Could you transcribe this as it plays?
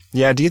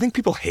Yeah, do you think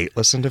people hate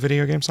listen to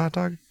video games, Hot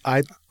Dog?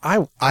 I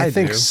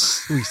think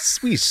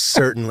we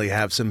certainly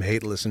have some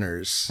hate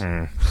listeners.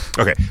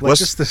 Okay, Like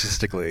just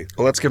statistically.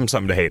 Let's give them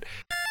something to hate.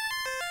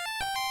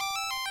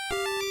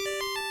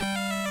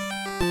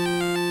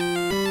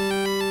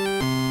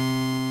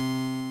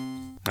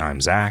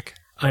 I'm Zach.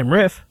 I'm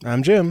Riff.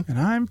 I'm Jim. And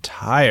I'm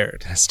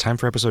tired. It's time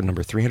for episode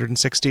number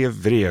 360 of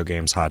Video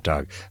Games, Hot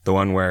Dog. The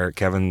one where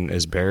Kevin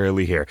is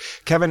barely here.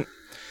 Kevin,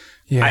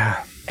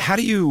 Yeah. how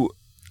do you...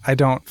 I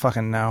don't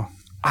fucking know.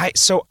 I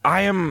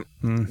am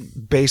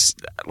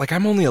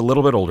I'm only a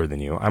little bit older than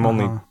you. I'm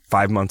only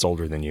 5 months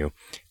older than you.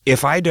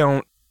 If I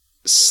don't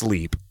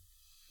sleep,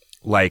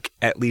 like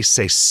at least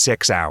say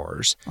 6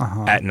 hours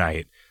at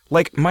night,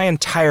 like my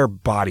entire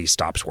body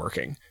stops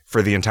working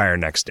for the entire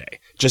next day.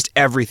 Just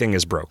everything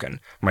is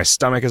broken. My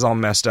stomach is all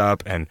messed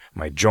up and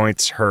my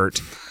joints hurt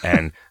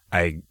and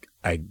I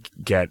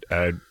get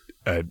a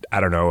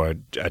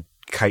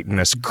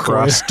chitinous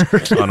crust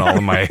on all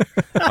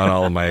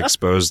of my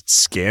exposed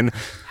skin.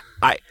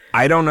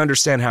 I don't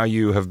understand how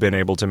you have been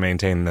able to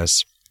maintain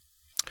this.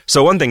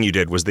 So one thing you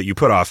did was that you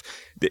put off,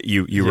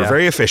 you were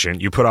very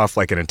efficient. You put off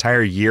like an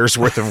entire year's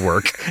worth of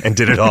work and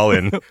did it all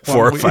in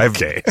 4 or 5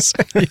 days.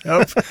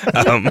 Yep.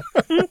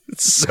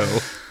 So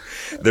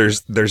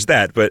there's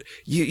that, but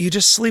you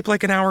just sleep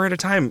like an hour at a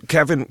time.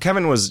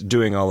 Kevin was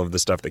doing all of the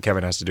stuff that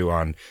Kevin has to do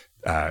on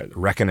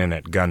Reckoning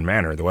at Gun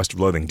Manor, the West of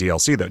Loathing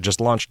DLC that just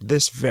launched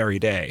this very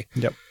day.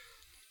 Yep.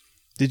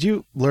 Did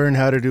you learn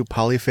how to do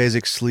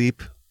polyphasic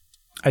sleep?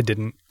 I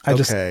didn't. I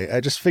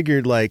just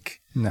figured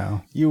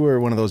no. You were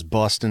one of those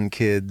Boston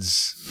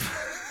kids.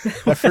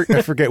 I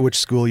forget which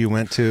school you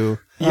went to.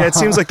 Yeah, it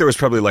seems like there was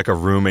probably like a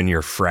room in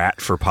your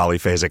frat for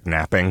polyphasic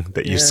napping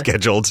that you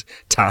scheduled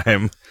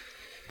time.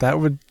 That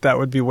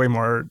would be way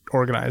more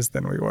organized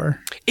than we were.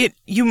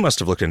 You must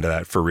have looked into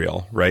that for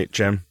real, right,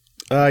 Jim?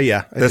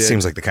 Yeah. That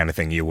seems like the kind of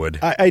thing you would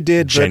I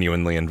did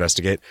genuinely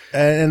investigate.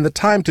 And the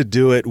time to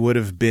do it would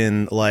have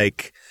been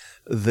like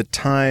the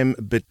time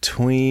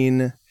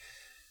between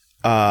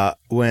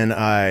when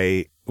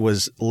I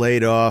was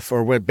laid off,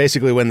 or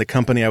basically when the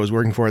company I was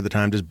working for at the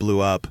time just blew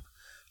up.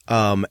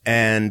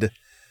 And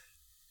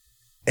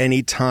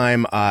any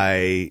time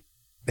I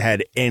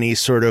had any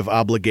sort of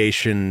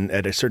obligation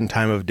at a certain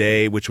time of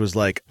day, which was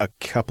like a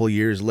couple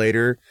years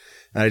later,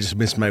 and I just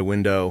missed my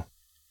window.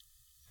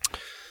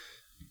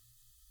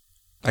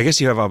 I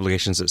guess you have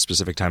obligations at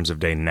specific times of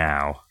day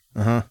now.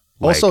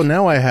 Also,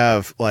 now I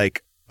have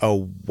like a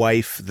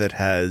wife that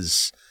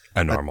has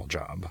a normal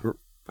job.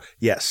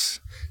 Yes.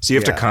 So you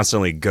have to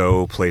constantly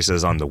go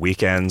places on the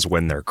weekends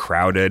when they're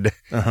crowded,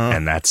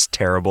 and that's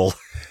terrible.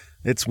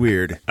 It's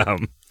weird. I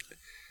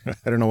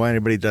don't know why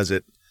anybody does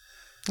it.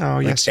 Oh,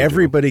 yes.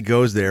 Everybody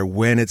goes there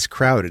when it's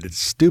crowded. It's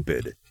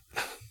stupid.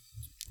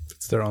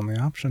 It's their only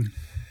option.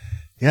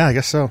 Yeah, I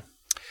guess so.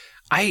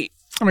 I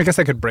guess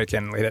I could break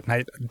in late at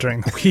night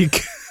during the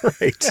week.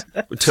 Right.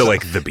 To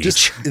like the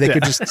beach. They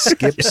could just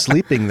skip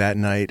sleeping that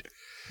night.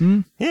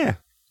 Yeah.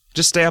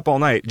 Just stay up all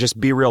night. Just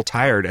be real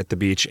tired at the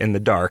beach in the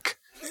dark.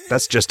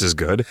 That's just as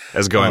good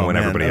as going when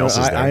everybody else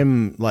is there.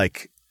 I'm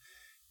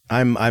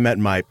at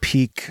my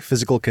peak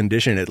physical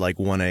condition at like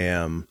 1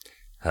 a.m.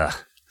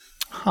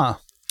 Huh.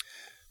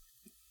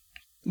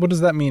 What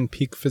does that mean,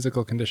 peak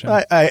physical condition?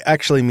 I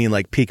actually mean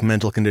like peak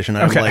mental condition.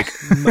 I'm like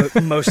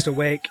Most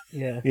awake.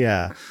 Yeah.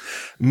 Yeah.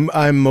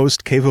 I'm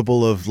most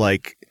capable of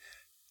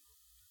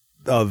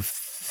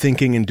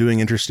thinking and doing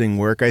interesting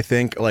work, I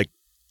think, like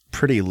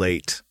pretty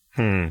late.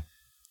 Maybe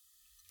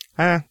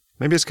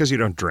it's because you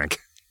don't drink.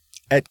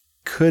 It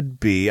could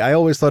be. I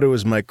always thought it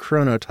was my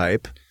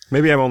chronotype.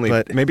 Maybe I'm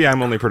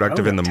only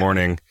productive in the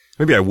morning.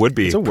 Maybe I would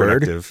be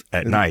productive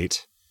at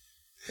night.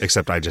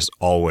 Except I just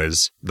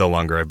always, the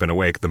longer I've been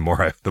awake, the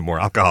more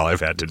alcohol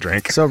I've had to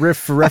drink. So,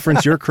 for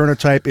reference, your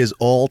chronotype is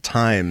all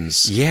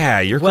times.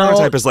 Yeah, your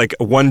chronotype is like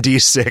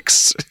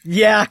 1d6.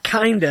 Yeah,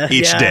 kinda.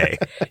 Each day.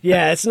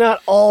 Yeah, it's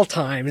not all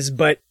times,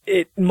 but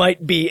it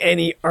might be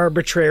any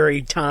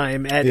arbitrary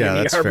time at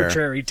any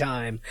arbitrary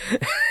time.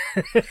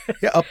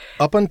 Yeah,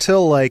 up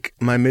until like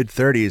my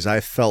mid-30s,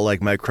 I felt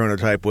like my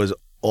chronotype was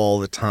all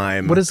the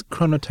time. What does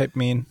chronotype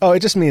mean? Oh,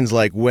 it just means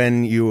like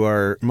when you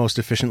are most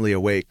efficiently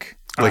awake.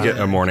 Like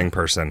a morning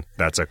person,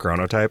 that's a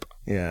chronotype.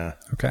 Yeah.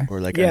 Okay. Or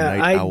like a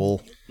night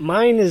owl.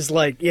 Mine is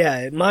like,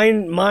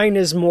 mine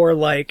is more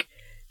like,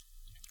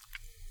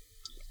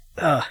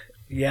 Well,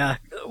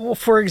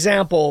 for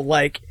example,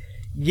 like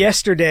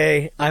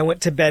yesterday, I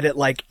went to bed at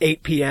like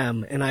 8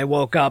 p.m. and I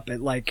woke up at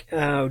like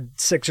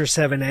 6 or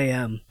 7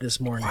 a.m. this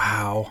morning.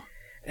 Wow.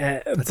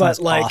 But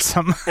like,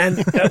 awesome.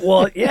 and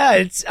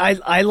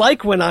I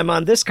like when I'm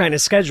on this kind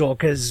of schedule,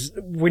 because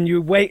when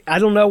you wake, I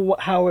don't know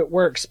how it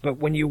works, but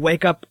when you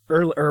wake up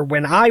early, or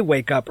when I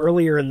wake up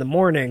earlier in the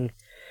morning,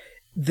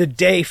 the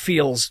day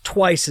feels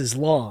twice as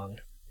long.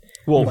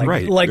 Well,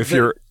 right. Like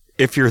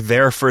if you're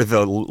there for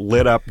the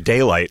lit up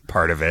daylight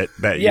part of it,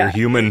 that your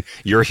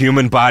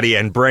human body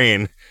and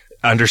brain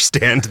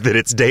understand that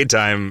it's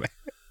daytime.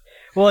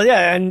 Well,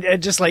 yeah,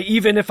 and just like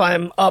even if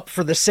I'm up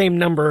for the same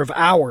number of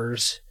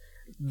hours,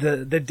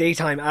 the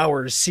daytime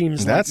hours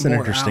seems That's like an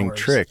more interesting hours.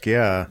 trick.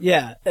 Yeah.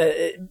 Yeah,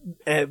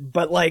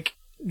 but like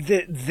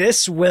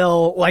this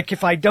will, like,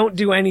 if I don't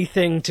do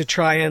anything to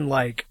try and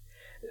like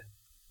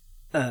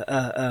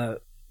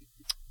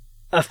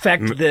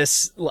affect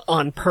this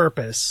on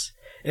purpose,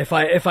 if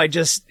I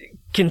just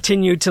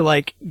continue to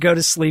like go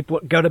to sleep,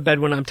 go to bed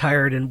when I'm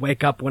tired, and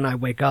wake up when I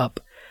wake up,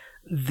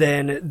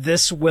 then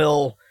this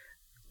will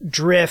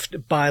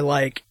drift by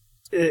like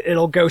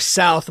it'll go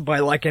south by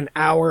like an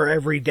hour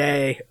every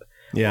day.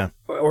 Yeah.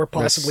 Or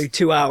possibly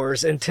 2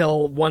 hours,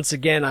 until once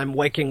again I'm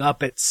waking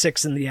up at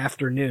 6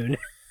 p.m.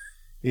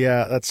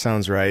 Yeah, that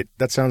sounds right.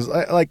 That sounds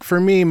like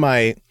for me,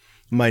 my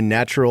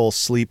natural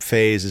sleep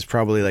phase is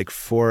probably like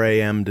 4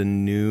 a.m. to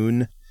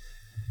noon.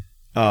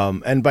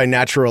 And by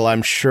natural,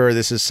 I'm sure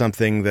this is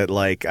something that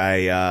like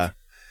I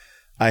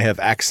have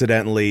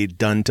accidentally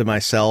done to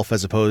myself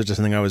as opposed to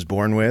something I was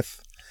born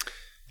with.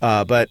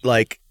 But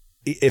like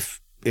if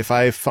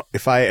I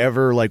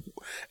ever like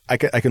I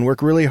can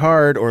work really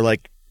hard or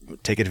like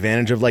take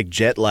advantage of like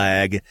jet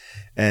lag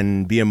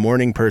and be a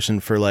morning person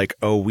for like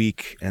a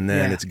week and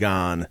then it's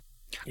gone.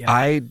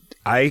 Yeah.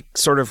 I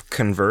sort of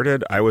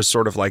converted. I was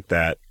sort of like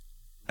that,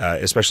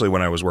 especially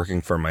when I was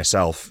working for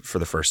myself for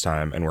the first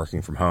time and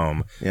working from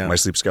home. Yeah. My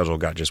sleep schedule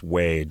got just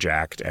way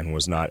jacked and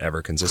was not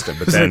ever consistent.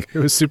 But then it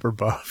was super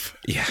buff.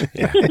 Yeah,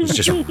 it was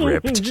just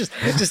ripped. just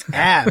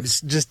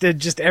abs.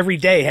 Just every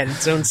day had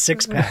its own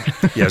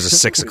 6-pack. Yeah, it was a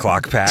 6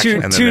 o'clock pack,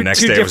 and then the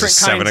next day it was a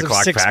 7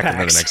 o'clock pack, and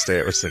then the next day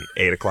it was an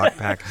 8 o'clock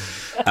pack.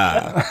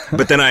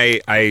 But then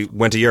I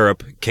went to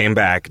Europe, came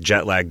back,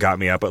 jet lag got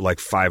me up at like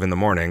 5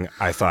 a.m.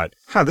 I thought,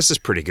 this is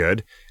pretty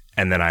good.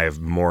 And then I've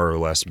more or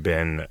less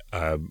been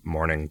a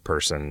morning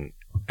person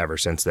ever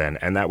since then.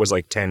 And that was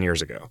like 10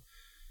 years ago.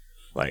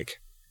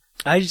 Like,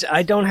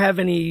 I don't have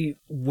any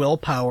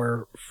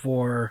willpower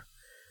for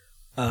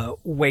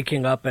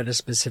waking up at a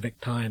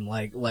specific time,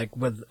 like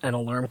with an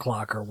alarm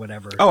clock or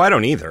whatever. Oh, I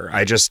don't either.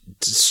 I just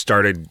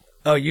started.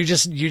 Oh, you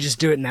just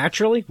do it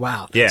naturally?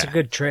 Wow, that's a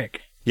good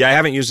trick. Yeah, I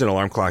haven't used an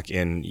alarm clock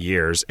in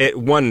years.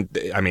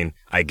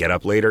 I get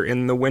up later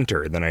in the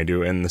winter than I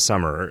do in the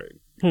summer,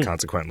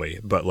 consequently.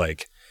 But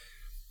like,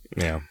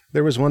 yeah.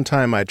 There was one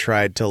time I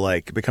tried to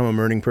like become a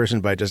morning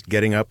person by just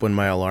getting up when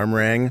my alarm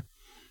rang,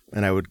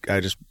 and I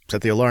just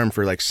set the alarm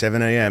for like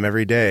 7 a.m.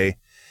 every day,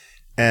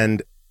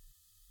 and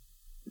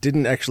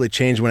didn't actually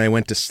change when I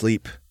went to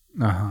sleep.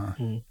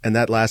 And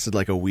that lasted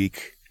like a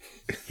week.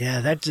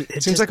 Yeah,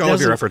 it seems like all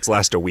of your efforts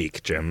last a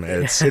week, Jim.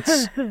 It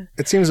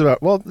seems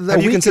about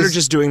Have you considered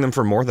just doing them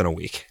for more than a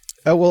week?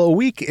 Well, a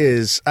week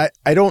is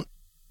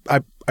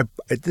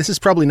this is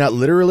probably not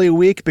literally a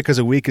week, because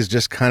a week is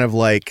just kind of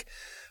like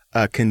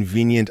a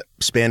convenient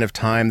span of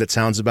time that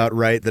sounds about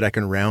right that I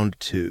can round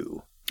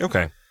to.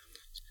 Okay.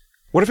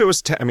 What if it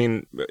was,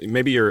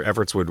 maybe your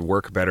efforts would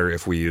work better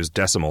if we used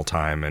decimal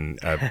time and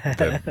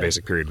the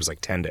basic period was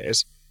like 10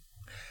 days.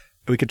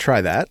 We could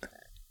try that.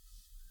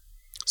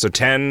 So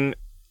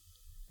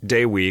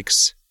 10-day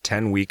weeks,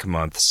 10-week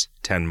months,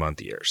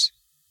 10-month years.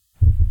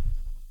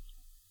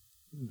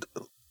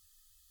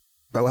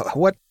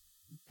 What?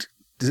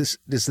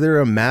 Is there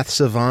a math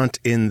savant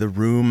in the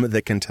room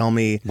that can tell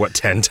me what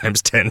 10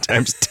 times 10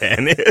 times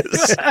 10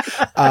 is?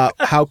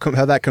 how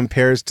that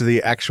compares to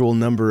the actual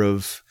number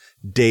of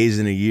days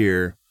in a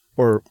year?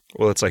 Or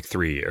it's like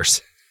 3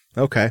 years.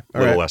 Okay, a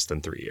little less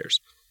than 3 years.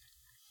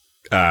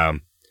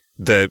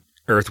 The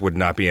Earth would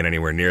not be in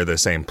anywhere near the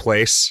same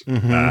place,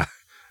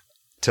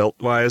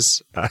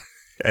 tilt-wise,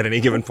 at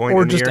any given point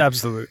or in the just year.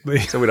 Absolutely.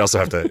 So we'd also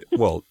have to,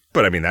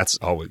 but that's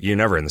always, you're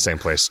never in the same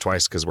place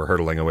twice because we're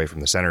hurtling away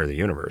from the center of the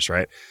universe,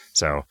 right?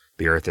 So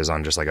the Earth is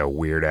on just like a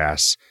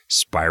weird-ass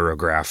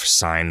spirograph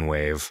sine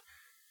wave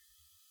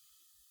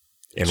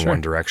in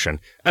one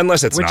direction.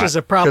 Unless it's Which is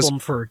a problem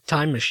for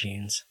time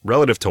machines.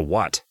 Relative to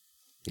what?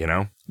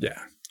 Yeah.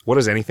 What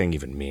does anything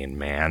even mean,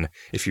 man?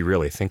 If you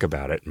really think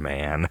about it,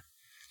 man.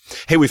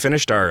 Hey, we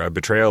finished our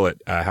Betrayal at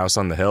House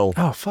on the Hill.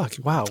 Oh, fuck.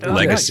 Wow.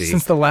 Legacy.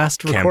 Since the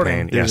last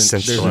recording. Campaign.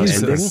 Since the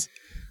last ending.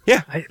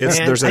 Yeah.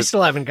 I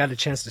still haven't got a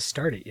chance to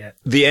start it yet.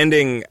 The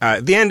ending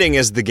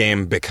is the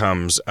game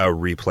becomes a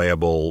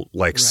replayable,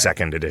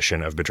 second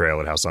edition of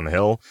Betrayal at House on the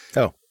Hill.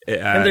 Oh.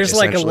 And there's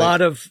like a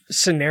lot of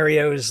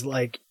scenarios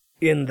like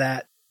in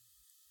that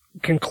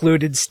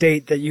concluded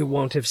state that you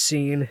won't have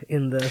seen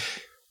in the...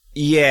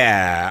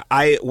 Yeah,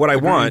 what I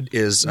want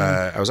is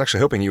I was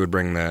actually hoping you would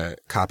bring the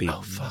copy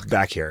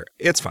back here.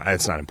 It's fine.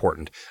 It's not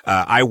important.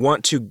 I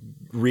want to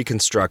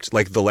reconstruct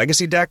like the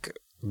legacy deck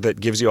that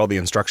gives you all the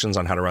instructions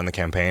on how to run the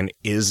campaign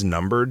is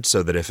numbered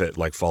so that if it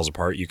like falls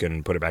apart, you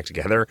can put it back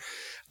together.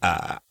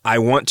 I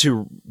want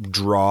to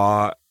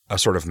draw a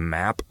sort of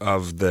map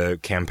of the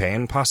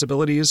campaign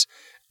possibilities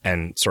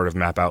and sort of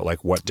map out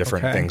like what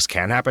different things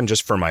can happen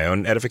just for my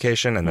own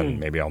edification. And then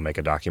maybe I'll make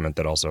a document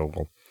that also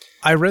will...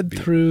 I read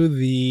through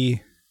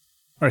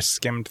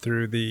skimmed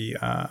through the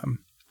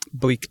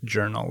Bleak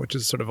Journal, which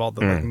is sort of all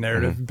the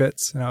narrative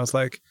bits, and I was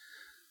like,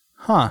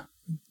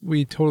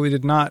 we totally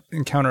did not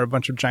encounter a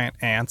bunch of giant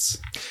ants.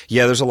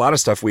 Yeah, there's a lot of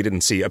stuff we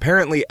didn't see.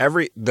 Apparently,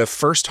 the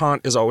first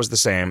haunt is always the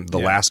same, the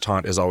last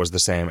haunt is always the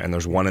same, and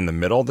there's one in the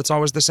middle that's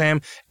always the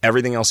same.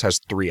 Everything else has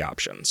 3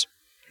 options.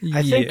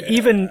 I think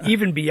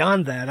even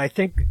beyond that, I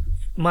think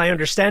my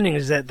understanding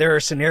is that there are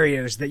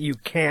scenarios that you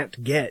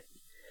can't get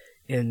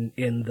in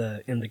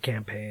the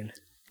campaign.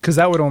 Because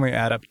that would only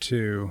add up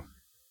to,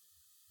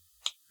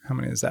 how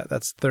many is that?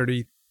 That's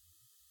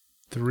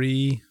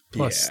 33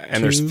 plus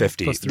and there's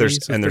 50. plus 3,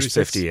 There's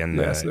so 50 in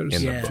the so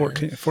there's in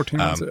the 14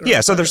 ones that are-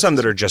 yeah, so there's some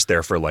that are just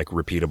there for like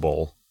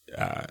repeatable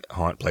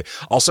haunt play.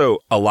 Also,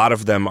 a lot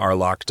of them are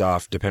locked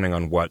off depending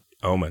on what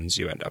omens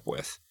you end up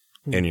with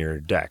in your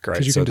deck, right?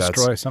 Because you can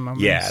destroy some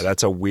omens. Yeah,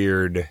 that's a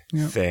weird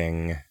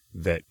thing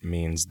that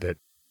means that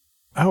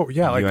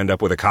you end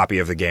up with a copy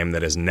of the game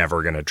that is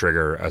never going to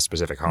trigger a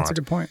specific haunt. That's a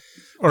good point.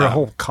 Or a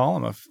whole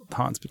column of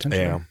haunts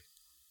potentially.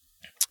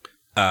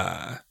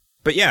 Yeah.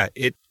 But yeah,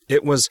 it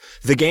was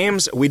the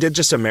games. We did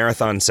just a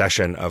marathon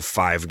session of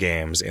 5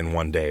 games in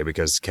one day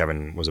because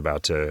Kevin was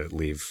about to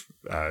leave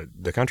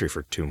the country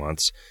for 2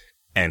 months,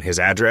 and his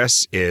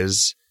address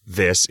is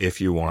this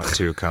if you want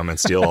to come and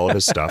steal all of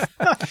his stuff.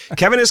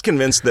 Kevin is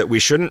convinced that we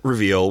shouldn't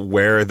reveal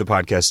where the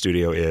podcast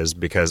studio is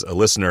because a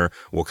listener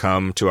will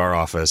come to our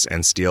office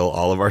and steal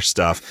all of our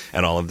stuff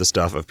and all of the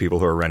stuff of people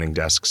who are renting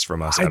desks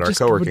from us at our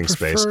co-working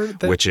space,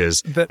 which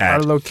is at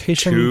our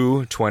location,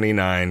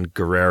 229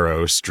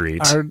 Guerrero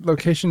Street. Our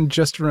location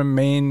just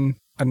remain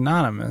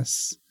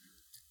anonymous.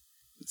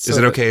 Is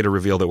it okay to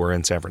reveal that we're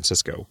in San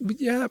Francisco?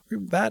 Yeah,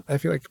 that I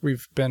feel like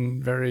we've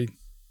been very...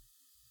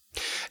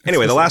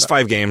 Anyway, the last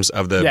 5 games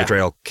of the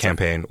Betrayal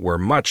campaign were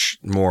much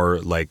more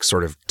like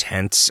sort of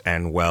tense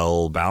and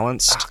well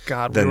balanced. Oh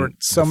God,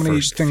 so many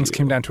things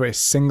came down to a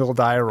single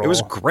die roll. It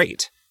was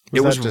great.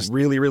 It was just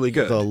really, really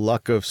good. The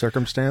luck of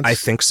circumstance? I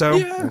think so.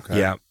 Yeah. Okay.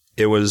 Yeah.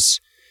 It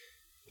was,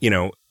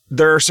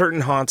 there are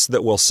certain haunts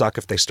that will suck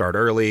if they start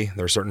early.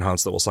 There are certain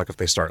haunts that will suck if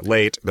they start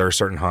late. There are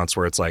certain haunts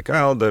where it's like,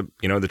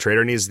 the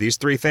trader needs these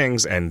 3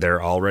 things and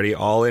they're already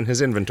all in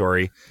his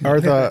inventory.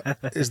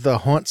 Is the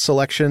haunt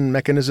selection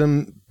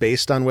mechanism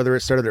based on whether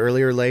it started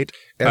early or late?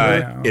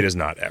 It is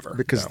not ever.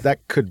 Because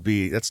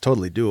that's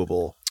totally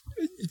doable.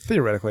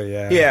 Theoretically,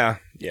 yeah. Yeah,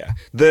 yeah.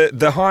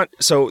 The haunt,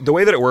 so the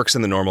way that it works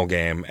in the normal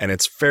game, and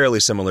it's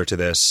fairly similar to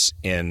this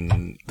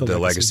in the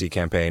Legacy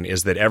campaign,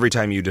 is that every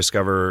time you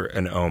discover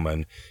an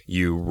omen,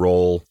 you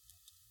roll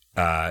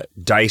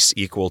dice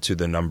equal to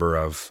the number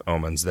of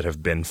omens that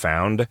have been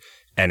found,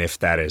 and if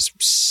that is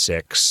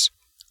 6,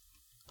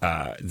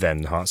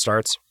 then the haunt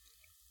starts.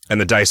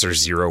 And the dice are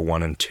 0,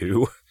 1, and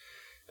 2.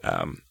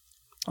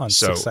 On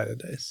 6-sided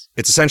dice.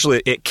 It's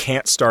essentially, it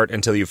can't start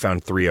until you've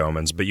found 3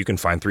 omens, but you can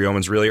find 3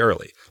 omens really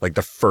early. Like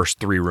the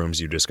first 3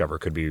 rooms you discover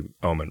could be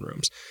omen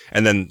rooms.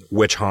 And then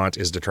which haunt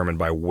is determined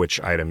by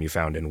which item you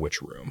found in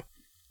which room.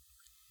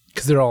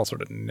 Because they're all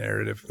sort of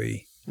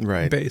narratively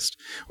based,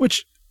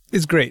 which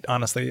is great,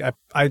 honestly.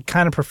 I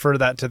kind of prefer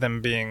that to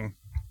them being,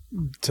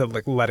 to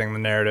like letting the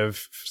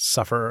narrative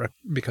suffer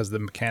because the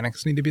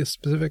mechanics need to be a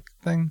specific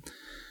thing.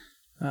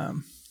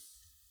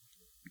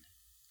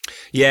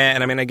 Yeah,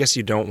 and I mean, I guess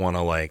you don't want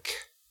to, like,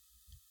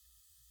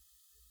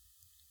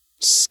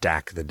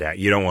 stack the deck.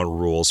 You don't want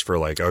rules for,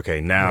 like, okay,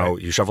 now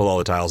you shuffle all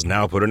the tiles,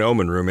 now put an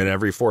omen room in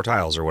every 4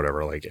 tiles or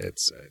whatever. Like,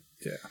 it's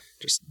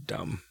just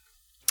dumb.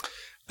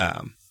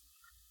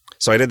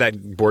 So I did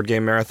that board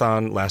game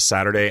marathon last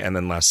Saturday, and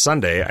then last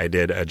Sunday I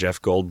did a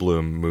Jeff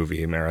Goldblum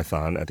movie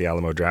marathon at the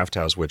Alamo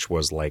Drafthouse, which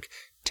was, like,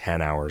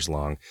 10 hours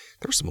long.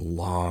 There were some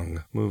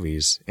long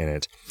movies in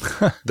it.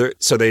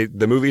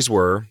 The movies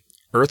were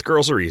Earth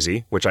Girls Are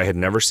Easy, which I had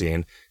never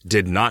seen,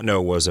 did not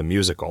know was a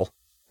musical.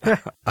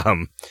 It's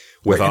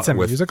a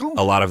musical?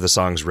 A lot of the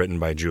songs written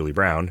by Julie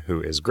Brown,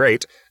 who is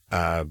great,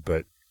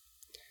 but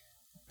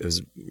it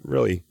was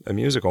really a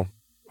musical.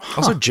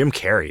 Huh. Also, Jim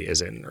Carrey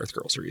is in Earth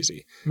Girls Are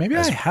Easy. Maybe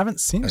I haven't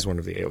seen it. As one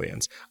of the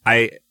aliens.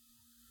 I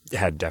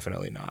had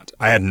definitely not.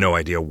 I had no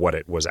idea what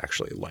it was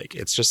actually like.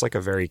 It's just like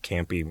a very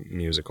campy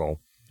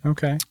musical.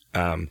 Okay.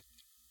 And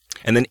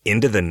then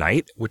Into the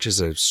Night, which is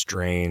a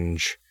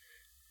strange...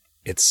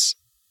 It's...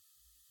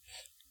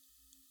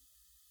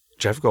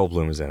 Jeff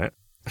Goldblum is in it.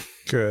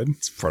 Good.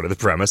 It's part of the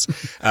premise.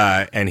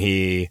 And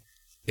he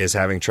is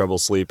having trouble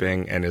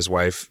sleeping, and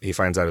he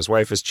finds out his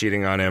wife is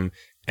cheating on him,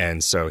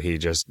 and so he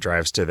just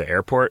drives to the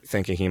airport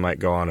thinking he might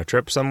go on a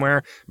trip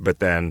somewhere, but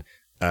then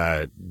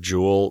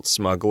Jewel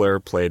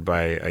Smuggler, played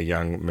by a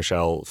young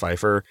Michelle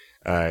Pfeiffer,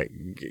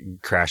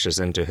 crashes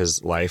into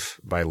his life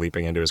by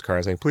leaping into his car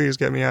and saying, "Please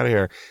get me out of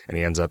here." And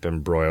he ends up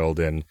embroiled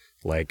in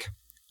like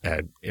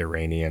an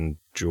Iranian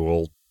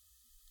jewel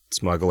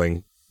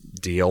smuggling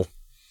deal.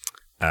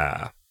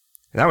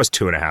 And that was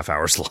 2.5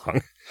 hours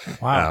long.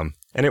 Wow.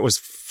 And it was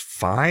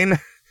fine.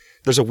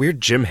 There's a weird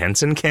Jim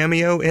Henson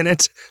cameo in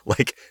it.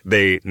 Like,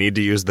 they need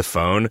to use the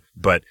phone,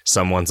 but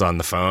someone's on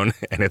the phone,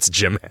 and it's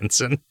Jim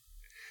Henson.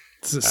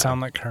 Does it sound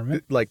like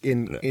Kermit? Like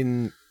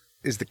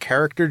is the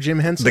character Jim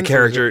Henson?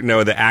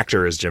 The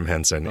actor is Jim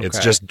Henson. Okay. It's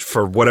just,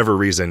 for whatever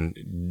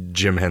reason,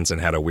 Jim Henson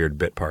had a weird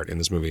bit part in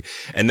this movie.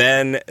 And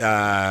then,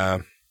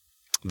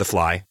 The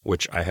Fly,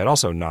 which I had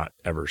also not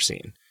ever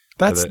seen.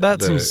 That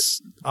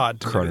seems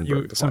odd to me.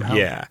 You somehow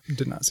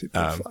did not see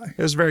The Fly.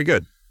 It was very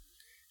good.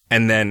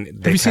 And then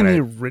have you seen the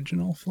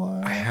original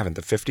Fly? I haven't.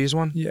 The 50s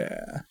one?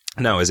 Yeah.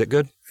 No, is it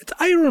good?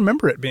 I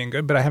remember it being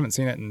good, but I haven't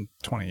seen it in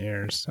 20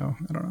 years, so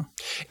I don't know.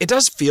 It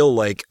does feel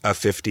like a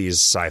 50s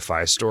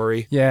sci-fi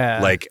story. Yeah.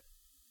 Like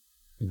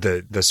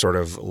the sort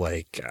of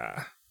like,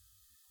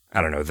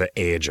 I don't know, the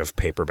age of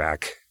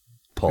paperback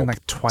pulp. And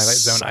like Twilight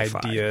Zone sci-fi.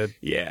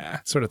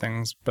 idea sort of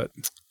things, but...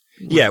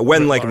 Yeah,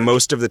 when like large.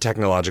 Most of the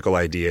technological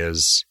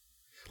ideas,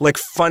 like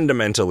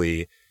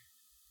fundamentally...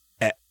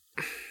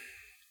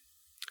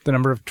 The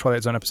number of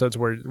Twilight Zone episodes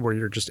where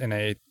you're just in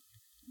a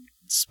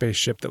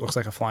spaceship that looks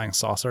like a flying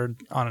saucer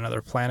on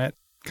another planet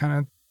kind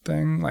of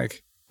thing.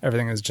 Like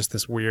everything is just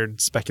this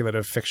weird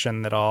speculative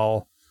fiction that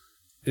all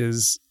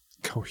is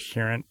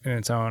coherent in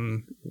its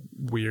own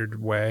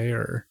weird way,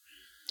 or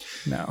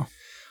no?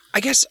 I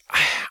guess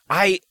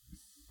my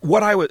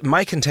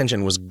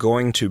contention was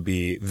going to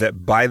be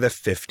that by the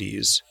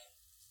 50s,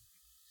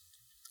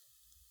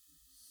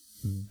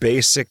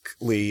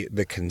 basically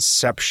the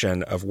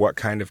conception of what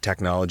kind of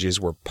technologies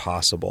were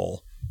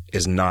possible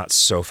is not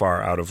so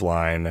far out of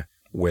line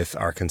with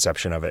our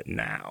conception of it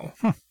now.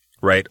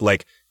 Right?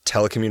 Like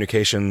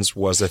telecommunications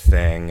was a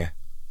thing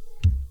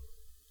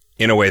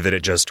in a way that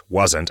it just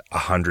wasn't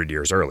 100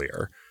 years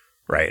earlier,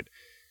 right?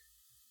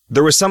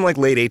 There was some like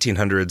late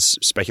 1800s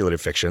speculative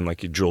fiction,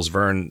 like Jules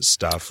Verne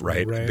stuff,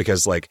 right?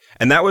 Because like,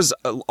 and that was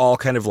all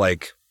kind of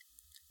like,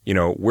 you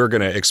know, we're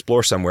going to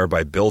explore somewhere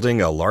by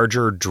building a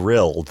larger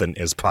drill than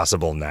is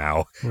possible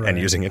now and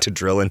using it to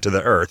drill into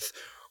the earth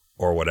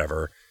or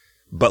whatever.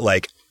 But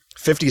like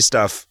 50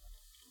 stuff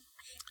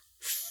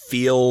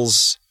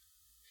feels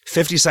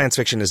 50 science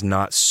fiction is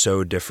not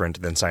so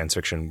different than science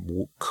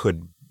fiction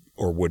could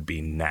or would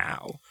be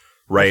now.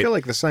 Right. I feel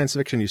like the science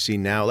fiction you see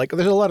now, like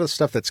there's a lot of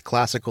stuff that's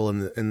classical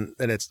and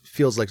it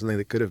feels like something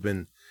that could have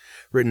been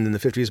written in the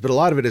 50s, but a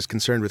lot of it is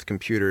concerned with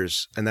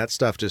computers, and that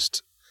stuff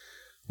just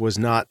was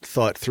not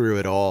thought through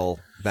at all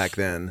back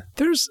then.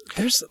 There's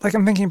like,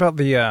 I'm thinking about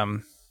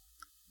the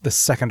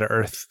second to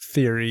Earth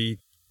theory,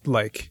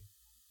 like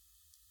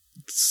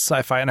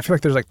sci-fi, and I feel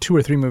like there's like 2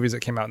 or 3 movies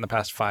that came out in the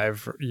past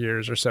 5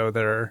 years or so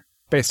that are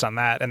based on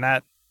that, and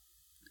that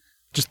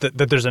just that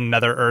there's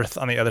another Earth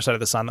on the other side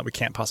of the sun that we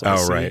can't possibly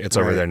see. Oh, right. It's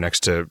over there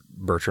next to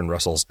Bertrand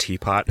Russell's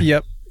teapot.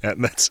 Yep.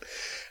 And that's,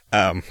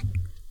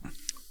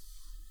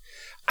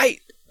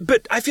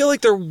 but I feel like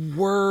there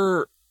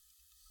were,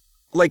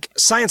 like,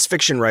 science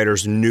fiction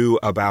writers knew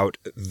about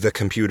the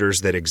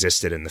computers that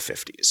existed in the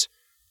 50s,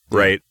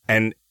 right?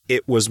 And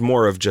it was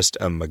more of just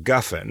a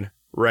MacGuffin,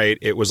 right?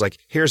 It was like,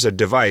 here's a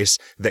device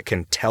that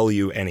can tell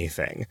you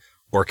anything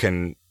or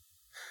can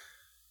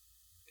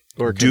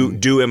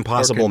do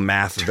impossible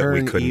math that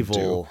we couldn't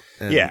do.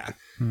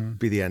 And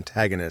be the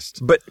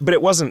antagonist. But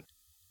it wasn't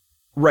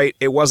right.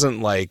 It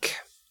wasn't like,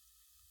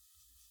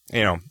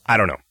 you know, I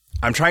don't know.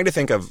 I'm trying to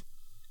think of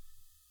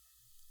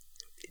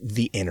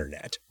the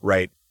internet,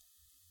 right?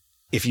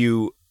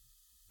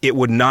 It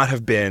would not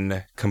have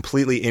been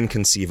completely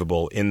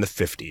inconceivable in the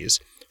 50s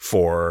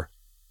for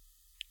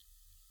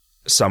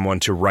someone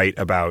to write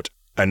about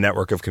a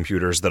network of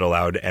computers that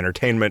allowed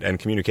entertainment and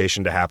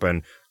communication to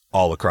happen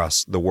all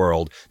across the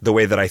world, the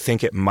way that I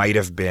think it might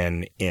have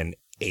been in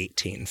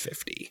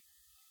 1850.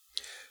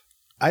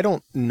 I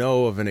don't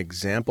know of an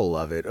example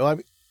of it.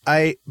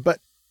 But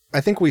I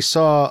think we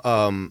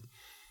saw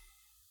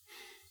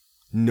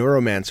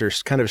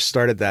Neuromancers kind of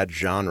started that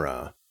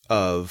genre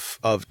of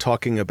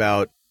talking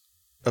about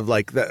of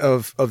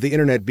the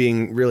internet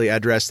being really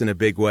addressed in a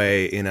big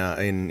way in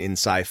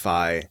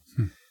sci-fi,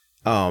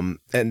 and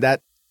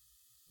that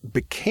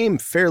became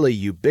fairly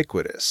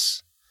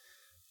ubiquitous.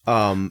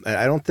 I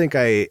don't think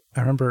I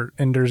remember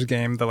Ender's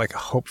Game, the like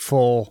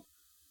hopeful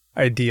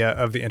idea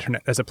of the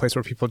internet as a place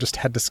where people just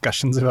had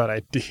discussions about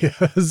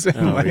ideas.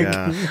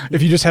 And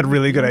if you just had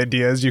really good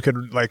ideas, you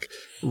could like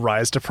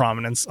rise to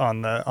prominence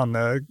on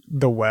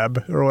the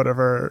web or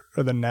whatever,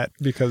 or the net,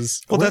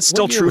 because that's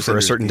still true for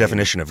a certain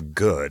definition of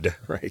good.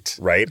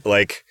 Right?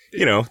 Like,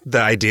 you know,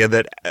 the idea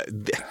that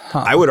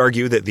I would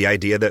argue that the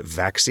idea that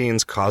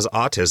vaccines cause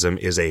autism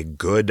is a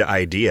good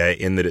idea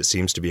in that it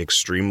seems to be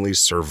extremely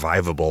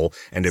survivable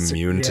and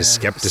immune to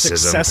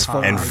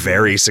skepticism and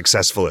very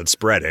successful at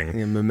spreading.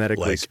 Yeah,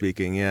 mimetically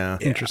speaking,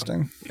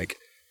 interesting. Like,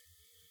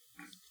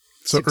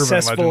 so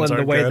successful in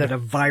the way that a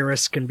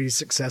virus can be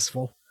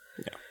successful.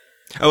 Yeah.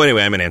 Oh,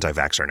 anyway, I'm an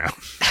anti-vaxxer now.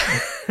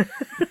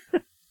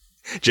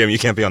 Jim, you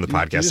can't be on the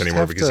podcast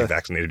anymore because you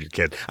vaccinated your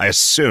kid. I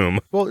assume.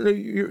 Well,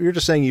 you're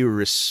just saying you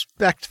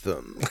respect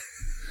them.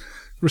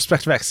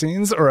 Respect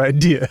vaccines or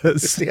ideas?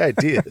 It's the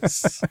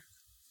ideas.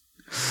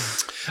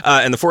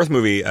 And the fourth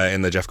movie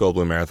in the Jeff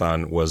Goldblum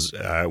marathon was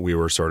we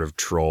were sort of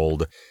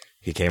trolled.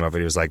 He came up and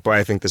he was like, boy,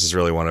 I think this is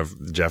really one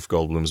of Jeff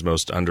Goldblum's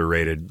most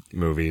underrated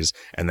movies.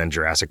 And then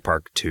Jurassic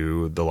Park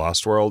 2, The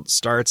Lost World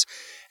starts.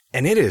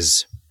 And it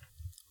is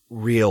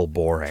real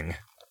boring.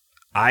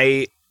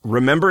 I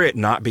remember it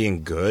not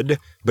being good,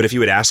 but if you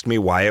had asked me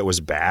why it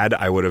was bad,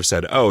 I would have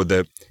said,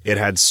 it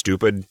had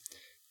stupid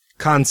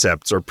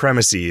concepts or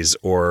premises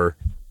or,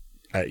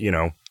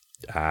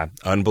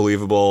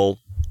 unbelievable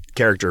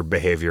character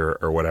behavior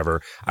or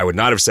whatever, I would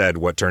not have said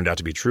what turned out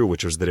to be true,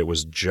 which was that it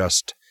was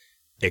just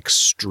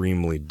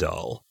extremely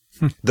dull.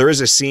 There is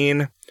a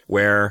scene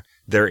where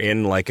they're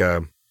in like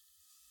a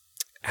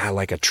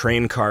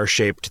train car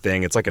shaped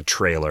thing. It's like a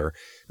trailer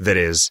that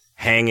is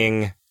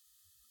hanging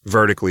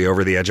vertically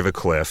over the edge of a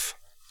cliff.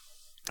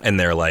 And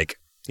they're like,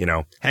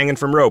 hanging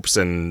from ropes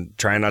and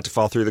trying not to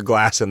fall through the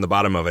glass in the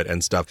bottom of it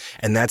and stuff.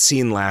 And that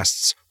scene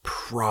lasts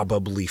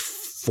probably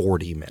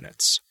 40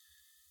 minutes.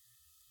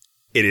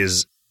 It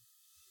is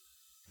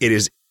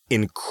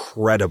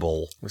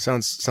incredible. It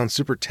sounds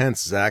super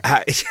tense, Zach.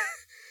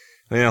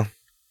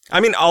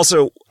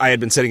 Also, I had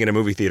been sitting in a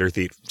movie theater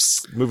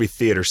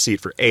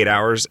seat for 8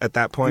 hours at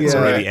that point,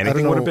 so maybe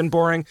anything would have been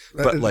boring.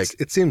 But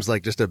it seems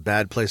like just a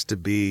bad place to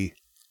be.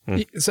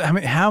 So,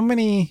 how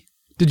many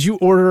did you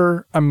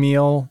order a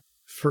meal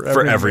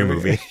for every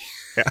movie?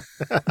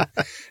 Yeah.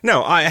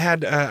 No, I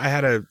had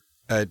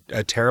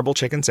a terrible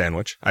chicken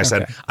sandwich. I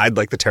said I'd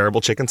like the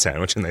terrible chicken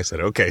sandwich, and they said,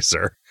 "Okay,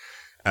 sir."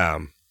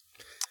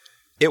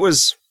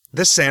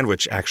 This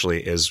sandwich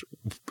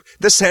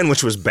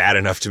was bad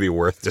enough to be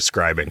worth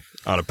describing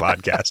on a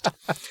podcast.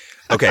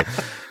 Okay.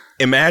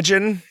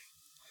 Imagine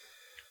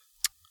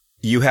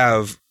you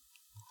have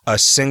a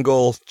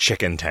single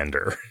chicken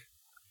tender.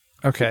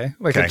 Okay.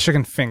 A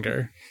chicken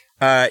finger.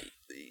 But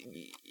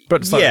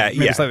slightly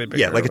bigger.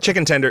 Yeah, like a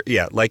chicken tender.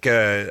 Yeah, like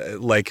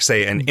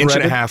say an inch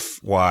and a half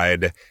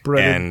wide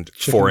and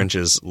chicken. 4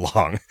 inches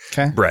long.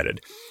 Okay. Breaded.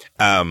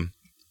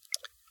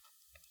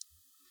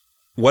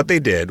 What they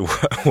did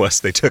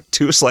was they took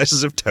 2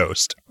 slices of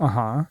toast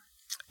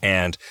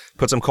and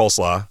put some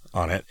coleslaw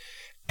on it,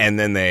 and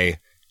then they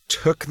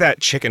took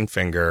that chicken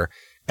finger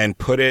and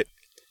put it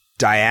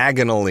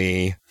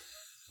diagonally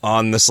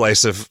on the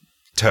slice of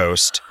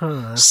toast,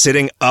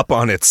 sitting up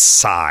on its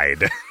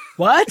side.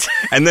 What?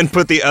 And then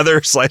put the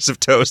other slice of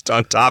toast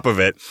on top of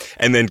it,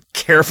 and then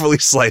carefully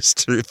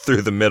sliced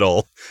through the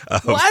middle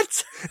of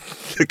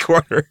the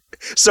corner.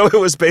 So it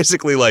was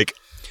basically like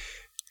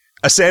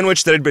a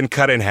sandwich that had been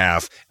cut in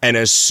half, and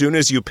as soon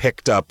as you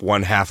picked up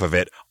one half of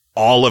it,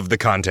 all of the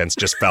contents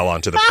just fell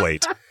onto the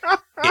plate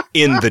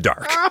in the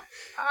dark.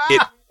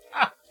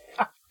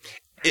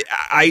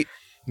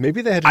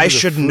 Maybe they had. I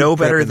should know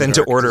better than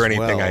to order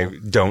anything I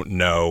don't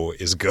know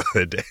is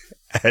good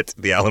at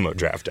the Alamo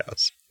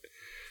Drafthouse.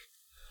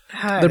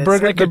 The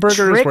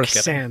burger is worth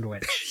getting.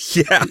 Sandwich.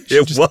 Yeah,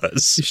 it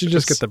was. You should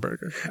just get the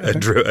burger.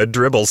 A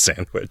dribble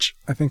sandwich.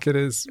 I think it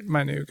is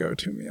my new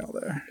go-to meal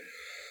there.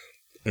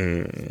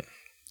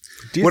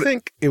 Do you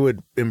think it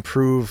would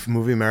improve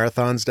movie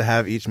marathons to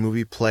have each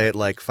movie play at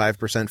like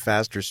 5%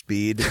 faster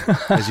speed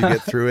as you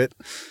get through it?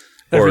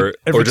 Or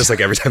just like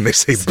every time they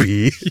say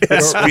B,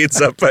 it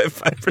speeds up by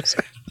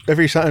 5%.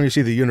 Every time you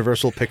see the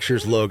Universal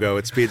Pictures logo,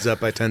 it speeds up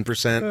by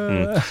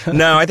 10%.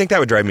 No, I think that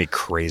would drive me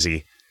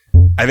crazy.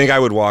 I think I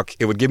would walk.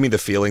 It would give me the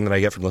feeling that I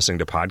get from listening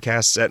to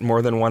podcasts at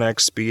more than 1x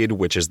speed,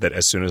 which is that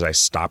as soon as I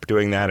stop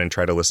doing that and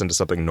try to listen to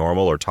something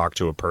normal or talk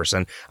to a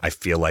person, I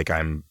feel like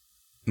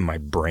my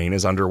brain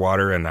is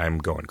underwater and I'm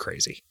going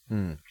crazy.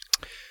 I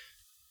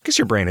guess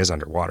your brain is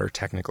underwater,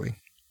 technically,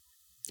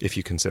 if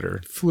you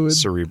consider fluid,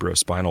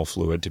 cerebrospinal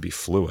fluid to be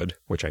fluid,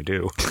 which I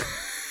do.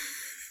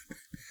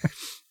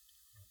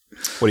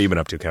 What have you been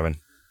up to, Kevin?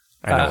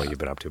 I know what you've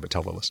been up to, but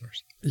tell the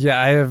listeners.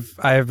 Yeah,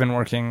 I have been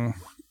working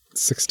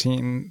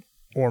 16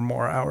 or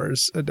more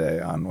hours a day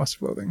on West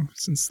of Loathing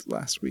since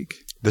last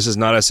week. This is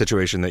not a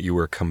situation that you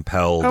were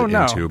compelled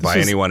into by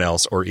anyone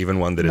else, or even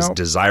one that is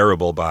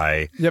desirable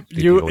by the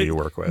people you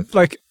work with.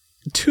 Like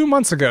 2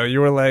 months ago,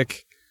 you were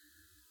like,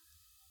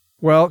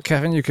 well,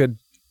 Kevin, you could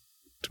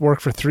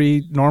work for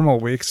 3 normal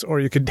weeks, or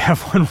you could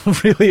have one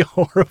really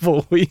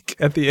horrible week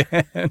at the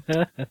end.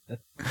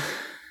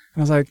 I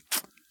was like,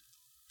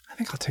 I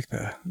think I'll take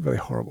the really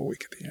horrible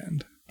week at the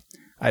end.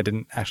 I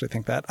didn't actually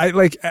think that.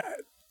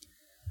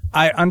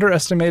 I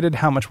underestimated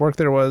how much work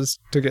there was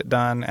to get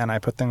done, and I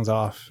put things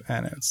off,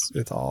 and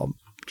it's all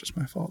just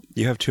my fault.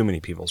 You have too many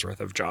people's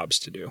worth of jobs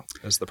to do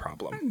is the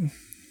problem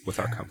with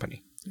our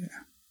company. Yeah.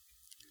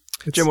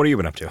 Jim, what have you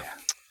been up to?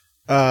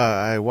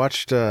 I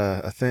watched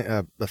a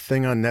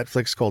thing on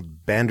Netflix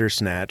called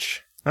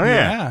Bandersnatch. Oh,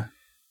 yeah.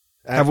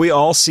 Have we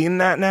all seen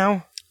that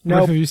now? No.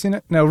 Riff, have you seen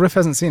it? No, Riff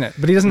hasn't seen it,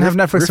 but he doesn't have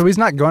Netflix, so he's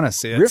not going to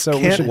see it. Riff so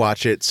can't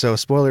watch it, so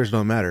spoilers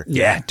don't matter.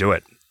 Yeah, do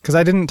it. Because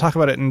I didn't talk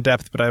about it in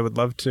depth, but I would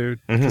love to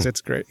because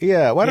it's great.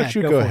 Yeah, why don't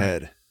you go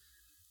ahead?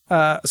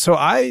 So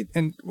I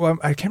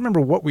can't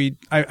remember what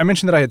I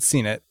mentioned that I had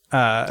seen it.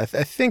 I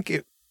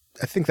think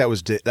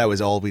that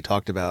was all we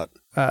talked about.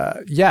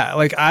 Yeah,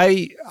 like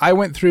I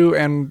went through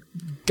and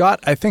got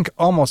I think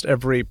almost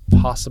every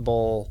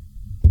possible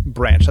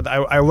branch.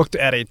 I looked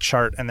at a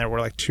chart and there were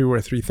like 2 or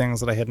 3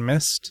 things that I had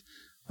missed.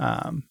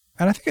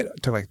 And I think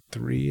it took like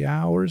 3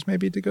 hours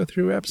maybe to go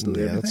through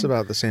absolutely everything. That's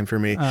about the same for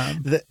me.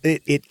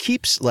 It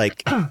keeps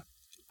like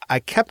I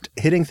kept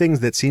hitting things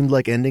that seemed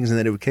like endings and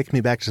then it would kick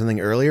me back to something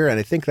earlier. And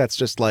I think that's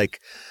just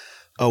like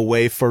a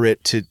way for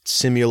it to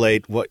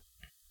simulate what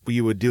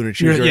you would do in a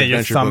choose your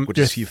adventure book, which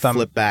is you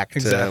flip back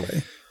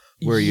to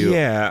where you.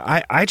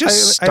 Yeah, I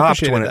just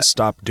stopped when it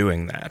stopped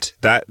doing that.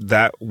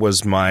 That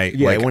was my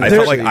I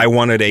felt like I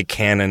wanted a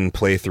canon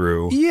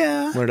playthrough.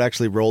 Yeah, when it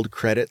actually rolled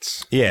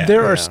credits. Yeah,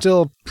 there are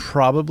still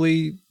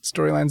probably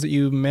storylines that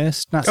you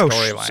missed. Not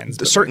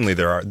storylines. Certainly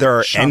there are. There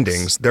are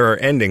endings. There are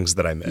endings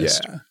that I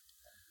missed. Yeah.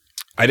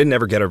 I didn't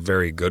ever get a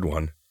very good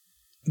one.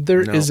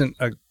 There isn't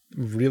a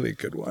really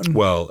good one.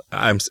 Well,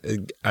 I'm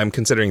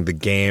considering the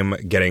game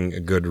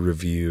getting good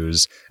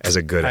reviews as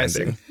a good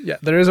ending. See. Yeah,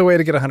 there is a way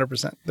to get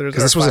 100%.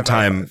 Because this was a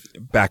time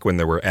back when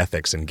there were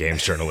ethics in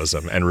games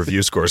journalism and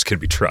review scores could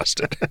be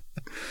trusted. Yep.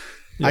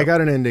 I got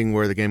an ending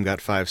where the game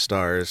got 5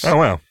 stars. Oh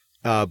wow!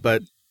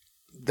 But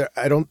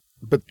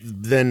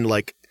then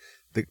like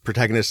the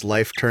protagonist's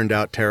life turned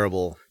out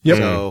terrible. Yep.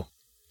 So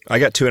I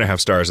got 2.5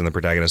 stars, and the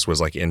protagonist was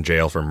like in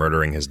jail for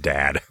murdering his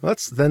dad.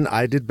 Then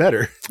I did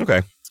better.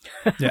 Okay.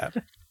 Yeah.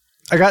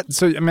 I got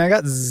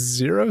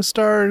 0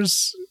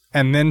 stars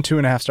and then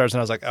 2.5 stars, and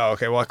I was like, oh,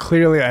 okay. Well,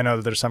 clearly I know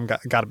that there's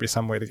got to be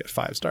some way to get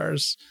 5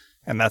 stars,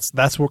 and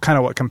that's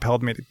what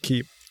compelled me to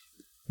keep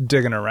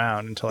digging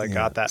around until I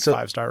got that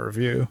 5-star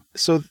review.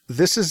 So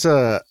this is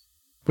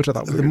which I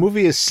thought the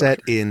movie is set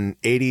in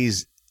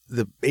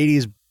the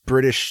 80s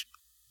British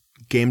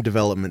game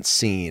development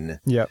scene.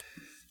 Yep.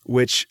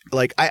 Which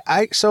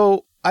I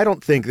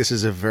don't think this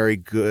is a very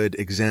good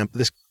example.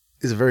 This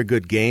is a very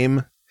good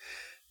game.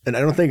 And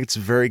I don't think it's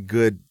very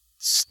good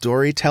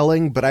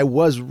storytelling, but I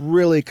was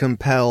really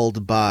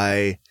compelled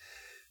by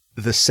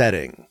the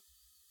setting.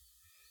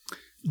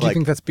 Do you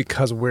think that's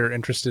because we're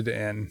interested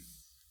in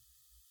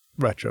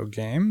retro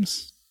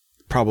games?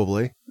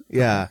 Probably,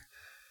 yeah.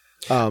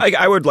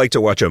 I would like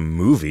to watch a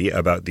movie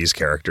about these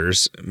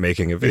characters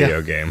making a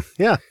video game.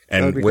 Yeah,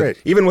 and that would be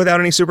great. Even without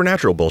any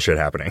supernatural bullshit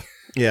happening.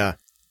 Yeah.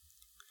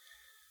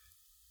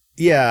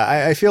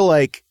 Yeah, I feel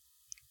like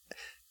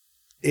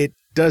it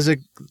does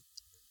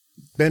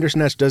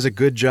Bandersnatch does a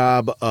good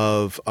job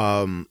of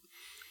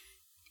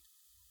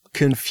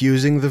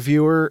confusing the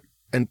viewer,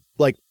 and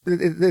like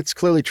it's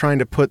clearly trying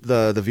to put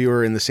the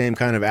viewer in the same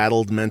kind of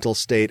addled mental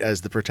state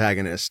as the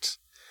protagonist,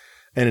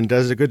 and it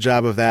does a good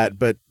job of that.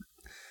 But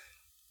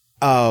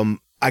I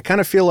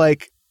kind of feel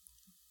like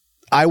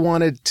I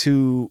wanted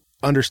to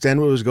understand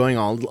what was going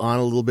on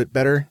a little bit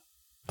better.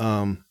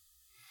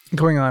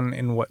 Going on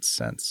in what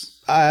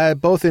sense?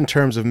 Both in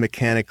terms of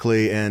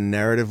mechanically and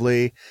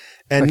narratively.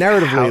 And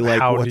narratively,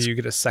 how do you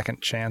get a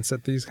second chance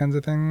at these kinds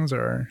of things,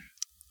 or?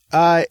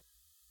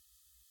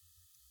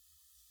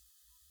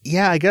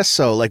 Yeah, I guess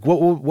so. Like,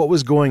 what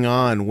was going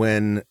on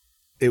when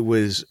it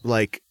was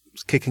like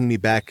kicking me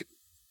back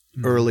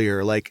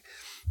earlier? Like,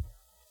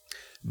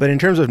 but in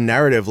terms of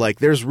narrative, like,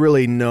 there's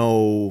really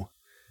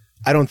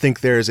I don't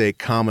think there's a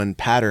common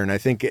pattern. I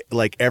think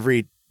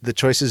the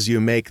choices you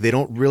make, they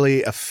don't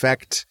really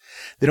affect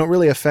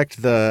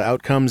the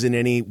outcomes in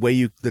any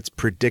way that's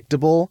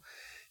predictable.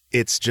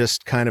 It's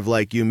just kind of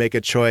like you make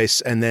a choice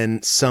and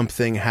then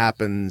something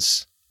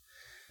happens.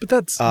 But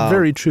that's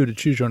very true to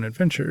choose your own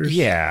adventures.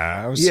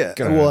 Yeah.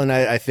 Well, and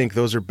I think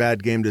those are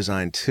bad game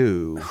design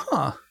too.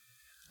 Huh.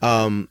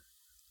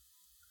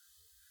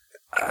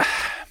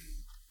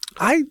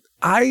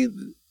 I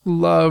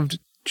loved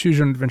choose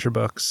your own adventure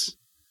books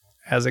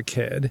as a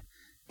kid.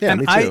 Yeah,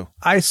 and me too.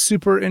 I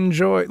super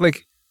enjoy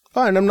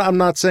Fine, I'm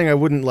not saying I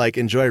wouldn't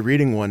enjoy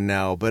reading one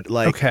now, but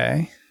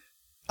okay.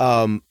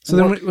 So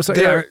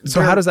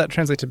how does that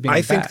translate to being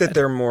I think bad? that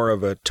they're more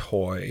of a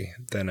toy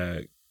than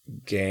a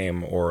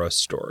game or a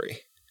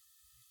story.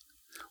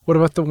 What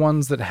about the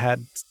ones that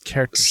had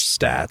character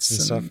stats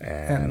and stuff?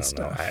 I don't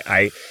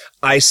know.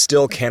 I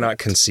still cannot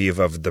conceive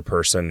of the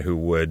person who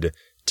would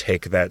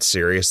take that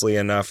seriously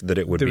enough that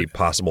it would be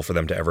possible for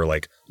them to ever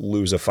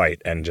lose a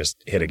fight and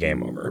just hit a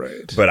game over.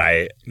 Right.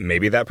 But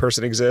maybe that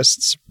person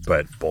exists,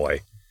 but boy,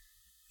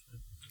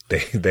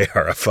 they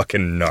are a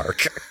fucking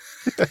narc.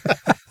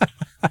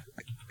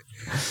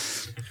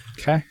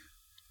 Okay.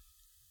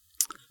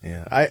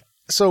 Yeah.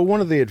 So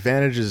one of the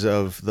advantages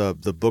of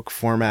the book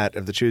format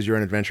of the Choose Your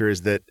Own Adventure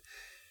is that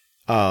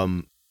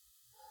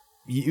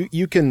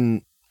you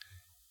can,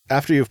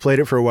 after you've played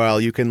it for a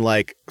while, you can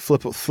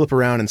flip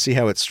around and see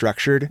how it's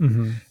structured.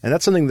 Mm-hmm. And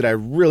that's something that I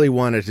really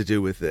wanted to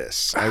do with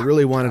this. I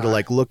really wanted to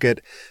look at,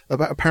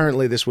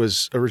 apparently the script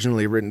was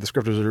originally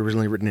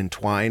written in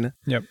Twine.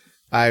 Yep.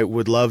 I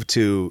would love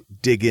to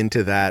dig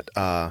into that,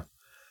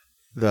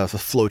 the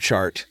flow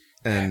chart.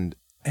 And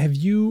have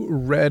you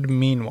read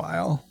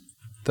Meanwhile,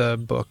 the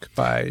book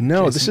by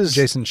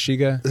Jason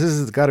Shiga? This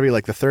has got to be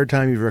the third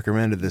time you've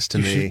recommended this to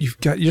me.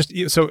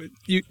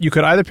 You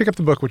could either pick up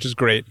the book, which is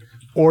great,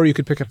 or you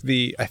could pick up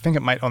I think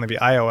it might only be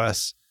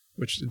iOS,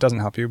 which doesn't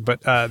help you,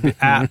 but the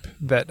app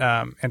that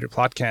Andrew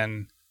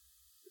Plotkin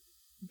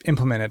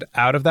implemented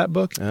out of that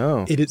book.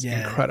 Oh, it is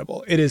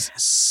incredible. It is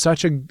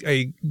such an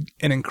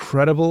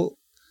incredible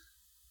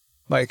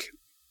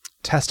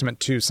testament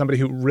to somebody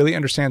who really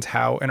understands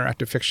how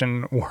interactive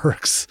fiction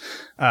works.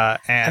 I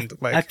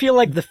feel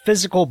like the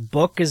physical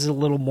book is a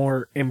little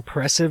more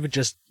impressive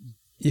just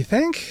You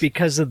think?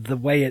 Because of the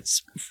way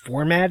it's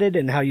formatted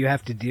and how you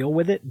have to deal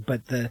with it,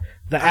 but the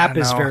app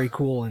is very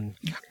cool. And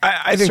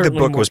I think the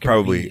book was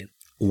probably convenient.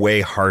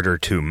 way harder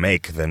to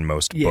make than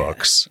most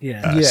books.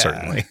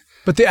 Certainly.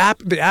 But the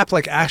app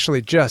like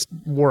actually just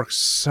works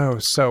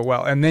so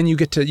well. And then you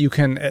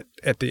can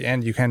at the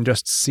end, you can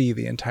just see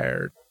the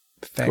entire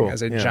thing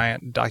as a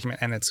giant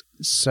document, and it's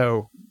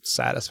so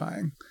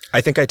satisfying.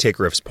 I think I take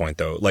Riff's point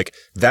though. Like,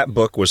 that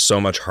book was so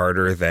much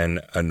harder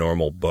than a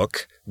normal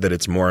book that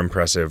it's more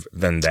impressive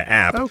than the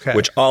app,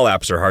 which all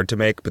apps are hard to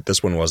make, but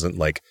this one wasn't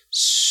like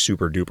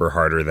super duper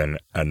harder than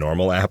a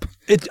normal app.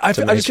 I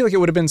just feel like it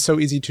would have been so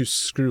easy to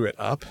screw it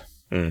up.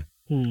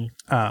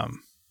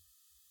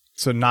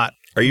 So not.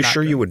 Are you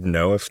sure you would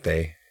know if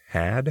they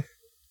had?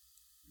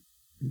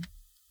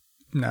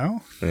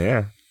 No.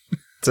 Yeah.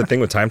 It's a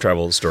thing with time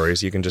travel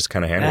stories. You can just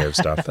kind of handwave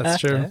stuff.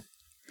 That's true.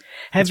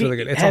 It's really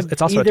good.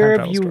 It's also either a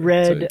time of you travel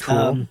read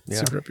story.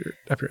 Super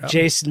up your alley.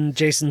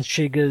 Jason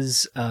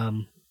Shiga's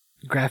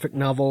graphic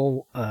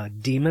novel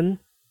Demon?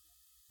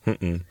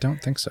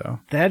 Don't think so.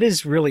 That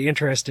is really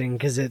interesting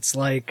because it's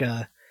like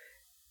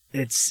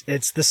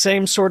it's the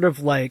same sort of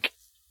like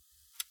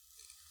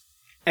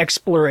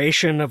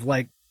exploration of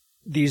like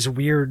these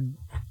weird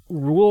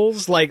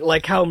rules,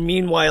 like how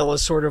Meanwhile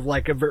is sort of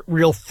like a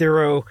real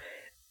thorough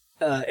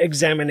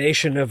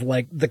examination of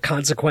like the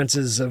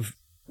consequences of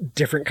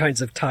different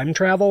kinds of time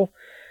travel.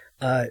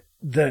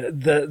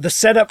 The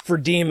setup for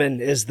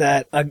Demon is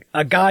that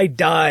a guy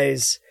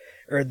dies,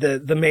 or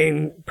the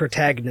main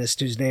protagonist,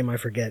 whose name I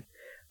forget,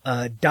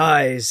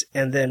 dies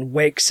and then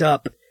wakes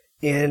up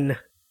in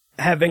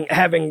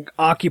having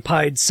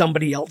occupied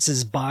somebody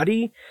else's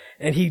body,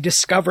 and he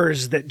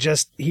discovers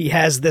that he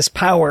has this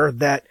power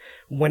that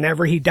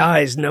whenever he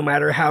dies, no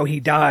matter how he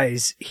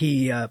dies,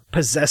 he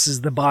possesses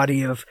the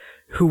body of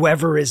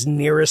whoever is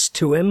nearest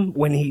to him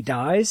when he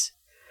dies.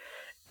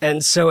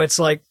 And so it's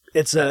like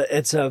it's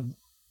a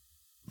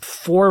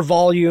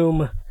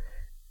 4-volume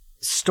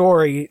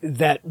story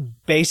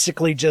that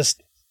basically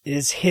just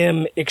is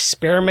him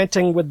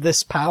experimenting with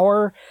this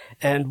power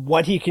and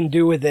what he can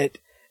do with it,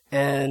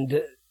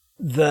 and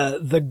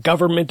the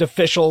government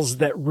officials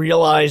that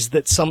realize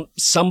that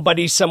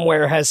somebody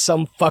somewhere has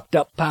some fucked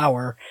up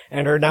power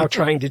and are now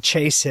trying to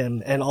chase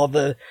him, and all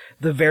the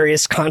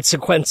various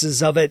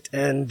consequences of it,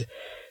 and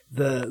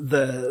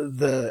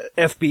the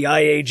FBI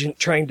agent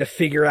trying to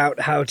figure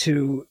out how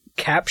to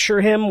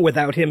capture him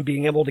without him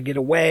being able to get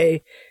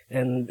away,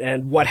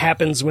 and what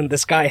happens when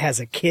this guy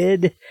has a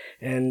kid,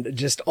 and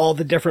just all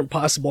the different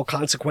possible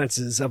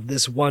consequences of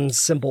this one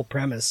simple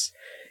premise.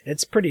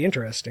 It's pretty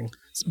interesting.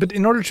 But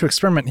in order to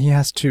experiment, he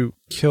has to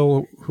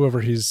kill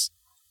whoever he's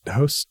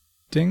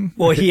hosting.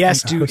 Well, he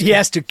has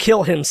to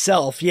kill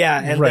himself,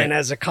 and then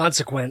as a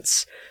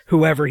consequence,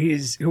 whoever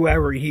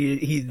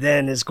he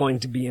then is going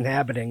to be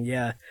inhabiting,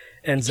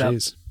 ends up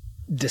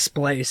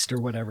displaced or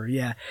whatever.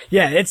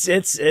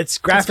 It's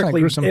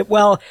graphically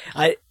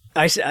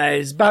I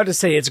was about to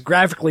say it's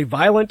graphically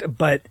violent,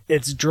 but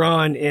it's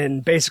drawn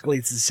in basically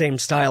it's the same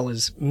style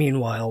as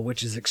Meanwhile,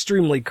 which is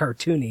extremely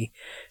cartoony.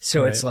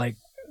 So it's like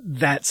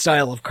that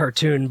style of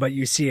cartoon, but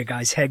you see a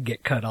guy's head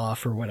get cut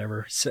off or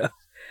whatever. So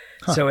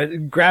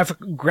it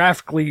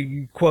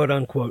graphically quote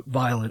unquote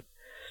violent.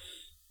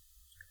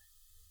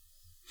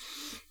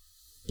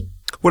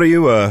 What have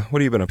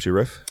you been up to,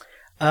 Riff?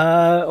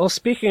 Well,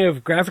 speaking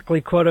of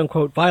graphically quote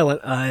unquote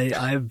violent,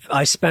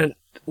 I spent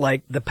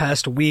like the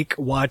past week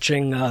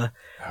watching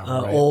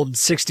old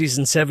 60s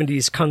and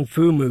 70s kung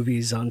fu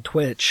movies on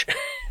Twitch.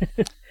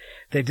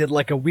 They did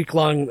like a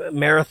week-long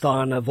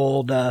marathon of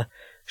old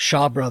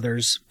Shaw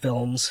Brothers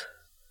films.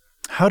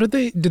 How did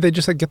they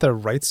just like get the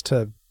rights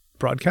to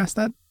broadcast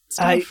that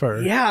stuff?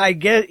 I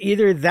get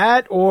either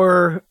that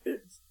or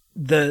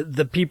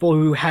the people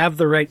who have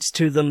the rights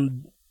to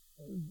them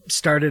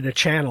started a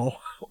channel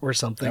or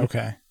something.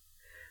 Okay.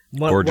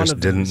 Or just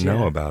didn't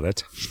know about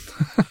it.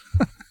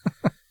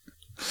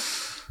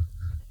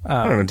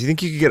 I don't know. Do you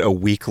think you could get a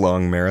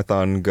week-long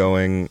marathon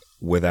going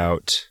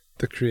without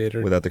the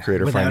creator without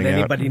finding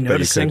anybody out?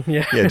 noticing?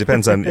 Yeah, it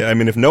depends on. I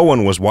mean, if no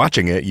one was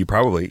watching it, you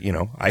probably,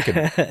 I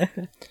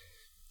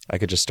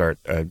could just start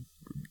a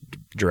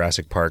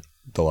Jurassic Park: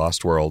 The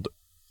Lost World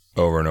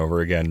over and over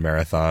again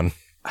marathon.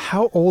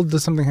 How old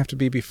does something have to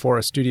be before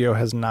a studio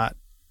has not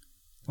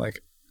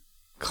like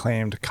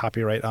claimed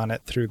copyright on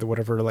it through the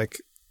whatever like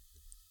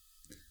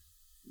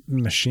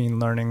machine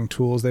learning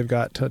tools they've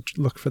got to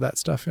look for that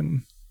stuff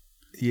in?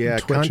 Yeah,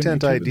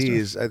 content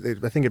IDs. I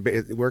think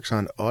it works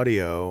on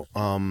audio.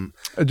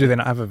 Do they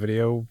not have a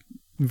video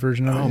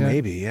version of it yet?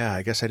 Maybe. Yeah,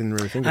 I guess I didn't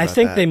really think about that. I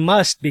think they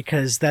must,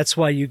 because that's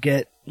why you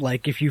get,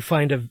 like, if you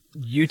find a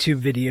YouTube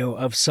video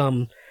of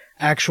some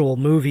actual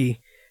movie,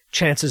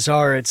 chances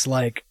are it's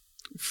like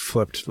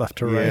flipped left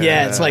to right.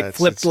 Yeah, it's like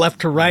flipped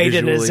left to right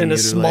and is in a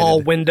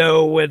small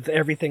window with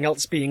everything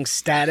else being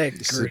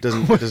static. So it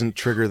doesn't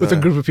trigger with a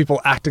group of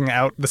people acting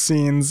out the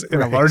scenes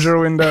in a larger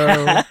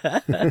window.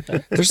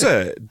 There's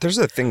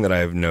a thing that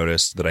I've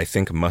noticed that I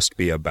think must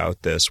be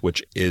about this,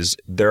 which is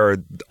there are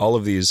all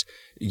of these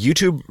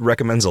YouTube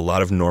recommends a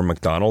lot of Norm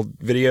Macdonald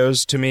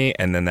videos to me,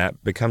 and then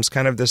that becomes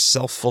kind of this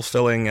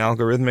self-fulfilling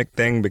algorithmic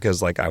thing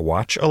because, like, I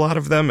watch a lot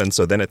of them, and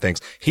so then it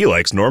thinks, he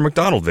likes Norm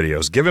Macdonald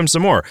videos, give him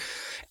some more.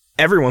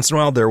 Every once in a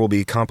while, there will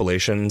be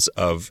compilations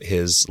of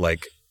his,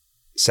 like,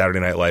 Saturday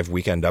Night Live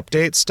Weekend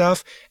Update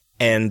stuff,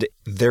 and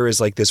there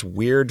is, like, this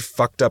weird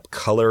fucked up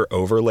color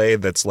overlay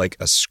that's like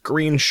a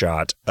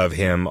screenshot of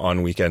him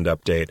on Weekend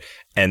Update,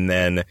 and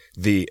then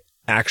the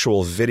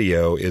actual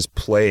video is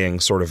playing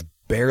sort of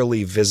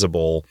barely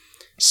visible,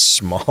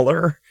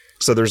 smaller.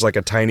 So there's like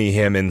a tiny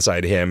him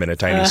inside him and a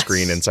tiny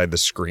screen inside the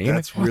screen.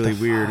 That's really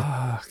weird.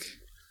 Huh.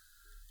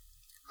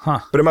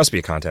 But it must be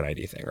a Content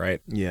ID thing, right?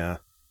 Yeah.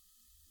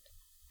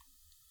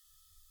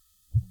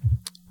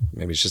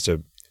 Maybe it's just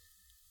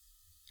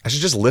I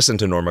should just listen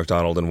to Norm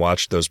Macdonald and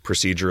watch those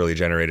procedurally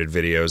generated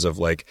videos of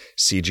like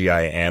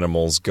CGI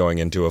animals going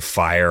into a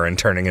fire and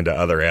turning into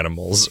other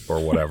animals or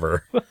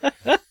whatever.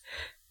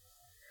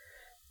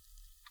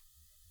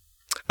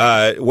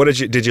 What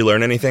did you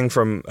learn anything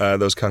from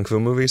those kung fu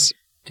movies?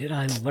 Did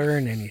I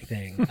learn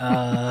anything?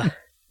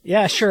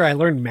 Yeah, sure. I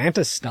learned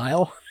mantis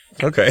style.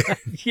 Okay.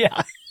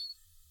 Yeah.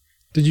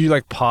 Did you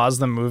like pause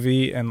the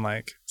movie and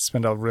like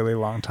spend a really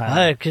long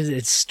time? Because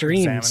it's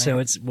streamed, so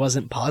it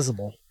wasn't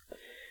pausable.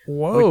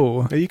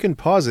 Whoa. You can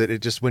pause it.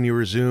 It just, when you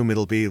resume,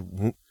 it'll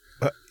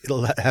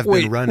have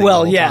been running.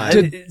 Well, the yeah.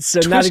 whole time.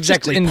 So Twitch not just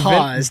exactly invent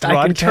paused.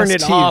 I can turn it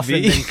broadcast off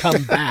TV? and then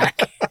come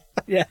back.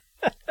 Yeah.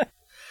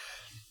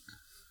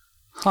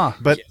 Huh.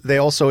 But they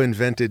also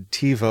invented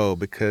TiVo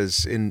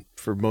because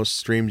for most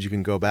streams you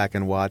can go back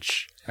and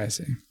watch I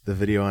see. the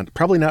video on.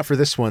 Probably not for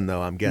this one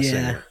though, I'm guessing.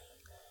 Yeah.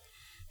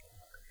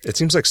 It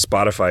seems like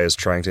Spotify is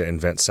trying to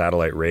invent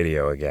satellite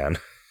radio again.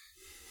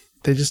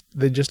 They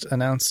just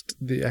announced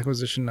the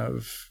acquisition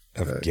of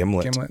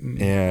Gimlet.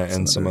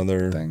 And some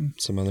other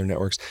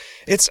networks.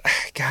 It's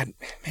God,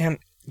 man,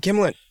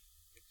 Gimlet.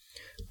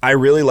 I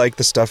really like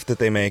the stuff that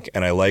they make,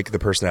 and I like the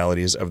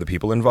personalities of the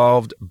people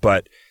involved,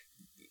 but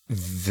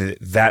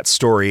that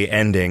story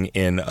ending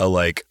in a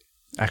like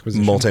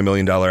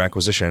multi-million-dollar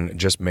acquisition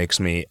just makes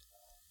me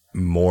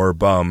more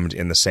bummed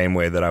in the same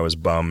way that I was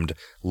bummed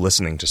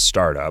listening to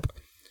Startup,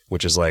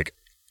 which is like,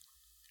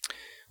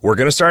 we're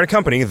going to start a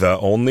company the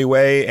only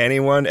way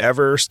anyone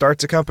ever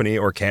starts a company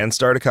or can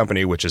start a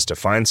company, which is to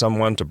find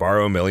someone to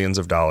borrow millions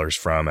of dollars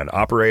from and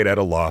operate at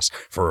a loss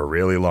for a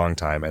really long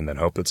time and then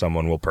hope that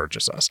someone will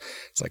purchase us.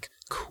 It's like,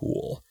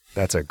 cool.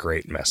 That's a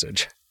great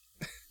message.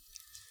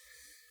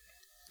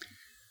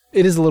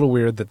 It is a little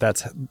weird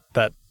that's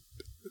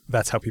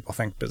how people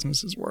think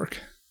businesses work.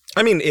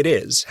 I mean, it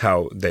is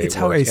how they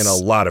work in a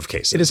lot of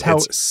cases. It is how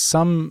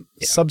some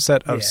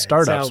subset of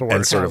startups work.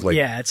 And sort of like,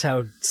 it's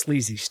how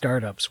sleazy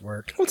startups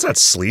work. Well, it's not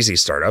sleazy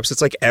startups.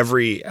 It's like is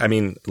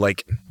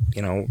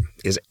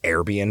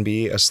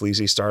Airbnb a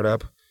sleazy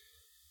startup?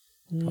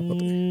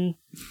 Probably.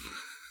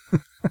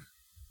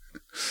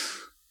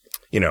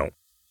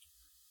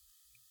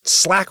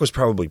 Slack was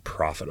probably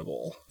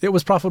profitable. It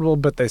was profitable,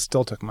 but they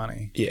still took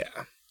money. Yeah.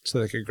 So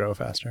they could grow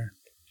faster.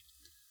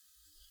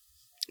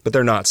 But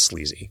they're not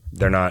sleazy.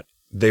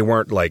 They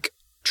weren't like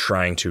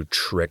trying to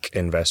trick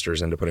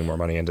investors into putting more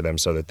money into them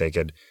so that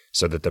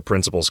the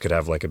principals could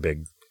have like a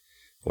big,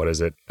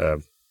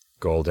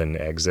 golden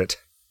exit.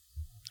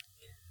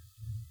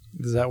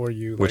 Is that where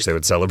you which they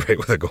would celebrate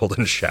with a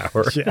golden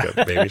shower,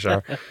 a baby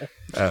shower.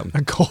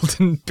 A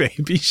golden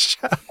baby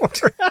shower.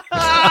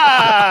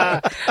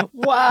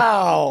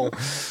 Wow.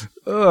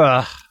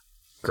 Ugh.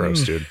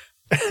 Gross, dude.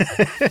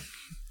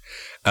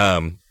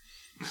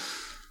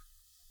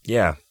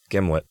 Yeah,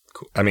 Gimlet.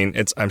 Cool. I mean,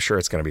 I'm sure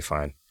it's going to be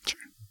fine. Sure.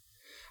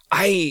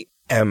 I'm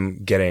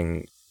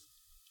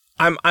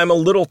a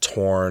little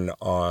torn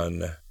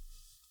on.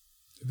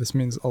 This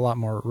means a lot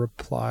more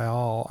reply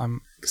all.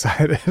 I'm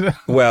excited.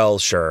 Well,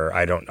 sure.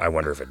 I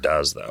wonder if it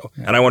does though.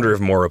 Yeah. And I wonder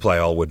if more reply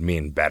all would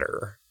mean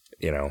better,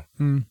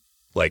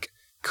 Like,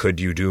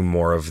 could you do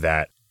more of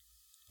that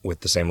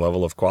with the same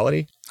level of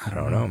quality? I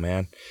don't know,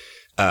 man.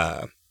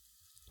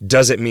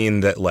 Does it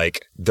mean that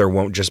like there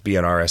won't just be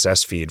an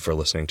RSS feed for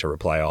listening to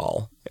reply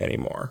all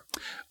anymore?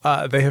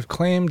 They have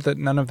claimed that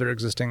none of their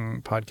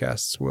existing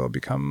podcasts will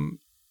become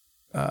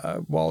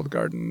walled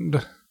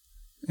gardened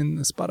in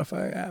the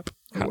Spotify app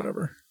or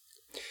whatever.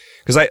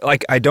 Because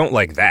I don't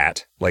like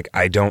that. Like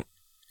I don't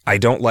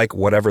like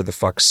whatever the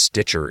fuck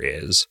Stitcher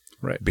is.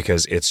 Right.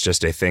 Because it's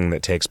just a thing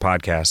that takes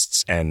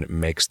podcasts and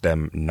makes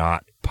them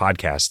not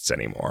podcasts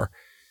anymore.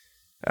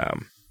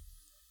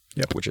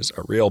 Which is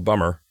a real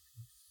bummer.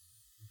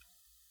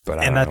 But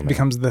that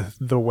becomes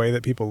the way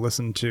that people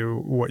listen to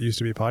what used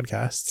to be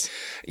podcasts.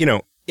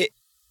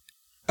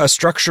 A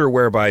structure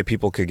whereby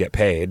people could get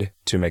paid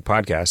to make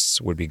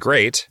podcasts would be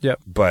great.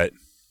 Yep. But,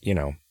 I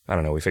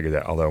don't know. We figured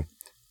that, although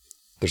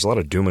there's a lot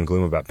of doom and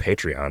gloom about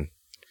Patreon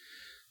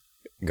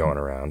going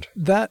around.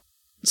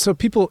 So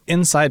people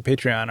inside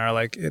Patreon are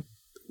like,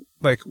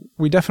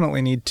 we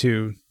definitely need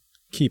to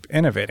keep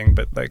innovating,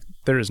 but like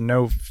there is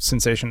no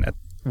sensation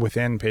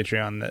within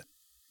Patreon that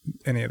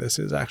any of this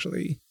is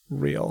actually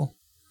real.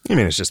 I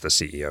mean, it's just the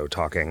CEO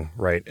talking,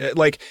 right?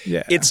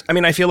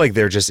 I feel like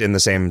they're just in the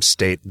same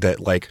state that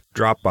like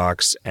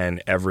Dropbox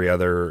and every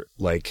other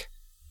like,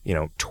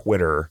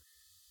 Twitter,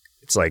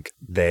 it's like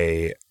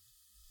they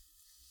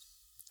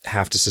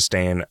have to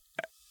sustain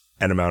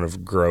an amount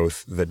of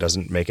growth that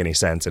doesn't make any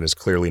sense and is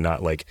clearly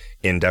not like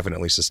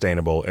indefinitely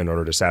sustainable in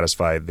order to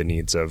satisfy the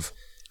needs of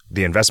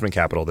the investment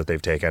capital that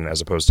they've taken,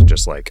 as opposed to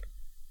just like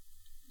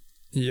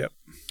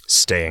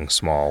staying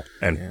small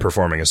and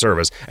performing a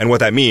service. And what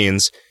that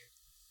means,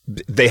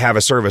 they have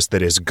a service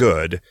that is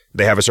good.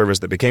 They have a service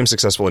that became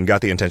successful and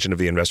got the attention of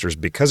the investors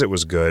because it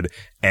was good,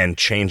 and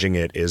changing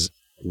it is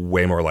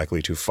way more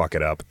likely to fuck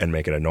it up and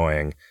make it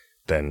annoying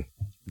than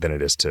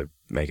it is to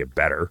make it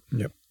better.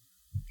 Yep.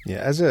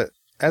 Yeah,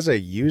 as a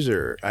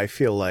user, I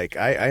feel like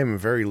I am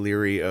very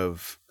leery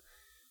of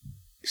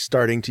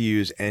starting to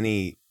use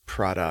any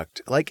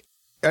product. Like,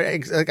 I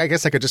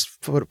guess I could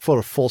just put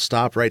a full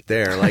stop right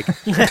there. Like,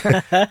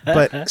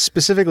 but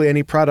specifically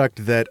any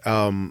product that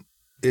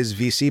is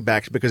VC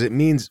backed, because it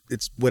means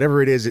it's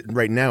whatever it is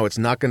right now. It's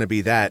not going to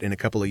be that in a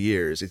couple of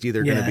years. It's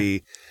either going to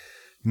be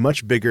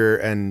much bigger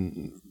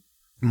and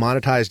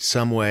monetized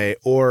some way,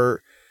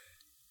 or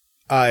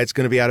it's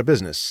going to be out of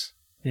business.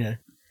 Yeah.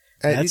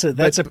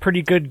 That's a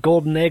pretty good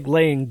golden egg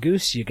laying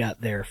goose you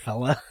got there,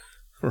 fella.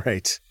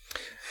 Right.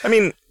 I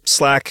mean,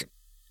 Slack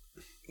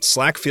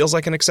feels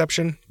like an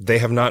exception. They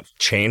have not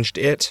changed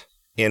it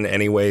in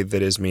any way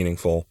that is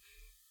meaningful.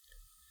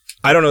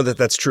 I don't know that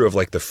that's true of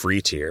like the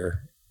free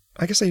tier.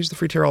 I guess I use the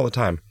free tier all the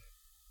time.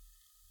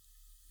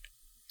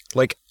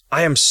 Like,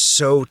 I am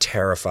so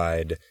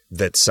terrified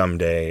that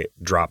someday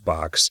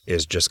Dropbox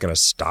is just going to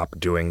stop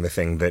doing the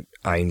thing that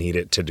I need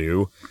it to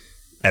do,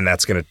 and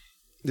that's going to...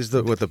 Is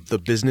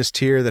the business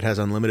tier that has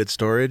unlimited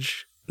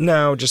storage?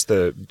 No, just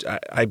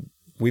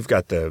we've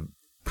got the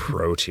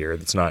pro tier.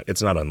 It's not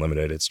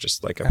unlimited. It's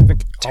just like a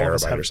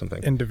terabyte or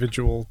something.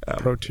 Individual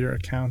pro tier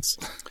accounts.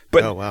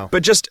 But oh, wow.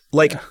 But just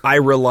like I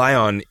rely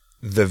on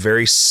the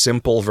very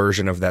simple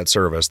version of that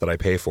service that I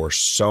pay for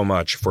so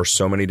much for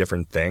so many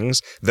different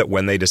things that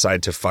when they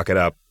decide to fuck it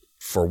up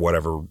for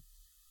whatever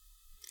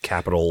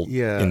capital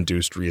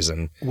induced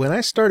reason. When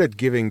I started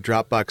giving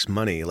Dropbox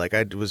money, like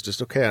I was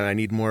just, okay, I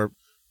need more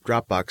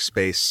Dropbox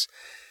space.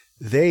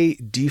 They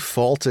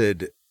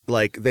defaulted,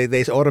 like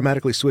they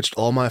automatically switched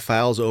all my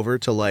files over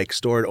to like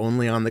stored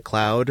only on the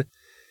cloud.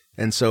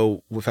 And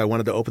so if I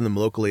wanted to open them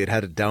locally, it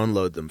had to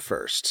download them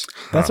first.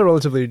 That's a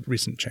relatively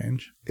recent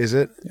change. Is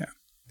it? Yeah.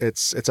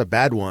 It's a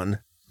bad one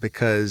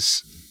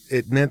because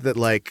it meant that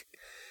like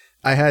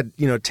I had,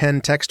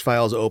 10 text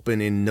files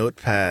open in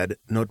Notepad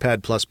or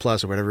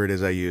whatever it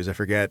is I use, I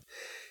forget.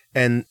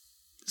 And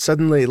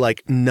suddenly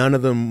like none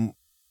of them,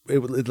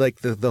 like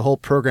the whole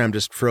program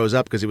just froze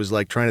up because it was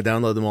like trying to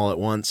download them all at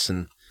once.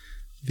 And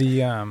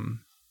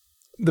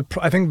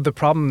I think the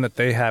problem that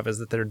they have is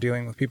that they're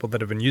dealing with people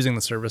that have been using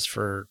the service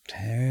for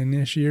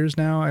 10-ish years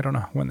now. I don't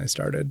know when they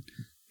started,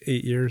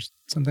 8 years,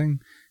 something.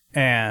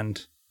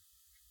 And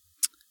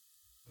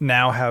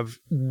now have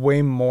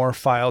way more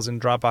files in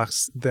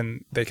Dropbox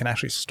than they can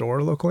actually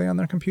store locally on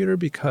their computer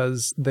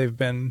because they've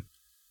been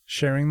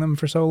sharing them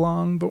for so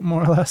long, but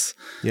more or less.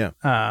 Yeah.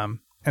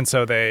 And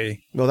so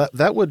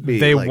that would be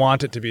they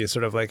want it to be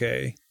sort of like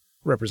a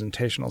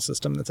representational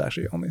system that's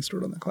actually only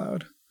stored on the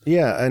cloud.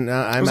 Yeah, and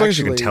as long as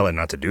you can tell it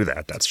not to do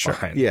that, that's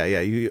fine. Yeah.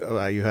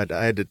 I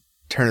had to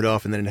turn it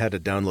off and then it had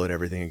to download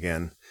everything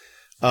again.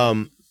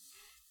 I'm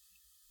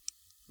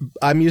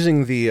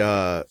using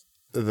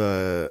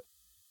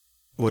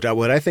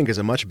what I think is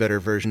a much better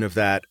version of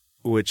that,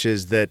 which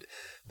is that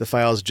the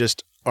files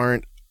just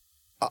aren't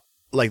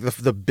like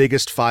the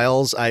biggest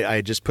files.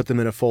 I just put them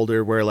in a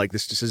folder where like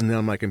this just isn't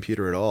on my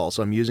computer at all.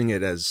 So I'm using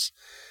it as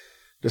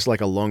just like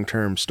a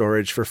long-term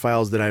storage for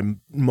files that I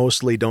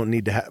mostly don't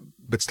need to have,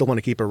 but still want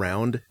to keep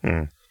around.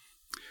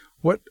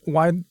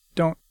 Why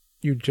don't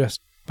you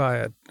just buy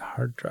a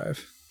hard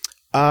drive?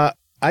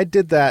 I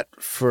did that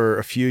for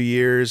a few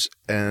years,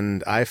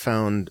 and I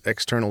found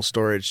external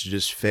storage to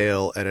just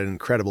fail at an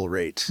incredible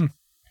rate.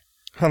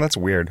 Oh, that's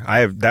weird.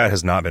 That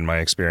has not been my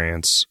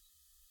experience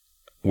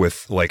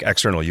with like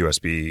external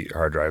USB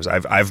hard drives.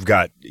 I've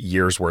got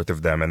years worth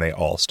of them, and they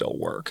all still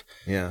work.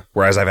 Yeah.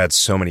 Whereas I've had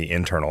so many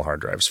internal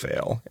hard drives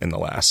fail in the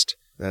last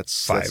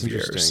 5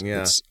 years.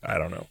 Yeah. I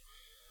don't know.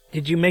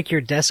 Did you make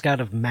your desk out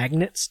of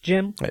magnets,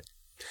 Jim?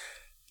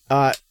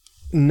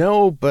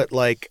 No, but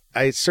like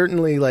I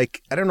certainly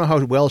like I don't know how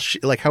well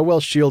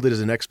shielded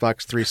is an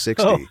Xbox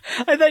 360. Oh,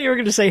 I thought you were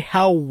going to say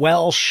how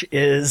Welsh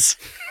is.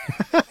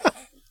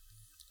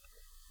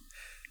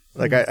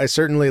 Like I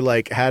certainly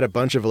like had a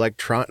bunch of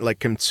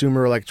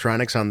consumer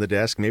electronics on the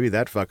desk. Maybe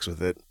that fucks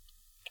with it.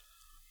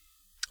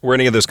 Were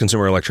any of those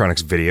consumer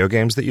electronics video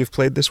games that you've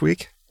played this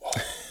week? Oh,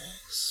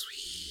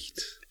 sweet.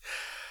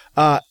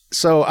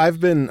 So I've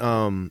been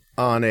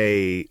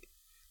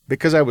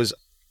because I was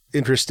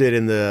interested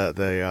in the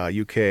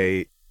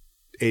UK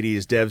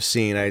 80s dev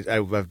scene.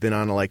 I've been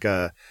on like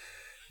a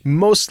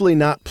mostly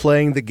not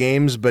playing the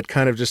games, but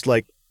kind of just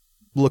like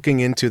looking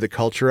into the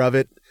culture of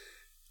it.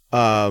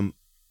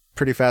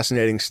 Pretty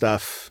fascinating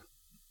stuff.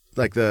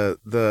 like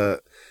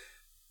the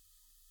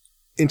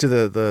into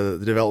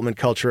the development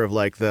culture of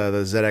like the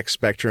ZX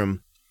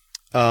Spectrum.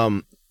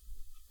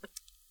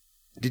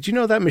 Did you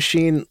know that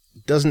machine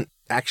doesn't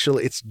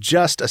actually? It's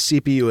just a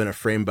CPU and a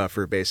frame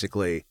buffer,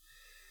 basically.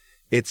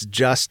 It's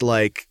just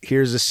like,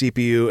 here's a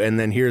CPU and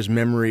then here's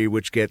memory,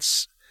 which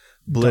gets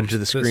bled to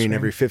the screen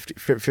every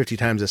 50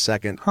 times a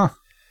second. Huh.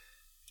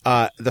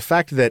 The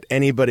fact that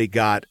anybody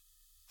got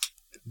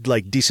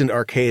like decent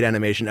arcade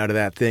animation out of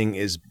that thing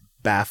is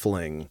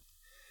baffling.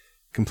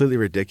 Completely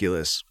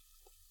ridiculous.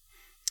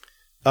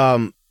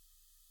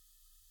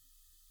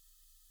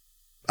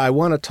 I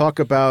want to talk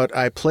about,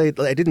 I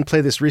didn't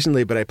play this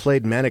recently, but I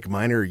played Manic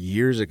Miner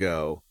years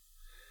ago.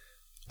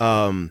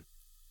 And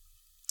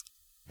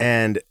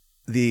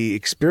the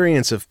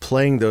experience of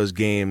playing those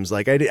games,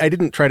 like I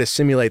didn't try to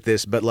simulate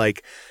this, but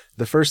like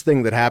the first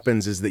thing that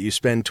happens is that you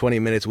spend 20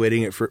 minutes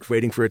waiting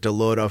for it to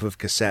load off of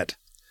cassette.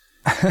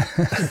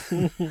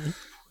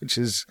 which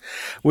is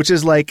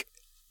like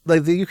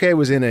the UK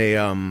was in a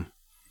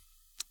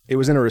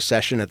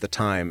recession at the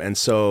time, and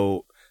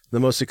so the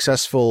most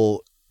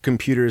successful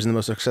computers and the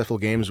most successful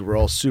games were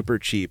all super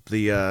cheap.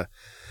 The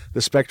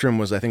Spectrum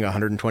was, I think,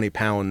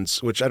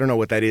 £120, which I don't know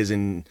what that is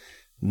in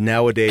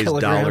nowadays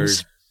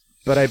dollars,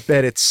 but I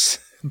bet it's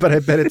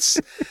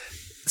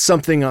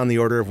something on the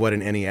order of what an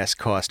NES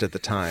cost at the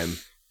time.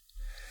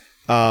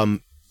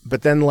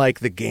 But then like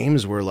the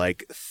games were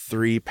like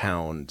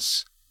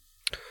 £3.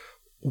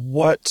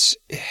 What?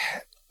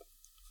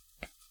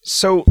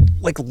 So,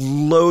 like,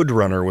 Lode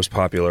Runner was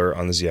popular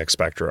on the ZX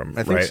Spectrum,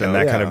 I think right? so, And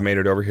that yeah. kind of made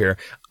it over here.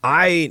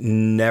 I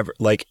never,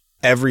 like,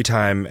 every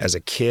time as a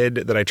kid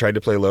that I tried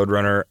to play Lode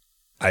Runner,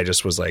 I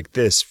just was like,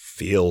 this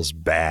feels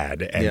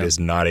bad and is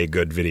not a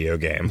good video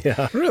game.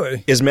 Yeah.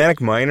 Really? Is Manic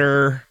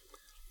Miner...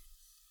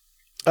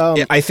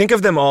 I think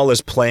of them all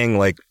as playing,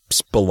 like,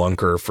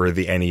 Spelunker for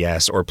the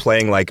NES or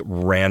playing, like,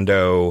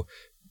 rando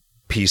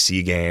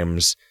PC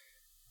games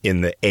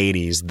in the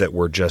 80s that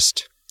were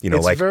just... You know,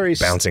 It's like very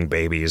bouncing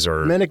babies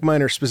or... Manic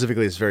Miner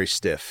specifically is very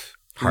stiff.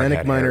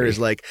 Manic Miner is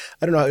like,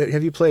 I don't know,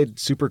 have you played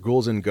Super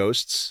Ghouls and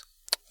Ghosts?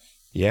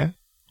 Yeah?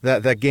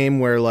 That game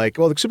where like,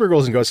 well, the Super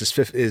Ghouls and Ghosts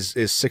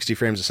is 60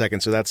 frames a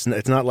second, so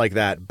it's not like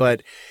that,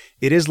 but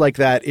it is like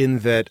that in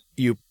that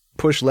you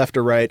push left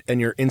or right and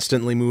you're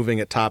instantly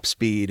moving at top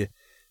speed.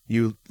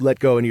 You let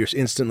go and you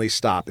instantly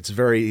stop. It's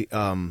very...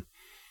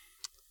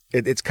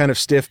 It's kind of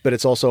stiff, but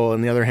it's also,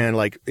 on the other hand,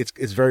 like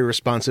it's very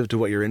responsive to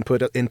what your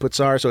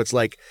inputs are. So it's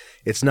like,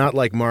 it's not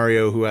like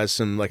Mario, who has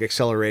some like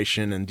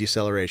acceleration and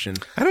deceleration.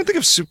 I don't think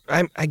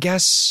of I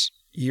guess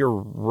you're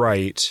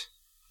right.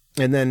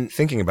 And then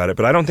Thinking about it,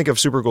 but I don't think of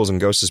Super Ghouls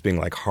and Ghosts as being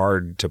like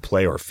hard to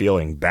play or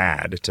feeling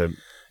bad to.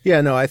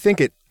 yeah, no, I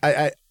think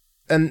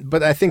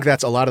but I think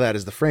that's a lot of that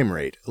is the frame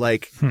rate.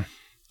 Like,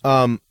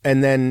 and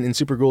then in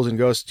Super Ghouls and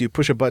Ghosts, you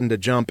push a button to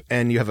jump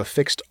and you have a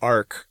fixed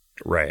arc.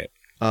 Right.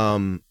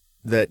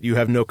 That you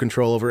have no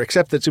control over,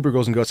 except that Super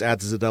Ghouls and Ghosts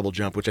adds as a double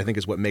jump, which I think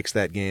is what makes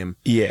that game.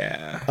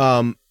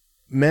 Yeah.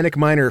 Manic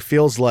Miner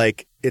feels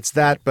like it's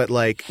that, but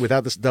like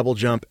without this double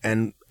jump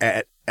and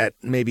at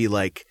maybe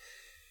like,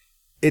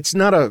 it's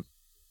not a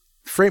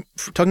frame.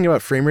 Talking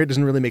about frame rate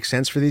doesn't really make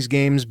sense for these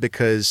games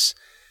because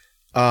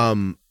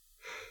every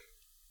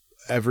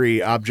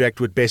object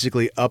would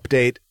basically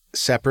update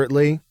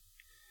separately.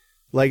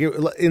 Like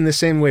in the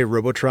same way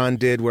Robotron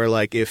did, where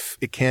like if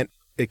it can't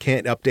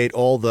update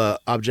all the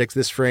objects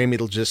this frame,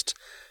 it'll just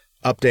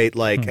update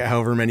like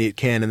however many it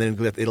can, and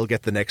then it'll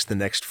get the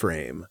next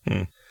frame.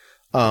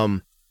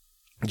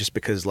 Just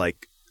because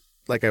like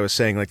I was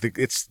saying, like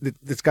it's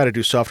got to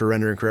do software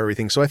rendering for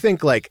everything. So I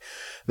think like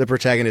the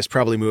protagonist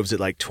probably moves at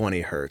like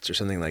 20 hertz or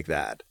something like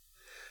that.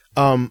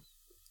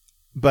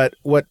 But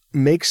what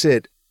makes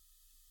it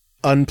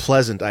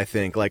unpleasant, I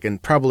think, like,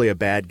 and probably a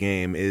bad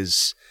game,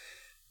 is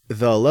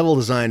the level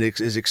design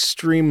is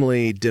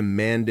extremely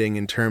demanding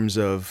in terms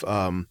of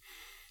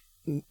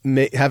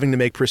having to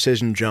make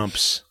precision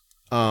jumps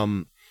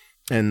and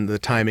the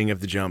timing of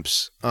the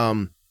jumps.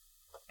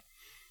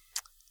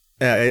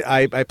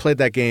 I played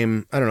that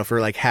game, I don't know, for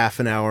like half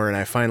an hour, and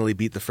I finally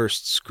beat the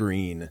first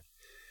screen.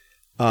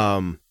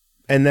 And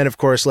then, of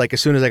course, like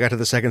as soon as I got to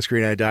the second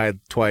screen, I died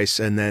twice,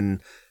 and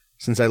then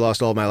since I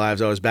lost all my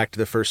lives, I was back to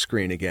the first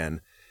screen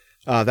again.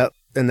 That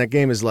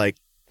game is like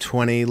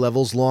 20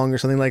 levels long or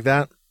something like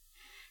that.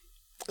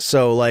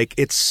 So like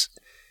it's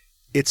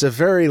a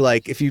very,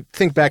 like, if you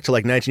think back to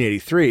like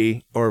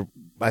 1983, or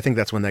I think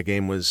that's when that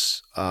game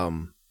was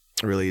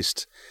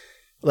released,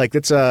 like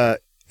it's and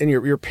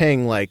you're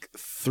paying like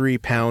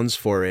 £3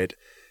 for it,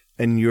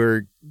 and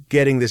you're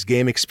getting this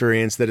game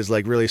experience that is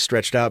like really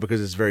stretched out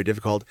because it's very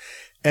difficult.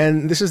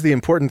 And this is the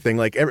important thing.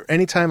 Like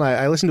anytime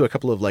I listen to a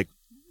couple of like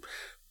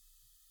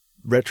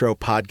retro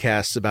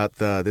podcasts about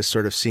this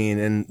sort of scene,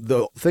 and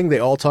the thing they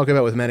all talk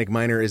about with Manic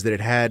Miner is that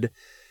it had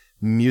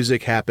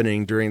music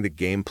happening during the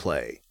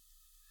gameplay.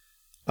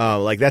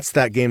 Like that's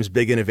that game's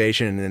big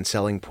innovation and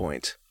selling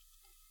point,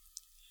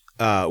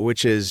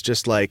 which is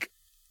just like,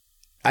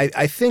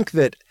 I think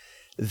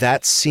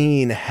that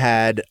scene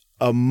had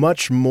a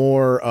much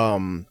more,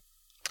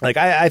 like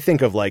I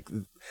think of like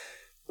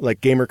like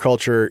gamer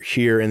culture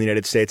here in the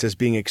United States as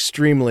being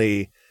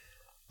extremely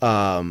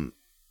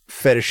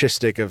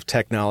fetishistic of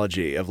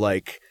technology, of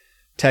like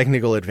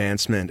technical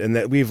advancement, and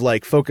that we've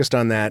like focused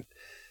on that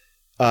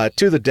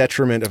to the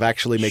detriment of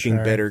actually making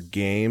better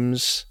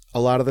games a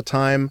lot of the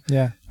time.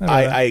 Yeah,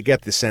 I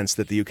get the sense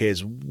that the UK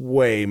is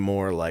way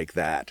more like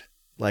that,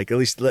 like at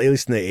least in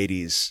the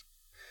 80s,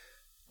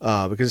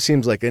 because it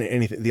seems like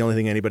the only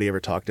thing anybody ever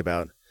talked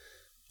about.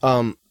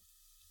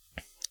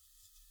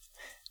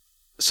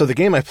 So the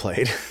game I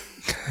played,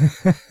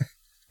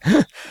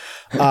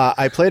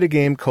 I played a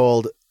game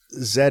called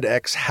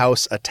ZX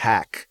House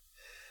Attack,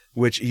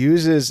 which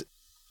uses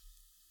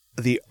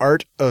the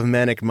art of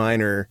Manic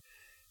Miner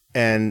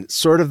and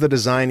sort of the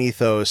design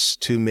ethos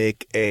to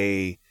make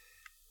a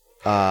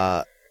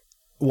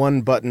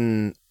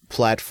one-button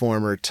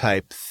platformer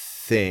type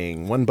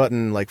thing,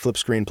 one-button like flip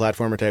screen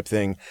platformer type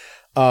thing.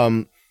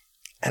 And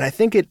I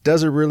think it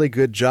does a really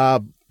good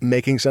job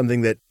making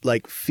something that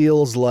like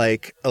feels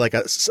like a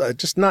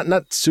just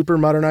not super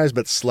modernized,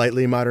 but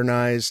slightly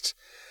modernized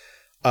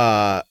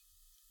Manic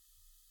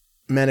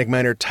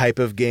Miner type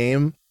of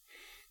game.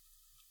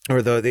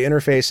 Or the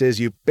interface is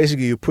you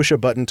push a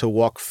button to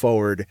walk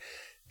forward,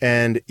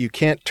 and you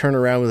can't turn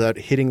around without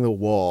hitting the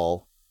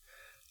wall,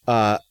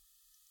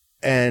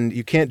 and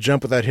you can't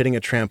jump without hitting a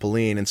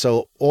trampoline. And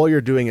so all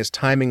you're doing is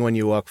timing when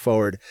you walk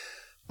forward,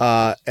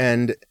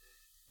 and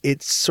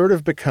it sort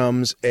of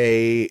becomes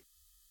a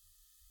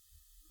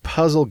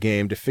puzzle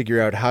game to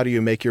figure out how do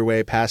you make your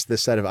way past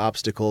this set of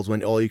obstacles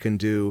when all you can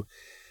do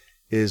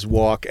is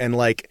walk. And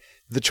like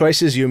the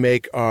choices you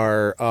make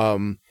are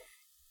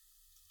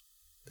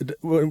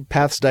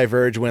paths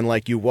diverge when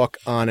like you walk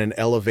on an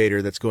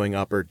elevator that's going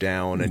up or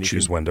down, and you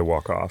choose when to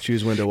walk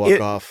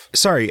off.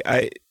 Sorry,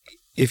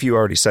 if you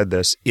already said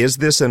this, is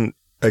this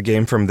a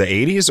game from the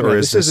 80s, or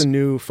this is a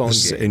new phone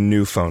game? A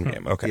new phone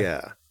game. Okay.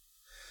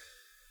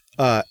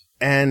 Yeah.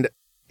 And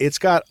it's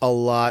got a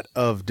lot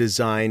of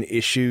design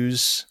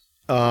issues.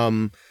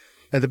 And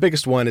the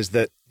biggest one is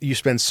that you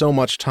spend so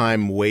much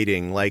time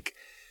waiting. Like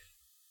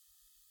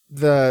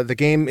the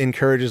game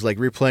encourages like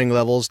replaying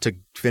levels to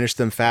finish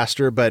them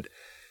faster, but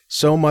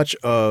so much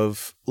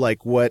of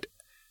like what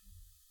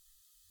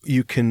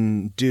you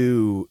can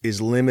do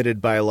is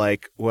limited by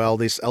like, well,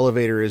 this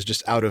elevator is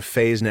just out of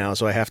phase now,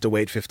 so I have to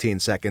wait 15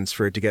 seconds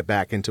for it to get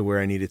back into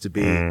where I need it to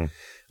be.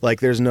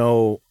 Like there's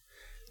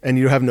and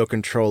you have no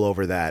control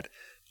over that.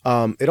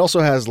 It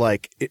also has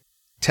like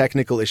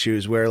technical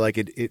issues where like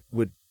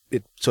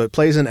so it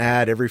plays an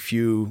ad every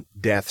few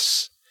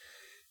deaths,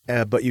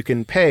 but you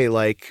can pay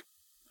like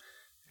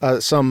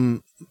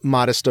some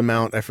modest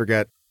amount, I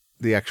forget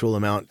the actual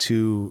amount,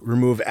 to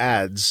remove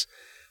ads.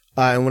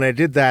 And when I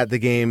did that, the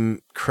game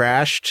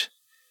crashed,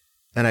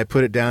 and I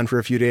put it down for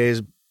a few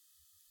days.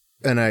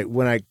 And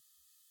when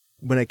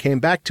I came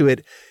back to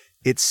it,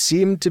 it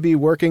seemed to be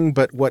working,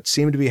 but what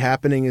seemed to be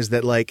happening is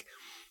that like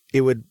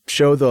it would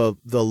show the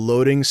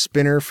loading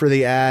spinner for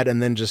the ad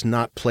and then just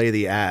not play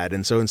the ad.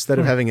 And so instead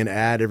of having an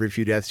ad every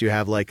few deaths, you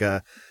have like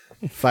a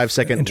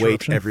 5-second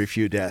wait every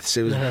few deaths.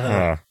 It was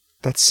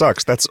that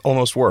sucks. That's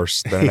almost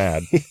worse than an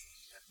ad.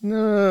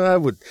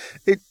 No,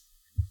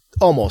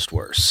 almost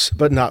worse,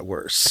 but not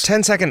worse.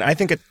 10-second. I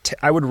think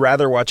I would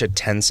rather watch a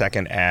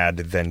 10-second ad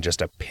than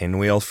just a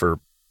pinwheel for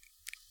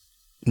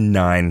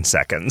 9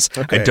 seconds.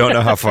 Okay. I don't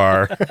know how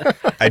far.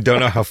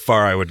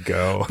 I would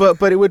go.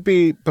 But it would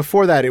be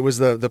before that. It was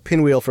the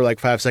pinwheel for like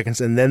 5 seconds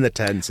and then the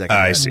 10-second.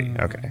 I see.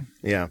 Okay.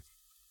 Yeah.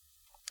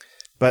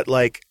 But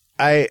like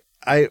I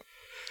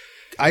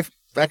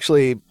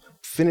actually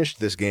finished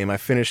this game. I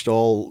finished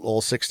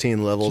all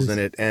 16 levels in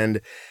it,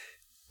 and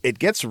it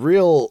gets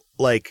real.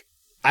 Like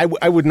I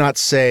would not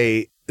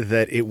say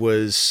that it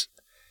was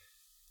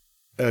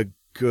a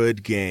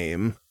good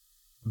game,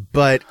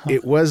 but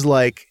it was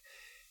like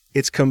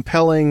it's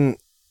compelling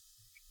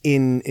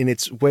in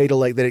its way to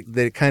like that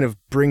it kind of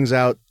brings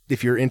out,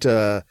 if you're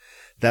into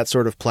that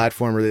sort of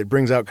platformer, that it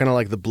brings out kind of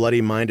like the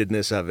bloody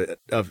mindedness of it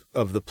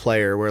of the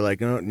player, where like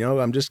no,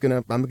 I'm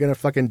gonna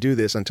fucking do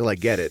this until I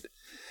get it.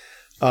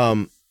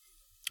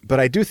 But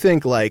I do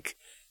think like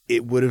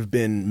it would have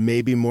been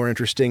maybe more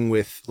interesting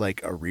with like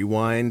a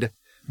rewind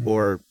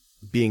or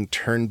being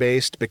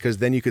turn-based, because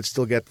then you could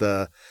still get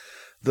the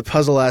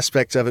puzzle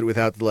aspects of it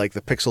without like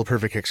the pixel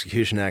perfect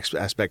execution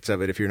aspects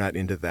of it if you're not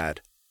into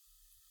that.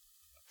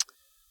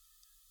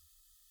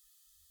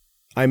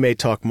 I may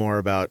talk more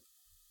about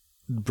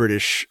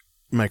British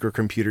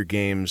microcomputer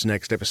games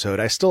next episode.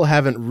 I still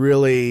haven't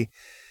really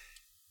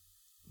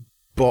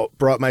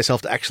brought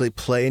myself to actually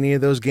play any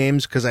of those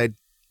games because they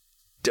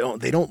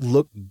don't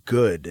look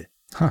good.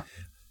 Huh.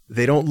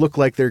 They don't look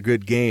like they're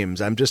good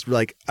games. I'm just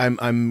like,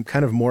 I'm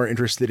kind of more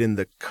interested in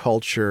the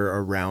culture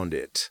around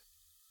it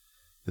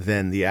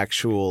than the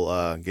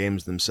actual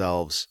games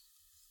themselves.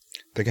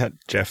 They got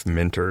Jeff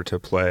Minter to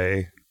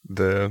play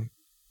the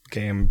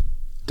game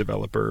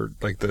developer,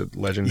 like the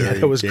legendary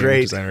that was game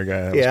great. Designer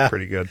guy. That was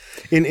pretty good.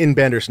 In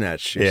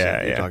Bandersnatch,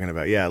 you're talking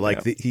about. Yeah,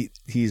 like he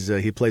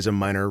plays a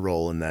minor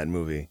role in that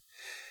movie.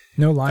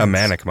 No lines. A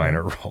Manic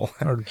Miner role.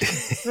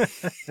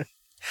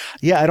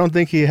 Yeah, I don't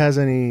think he has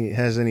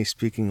any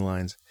speaking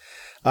lines.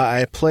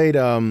 I played.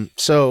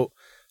 So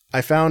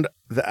I found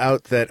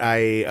out that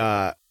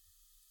I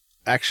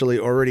actually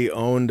already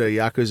owned a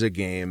Yakuza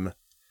game.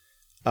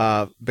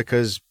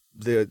 Because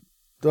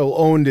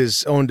owned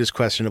is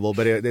questionable,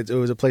 but it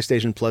was a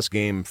PlayStation Plus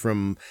game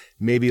from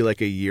maybe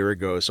like a year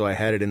ago. So I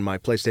had it in my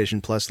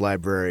PlayStation Plus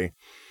library,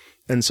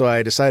 and so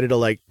I decided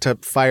to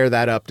fire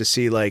that up to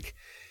see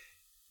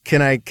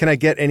can I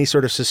get any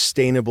sort of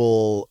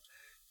sustainable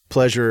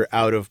pleasure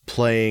out of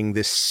playing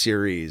this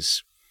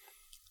series.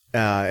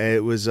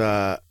 It was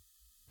a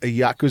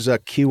Yakuza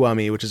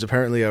Kiwami, which is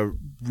apparently a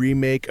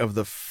remake of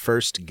the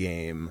first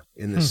game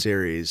in the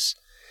series.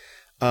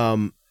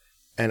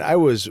 And I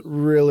was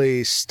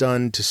really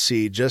stunned to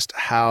see just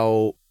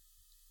how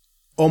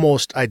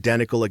almost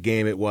identical a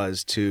game it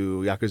was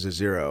to Yakuza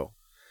 0.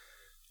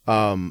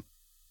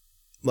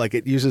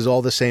 It uses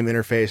all the same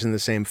interface and the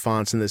same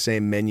fonts and the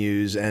same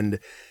menus. And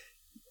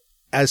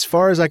as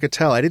far as I could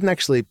tell, I didn't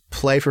actually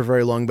play for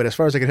very long, but as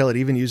far as I could tell, it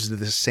even uses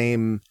the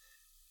same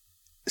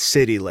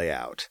city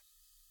layout.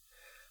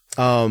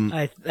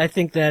 I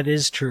think that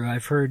is true.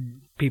 I've heard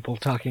people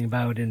talking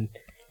about in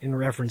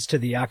reference to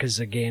the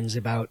Yakuza games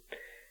about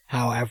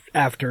how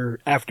after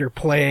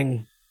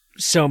playing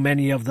so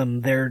many of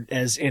them, they're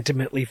as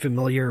intimately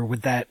familiar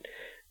with that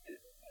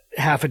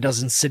half a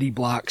dozen city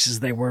blocks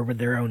as they were with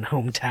their own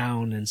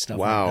hometown and stuff.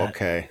 Wow. Like that.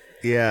 Okay.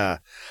 Yeah.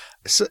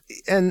 So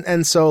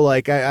so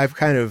I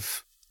kind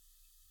of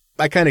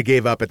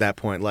gave up at that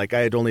point. I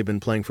had only been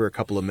playing for a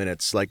couple of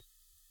minutes,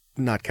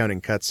 not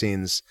counting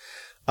cutscenes.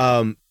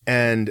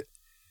 And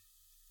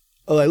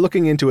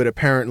looking into it,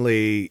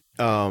 apparently,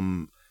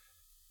 that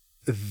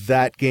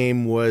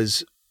game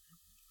was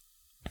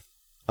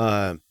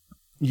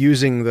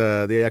using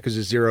the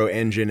Yakuza 0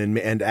 engine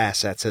and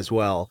assets as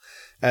well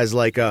as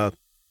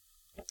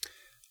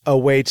a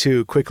way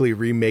to quickly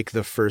remake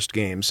the first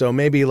game. So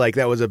maybe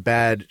that was a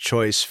bad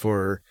choice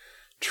for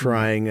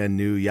trying a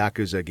new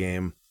Yakuza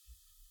game.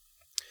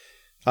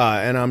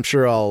 And I'm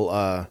sure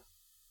I'll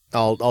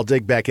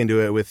dig back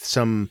into it with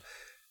some.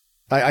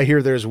 I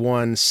hear there's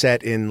one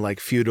set in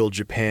feudal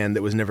Japan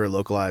that was never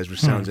localized,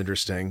 which sounds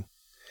interesting.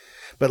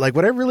 But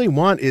what I really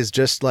want is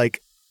just what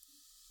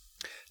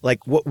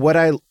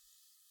I.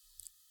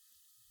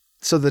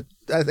 So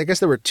I guess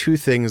there were two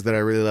things that I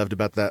really loved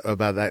about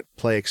that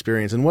play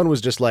experience, and one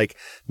was just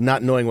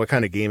not knowing what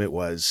kind of game it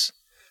was,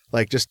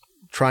 just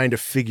trying to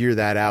figure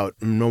that out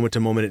moment to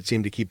moment. It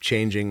seemed to keep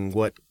changing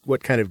what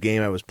kind of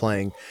game I was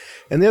playing,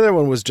 and the other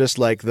one was just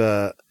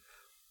the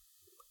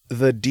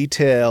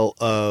detail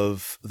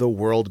of the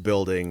world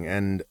building.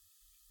 And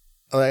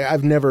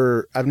I've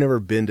never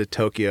been to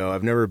Tokyo.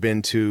 I've never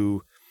been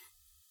to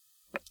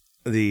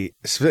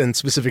and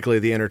specifically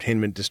the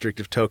entertainment district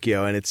of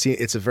Tokyo, and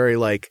it's a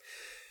very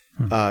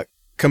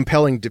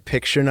compelling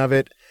depiction of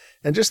it,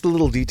 and just the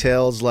little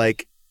details,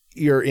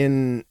 you're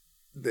in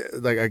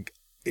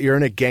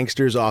a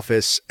gangster's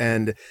office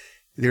and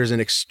there's an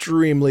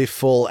extremely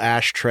full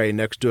ashtray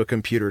next to a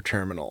computer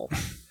terminal.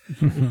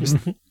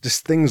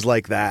 just things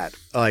like that,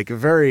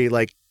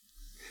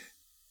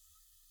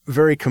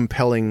 very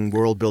compelling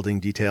world building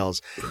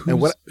details.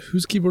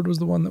 Whose keyboard was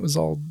the one that was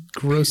all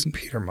gross? And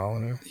Peter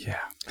Molyneux. Yeah,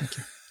 thank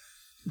you.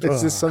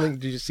 Is this something?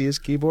 Did you see his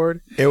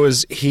keyboard? It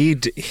was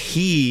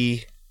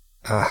he.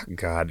 Oh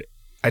God,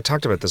 I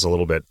talked about this a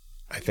little bit.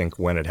 I think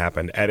when it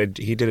happened,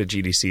 he did a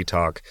GDC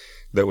talk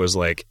that was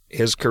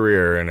his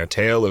career in a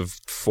tale of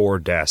 4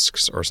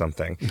 desks or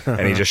something,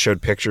 and he just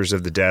showed pictures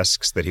of the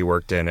desks that he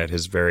worked in at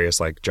his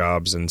various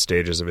jobs and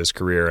stages of his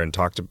career, and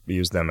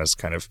used them as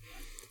kind of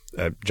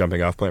a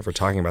jumping off point for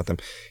talking about them.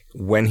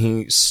 When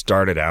he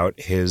started out,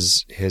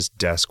 his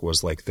desk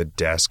was the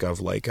desk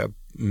of a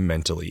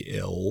mentally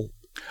ill.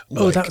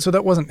 So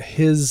that wasn't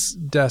his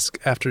desk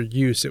after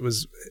use. It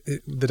was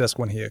the desk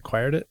when he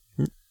acquired it.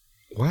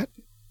 What?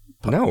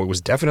 No, it was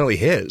definitely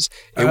his.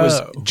 It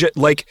was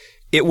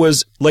it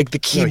was the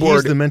keyboard. No,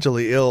 he's the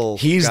mentally ill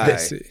guy.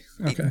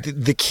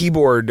 The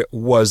keyboard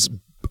was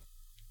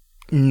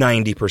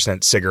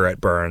 90% cigarette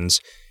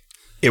burns.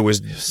 It was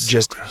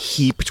just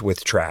heaped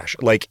with trash.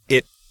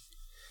 It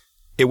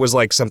was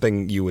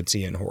something you would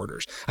see in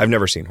Hoarders. I've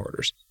never seen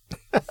Hoarders.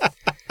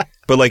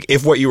 But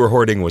if what you were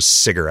hoarding was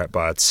cigarette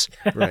butts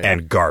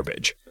and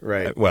garbage.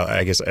 Right. Well,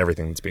 I guess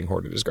everything that's being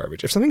hoarded is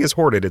garbage. If something is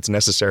hoarded, it's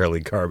necessarily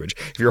garbage.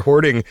 If you're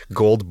hoarding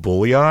gold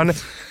bullion,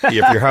 if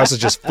your house is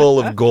just full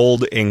of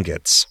gold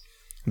ingots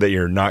that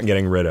you're not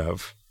getting rid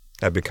of,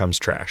 that becomes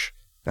trash.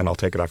 And I'll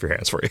take it off your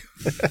hands for you.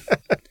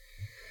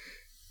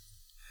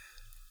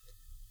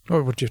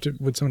 Or would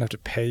someone have to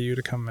pay you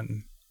to come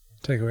and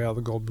take away all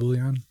the gold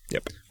bullion?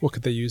 Yep. What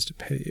could they use to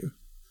pay you?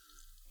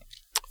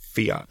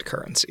 Fiat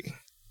currency.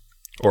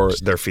 Or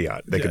their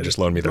fiat. They could just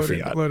loan me their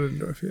fiat. Load it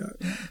into a fiat.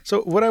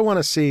 So what I want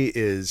to see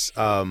is,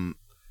 I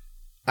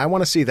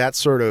want to see that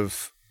sort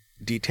of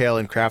detail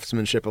and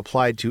craftsmanship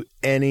applied to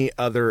any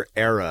other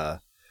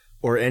era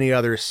or any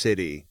other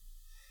city.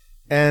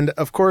 And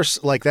of course,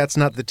 that's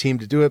not the team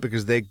to do it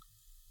because they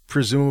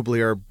presumably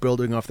are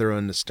building off their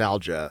own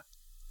nostalgia.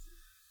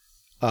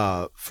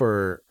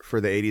 for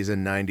the 80s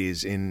and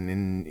 90s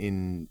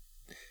in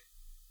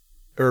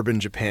urban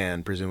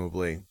Japan,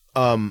 presumably.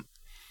 Did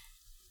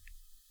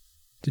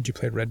you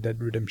play Red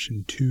Dead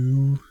Redemption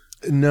 2?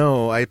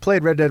 No, I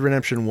played Red Dead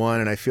Redemption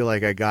 1, and I feel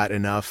like I got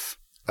enough.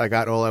 I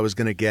got all I was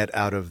going to get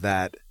out of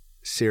that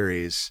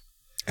series.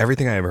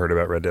 Everything I have heard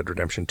about Red Dead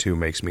Redemption 2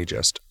 makes me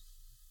just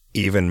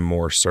even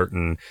more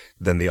certain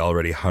than the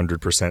already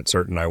 100%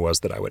 certain I was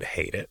that I would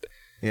hate it.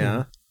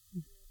 Yeah.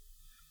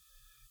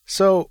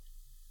 So,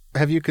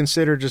 have you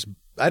considered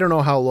I don't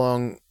know how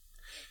long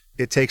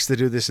it takes to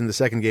do this in the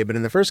second game, but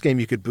in the first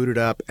game you could boot it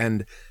up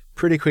and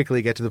pretty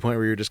quickly get to the point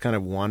where you're just kind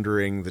of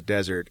wandering the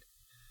desert.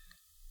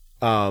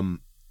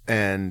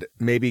 And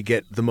maybe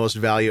get the most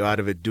value out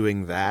of it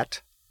doing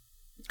that.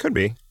 Could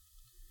be.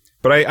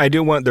 But I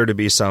do want there to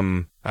be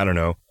some, I don't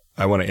know,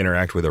 I want to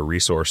interact with a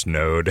resource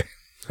node.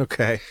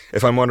 Okay.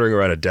 If I'm wandering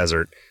around a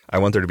desert, I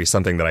want there to be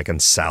something that I can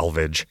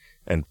salvage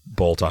and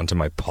bolt onto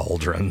my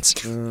pauldrons.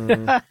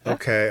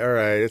 Okay, all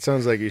right. It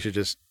sounds like you should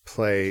just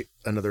play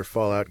another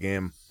Fallout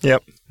game.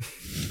 Yep.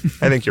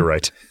 I think you're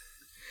right.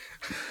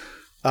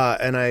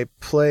 And I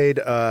played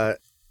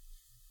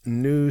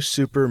New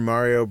Super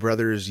Mario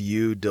Brothers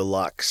U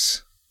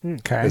Deluxe.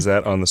 Okay. Is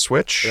that on the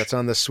Switch? That's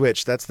on the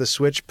Switch. That's the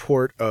Switch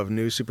port of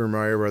New Super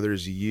Mario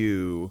Brothers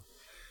U,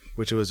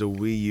 which was a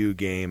Wii U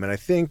game. And I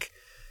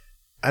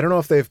don't know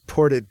if they've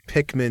ported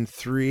Pikmin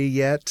 3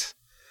 yet,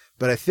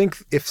 but I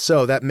think if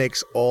so, that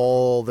makes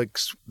all the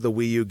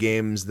Wii U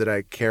games that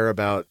I care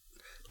about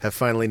have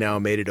finally now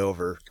made it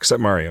over.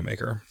 Except Mario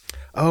Maker.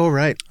 Oh,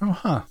 right. Oh,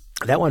 huh.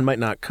 That one might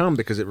not come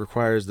because it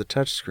requires the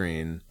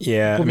touchscreen.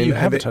 Yeah. Well, I mean, you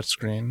have a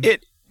touchscreen.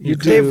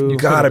 They've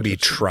got to be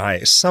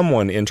trying.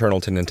 Someone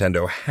internal to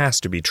Nintendo has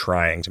to be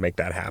trying to make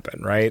that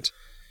happen, right?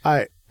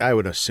 I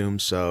would assume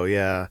so,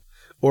 yeah.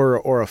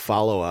 Or a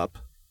follow-up.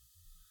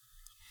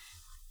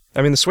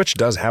 I mean, the Switch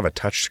does have a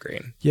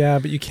touchscreen. Yeah,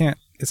 but you can't.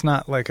 It's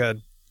not like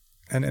an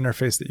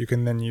interface that you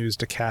can then use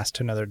to cast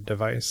to another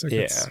device.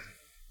 Like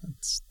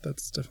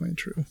that's definitely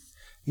true.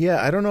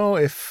 Yeah, I don't know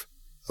if,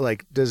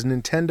 does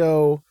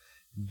Nintendo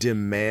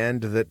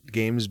demand that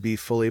games be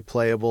fully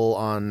playable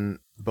on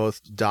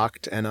both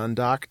docked and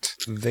undocked?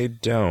 They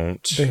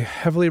don't. They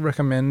heavily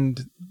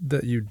recommend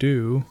that you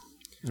do.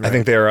 Right. I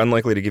think they are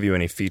unlikely to give you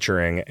any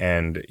featuring,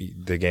 and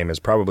the game is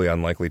probably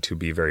unlikely to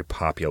be very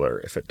popular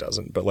if it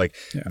doesn't. But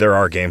there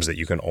are games that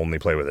you can only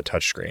play with a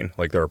touchscreen.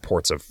 Like there are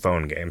ports of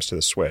phone games to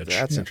the Switch.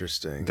 That's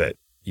interesting. That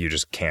you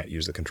just can't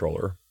use the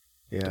controller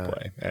to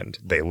play, and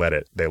they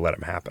let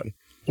them happen.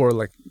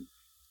 Or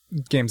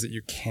games that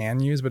you can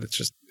use, but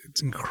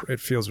it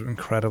feels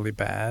incredibly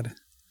bad.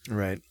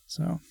 Right.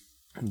 So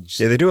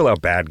yeah, they do allow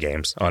bad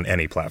games on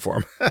any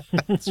platform.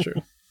 That's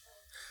true.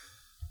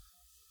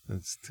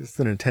 It's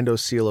the Nintendo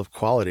seal of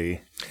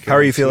quality. How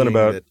are you feeling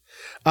about it?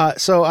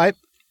 So I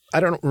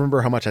don't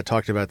remember how much I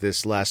talked about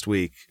this last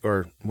week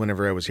or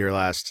whenever I was here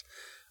last.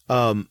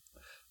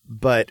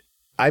 But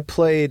I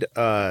played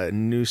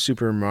New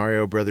Super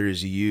Mario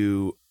Brothers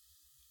U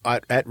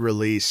at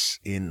release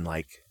in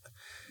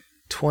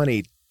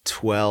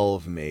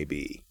 2012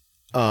 maybe.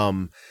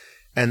 And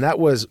that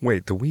was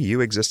Wait, the Wii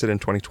U existed in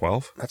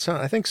 2012?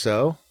 I think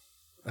so.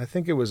 I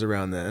think it was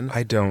around then.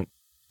 I don't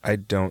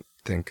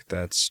think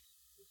that's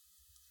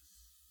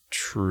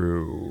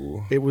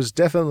true. It was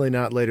definitely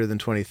not later than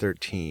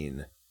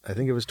 2013. I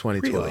think it was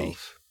 2012. Really?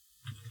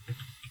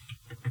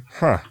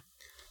 Huh.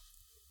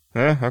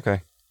 Yeah,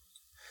 okay.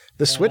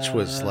 The Switch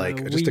was just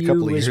Wii a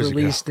couple U of years ago. was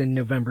released in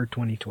November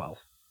 2012.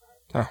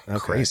 Oh, okay.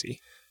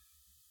 Crazy.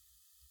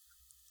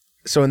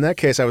 So in that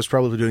case, I was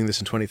probably doing this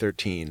in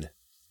 2013.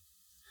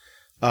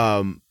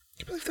 Can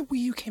you believe the Wii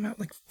U came out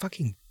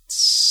fucking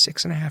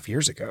 6.5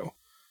 years ago?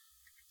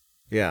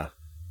 Yeah.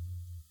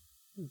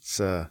 It's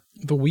the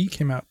Wii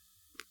came out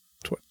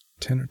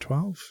 10 or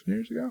 12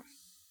 years ago?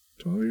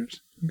 12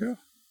 years ago?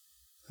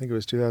 I think it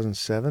was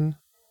 2007.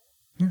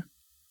 Yeah.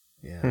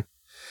 Yeah.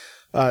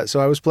 So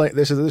I was playing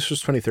this was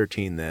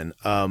 2013 then.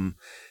 And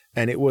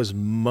it was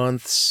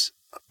months,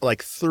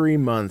 3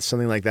 months,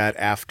 something like that,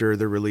 after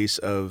the release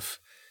of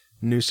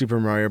New Super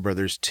Mario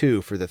Brothers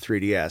 2 for the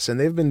 3DS. And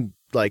they've been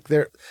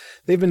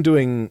they've been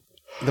doing,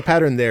 the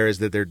pattern there is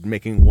that they're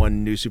making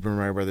one New Super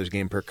Mario Brothers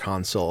game per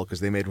console,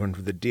 because they made one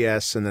for the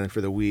DS and then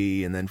for the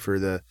Wii and then for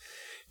the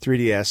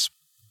 3DS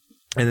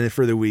and then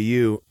for the Wii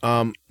U,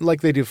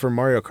 like they do for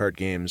Mario Kart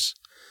games.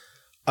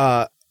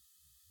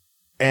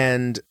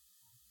 And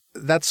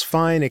that's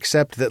fine,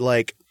 except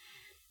that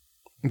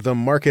the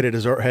market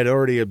had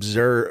already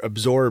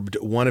absorbed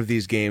one of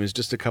these games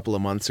just a couple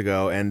of months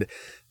ago, and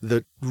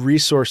the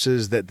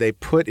resources that they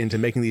put into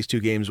making these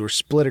two games were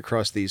split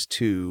across these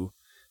two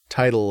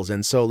titles,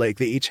 and so they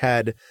each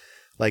had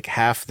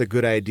half the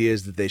good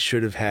ideas that they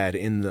should have had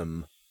in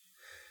them.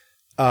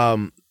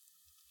 And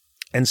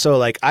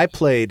so I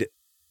played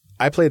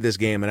this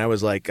game, and I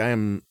was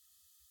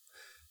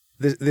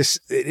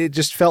it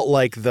just felt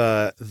like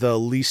the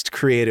least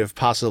creative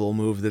possible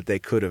move that they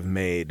could have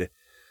made.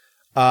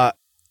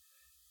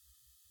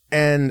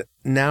 And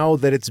now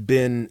that it's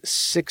been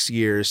 6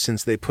 years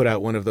since they put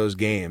out one of those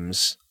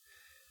games,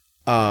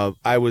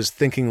 I was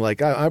thinking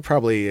like I'm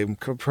probably in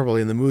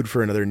the mood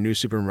for another new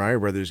Super Mario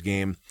Brothers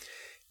game,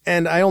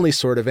 and I only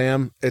sort of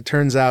am. It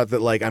turns out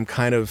that like I'm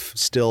kind of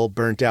still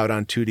burnt out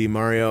on 2D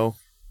Mario,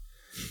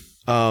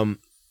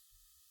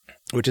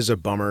 which is a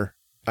bummer.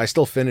 I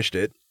still finished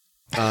it.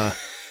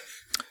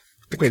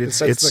 Wait, it's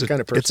the kind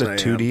of person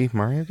it's a 2D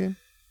Mario game?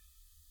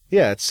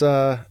 Yeah, it's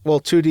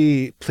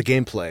 2D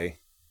gameplay,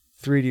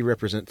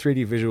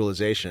 3D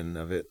visualization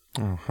of it.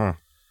 Uh-huh.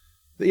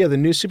 Yeah, the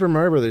new Super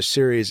Mario Brothers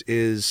series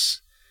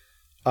is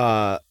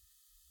I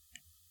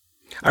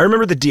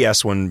remember the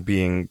DS one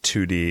being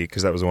 2D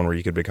because that was the one where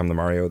you could become the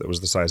Mario that was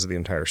the size of the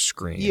entire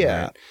screen.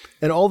 Yeah. Right?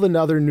 And all the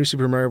other new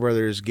Super Mario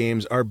Brothers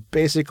games are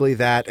basically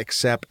that,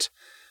 except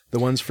the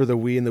ones for the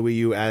Wii and the Wii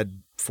U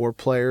add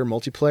 4-player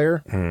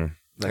multiplayer.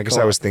 I guess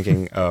I was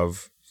thinking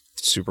of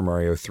Super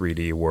Mario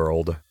 3D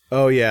World.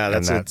 Oh yeah,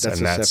 that's a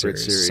separate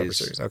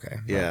series. Okay.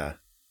 Yeah.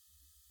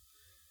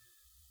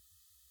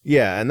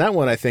 Yeah, and that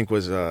one I think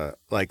was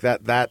like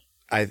that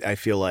I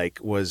feel like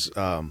was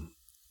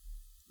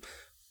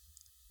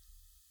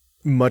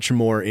much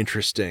more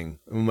interesting,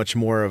 much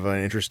more of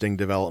an interesting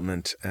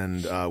development,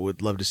 and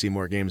would love to see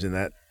more games in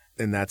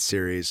that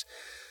series.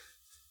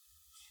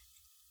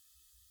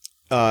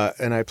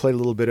 And I played a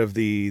little bit of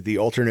the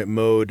alternate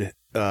mode.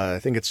 I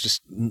think it's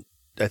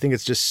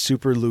just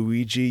Super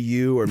Luigi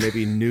U, or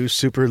maybe New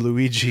Super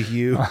Luigi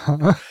U,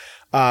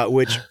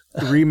 which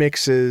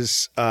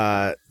remixes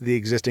the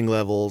existing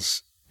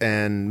levels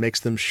and makes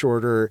them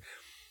shorter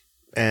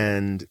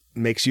and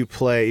makes you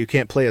play. You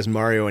can't play as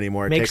Mario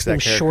anymore. It makes takes them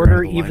that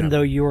shorter, even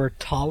though you're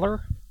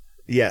taller.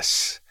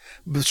 Yes,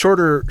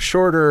 shorter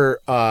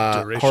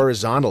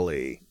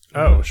horizontally.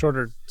 Oh,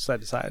 shorter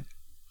side to side,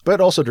 but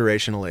also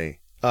durationally.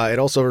 It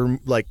also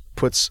like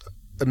puts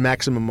a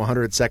maximum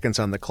 100 seconds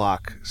on the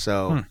clock.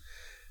 So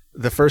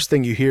the first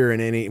thing you hear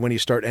when you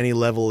start any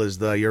level is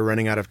the "you're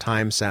running out of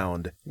time"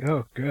 sound.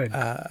 Oh, good.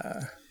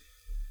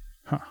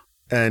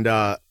 And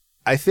I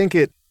think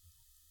it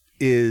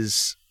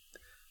is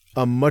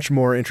a much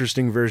more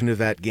interesting version of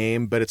that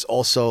game, but it's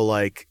also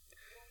like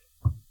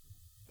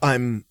I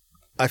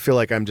feel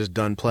like I'm just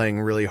done playing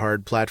really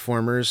hard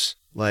platformers.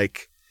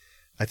 Like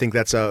I think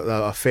that's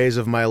a phase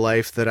of my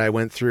life that I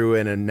went through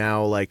and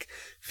now like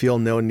feel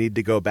no need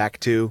to go back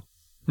to.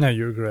 No,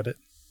 you regret it.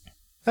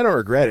 I don't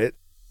regret it.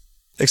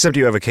 Except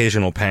you have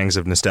occasional pangs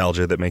of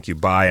nostalgia that make you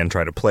buy and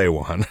try to play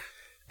one.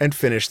 And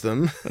finish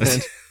them.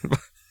 And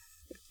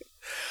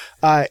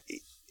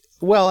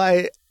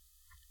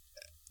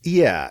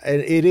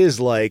and it is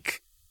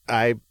like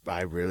I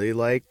really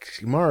like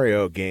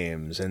Mario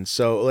games, and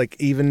so like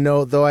even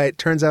though it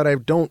turns out I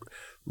don't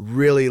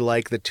really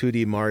like the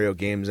 2D Mario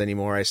games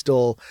anymore, I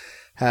still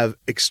have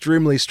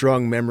extremely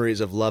strong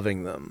memories of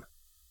loving them.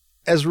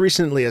 As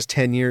recently as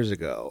 10 years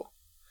ago.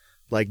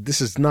 Like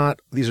these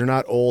are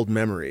not old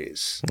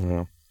memories.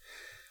 Yeah.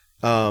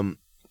 And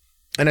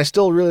I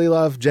still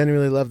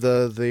genuinely love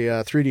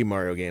the 3D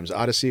Mario games.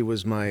 Odyssey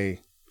was my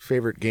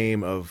favorite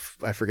game of,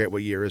 I forget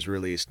what year it was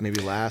released,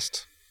 maybe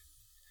last.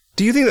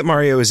 Do you think that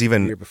Mario is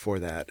even year before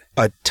that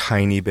a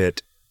tiny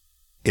bit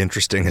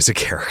interesting as a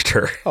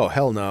character? Oh,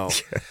 hell no.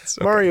 Yes,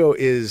 okay. Mario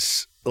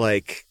is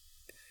like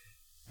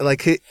I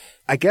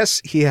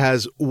guess he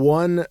has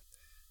one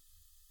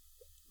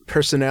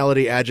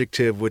personality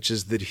adjective, which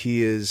is that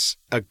he is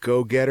a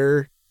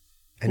go-getter,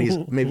 and he's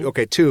maybe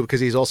two, because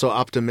he's also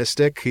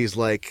optimistic. He's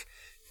like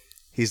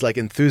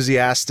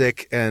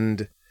enthusiastic,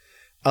 and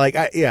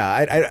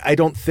I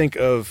don't think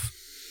of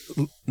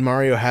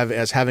Mario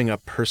as having a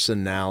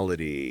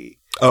personality.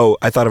 Oh,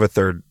 I thought of a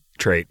third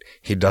trait.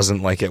 He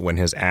doesn't like it when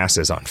his ass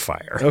is on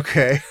fire.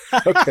 Okay,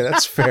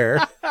 that's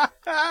fair.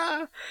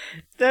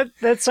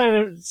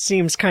 That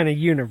seems kind of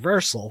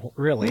universal,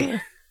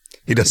 really.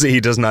 He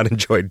does not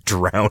enjoy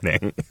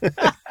drowning.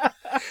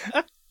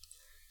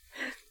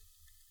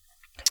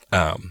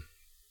 But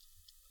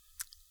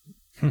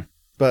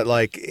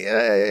like,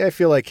 I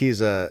feel like he's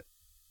a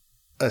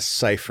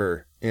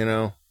cipher, you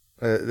know?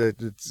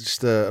 It's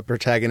just a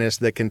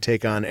protagonist that can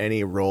take on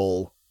any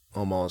role,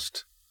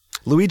 almost.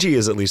 Luigi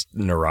is at least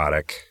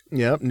neurotic.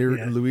 Yep,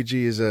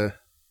 Luigi is the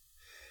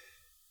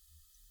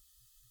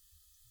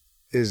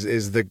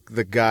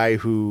guy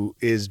who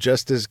is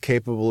just as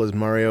capable as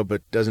Mario,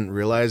 but doesn't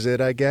realize it,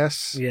 I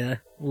guess. Yeah,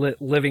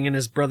 living in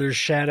his brother's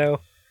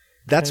shadow.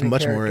 That's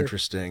much more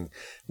interesting.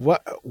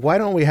 Why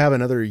don't we have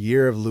another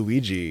year of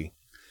Luigi?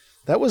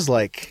 That was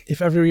like... If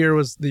every year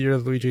was the year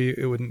of Luigi,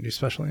 it wouldn't be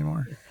special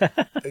anymore.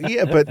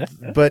 Yeah, but...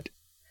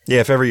 Yeah,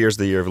 if every year is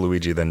the year of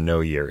Luigi, then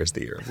no year is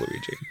the year of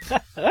Luigi.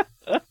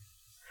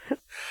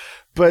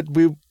 But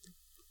the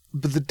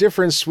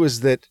difference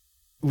was that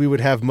we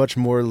would have much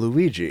more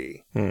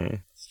Luigi.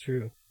 It's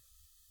true.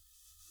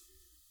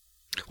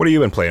 What have you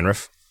been playing,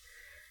 Riff?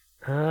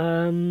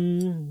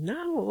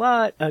 Not a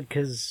lot,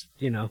 because,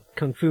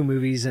 kung fu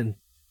movies and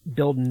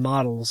building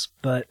models,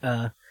 but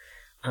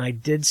I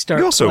did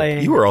start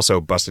playing... You were also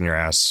busting your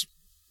ass.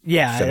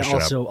 Yeah, I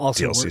also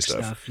DLC work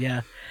stuff.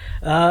 Yeah.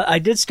 I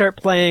did start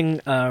playing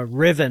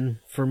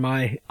Riven for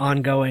my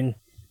ongoing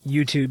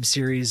YouTube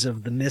series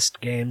of the Myst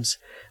games,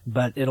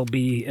 but it'll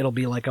be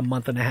like a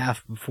month and a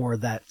half before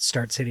that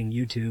starts hitting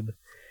YouTube.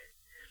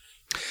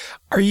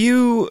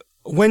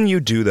 When you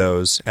do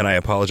those, and I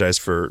apologize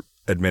for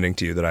admitting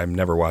to you that I've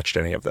never watched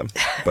any of them,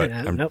 but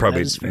Yeah, I'm nope,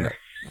 probably that is fair.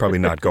 probably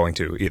not going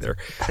to either.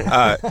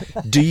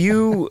 Do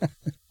you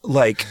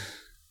like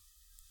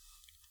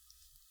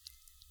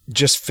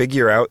just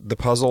figure out the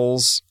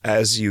puzzles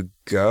as you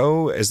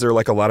go? Is there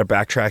like a lot of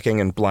backtracking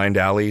and blind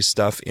alley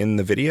stuff in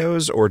the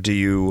videos, or do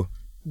you?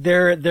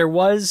 There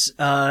was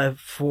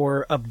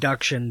for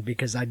Abduction,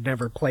 because I'd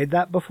never played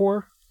that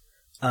before.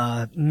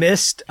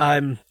 Myst,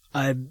 I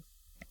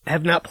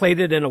have not played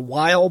it in a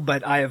while,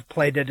 but I have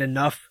played it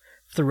enough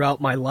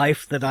throughout my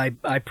life that I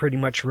pretty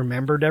much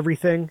remembered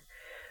everything.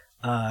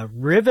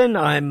 Riven,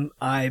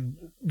 I'm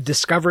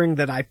discovering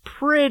that I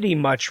pretty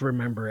much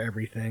remember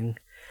everything.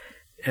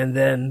 And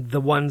then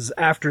the ones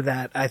after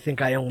that, I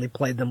think I only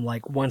played them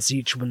like once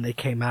each when they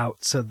came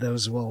out, so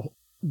those will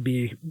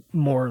be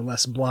more or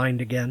less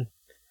blind again.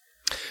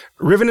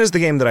 Riven is the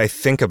game that I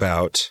think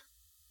about.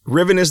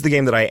 Riven is the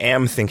game that I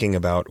am thinking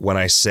about when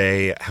I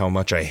say how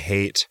much I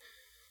hate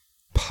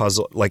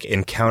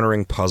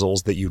encountering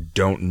puzzles that you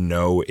don't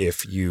know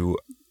if you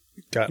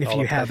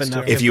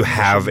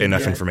have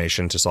enough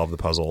information to solve the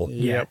puzzle.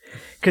 Yeah,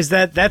 because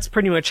that's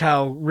pretty much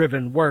how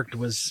Riven worked.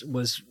 Was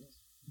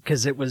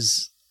because it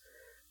was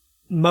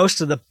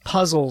most of the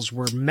puzzles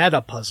were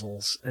meta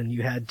puzzles, and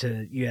you had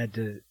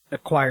to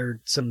acquire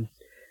some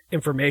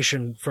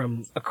information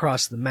from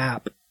across the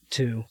map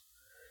to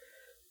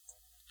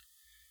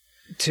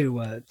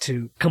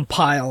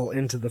compile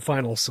into the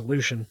final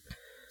solution.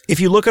 If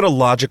you look at a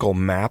logical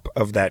map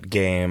of that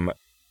game,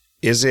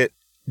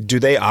 do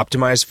they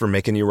optimize for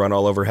making you run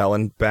all over hell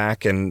and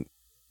back and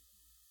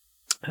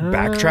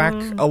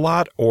backtrack a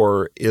lot,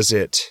 or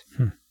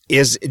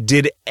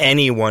did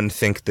anyone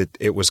think that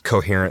it was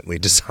coherently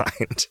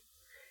designed?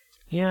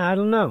 Yeah, I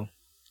don't know.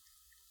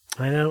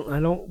 I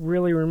don't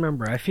really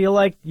remember. I feel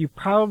like you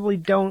probably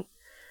don't.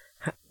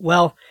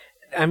 Well,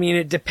 I mean,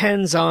 it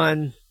depends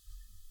on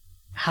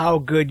how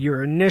good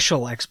your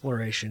initial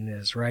exploration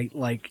is, right?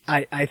 Like,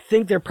 I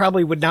think there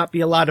probably would not be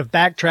a lot of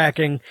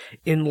backtracking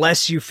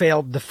unless you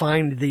failed to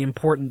find the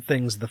important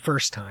things the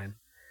first time.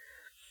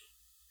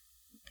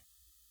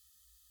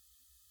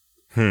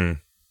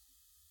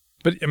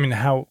 But, I mean,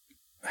 how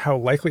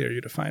likely are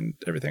you to find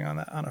everything on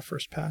a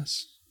first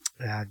pass?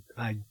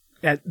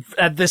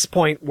 At this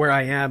point where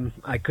I am,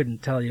 I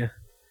couldn't tell you.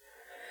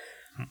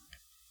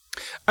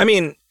 I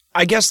mean,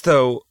 I guess,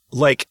 though,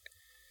 like,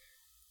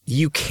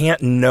 you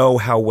can't know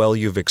how well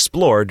you've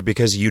explored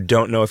because you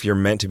don't know if you're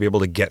meant to be able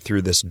to get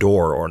through this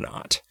door or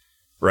not,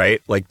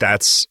 right? Like,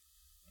 that's...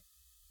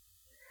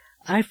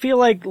 I feel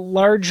like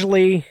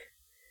largely,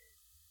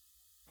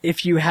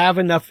 if you have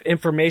enough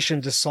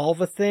information to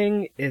solve a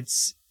thing,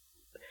 it's...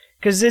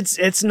 Because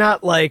it's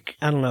not like,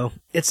 I don't know,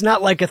 it's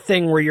not like a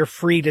thing where you're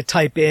free to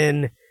type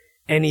in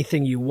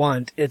anything you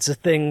want. It's a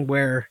thing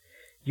where,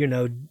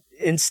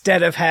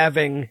 instead of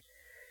having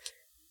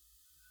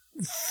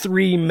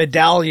 3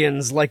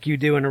 medallions like you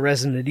do in a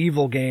Resident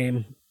Evil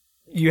game,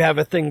 you have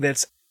a thing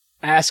that's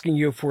asking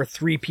you for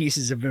 3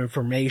 pieces of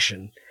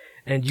information.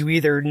 And you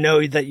either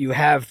know that you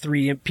have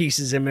 3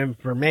 pieces of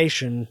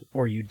information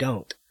or you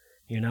don't,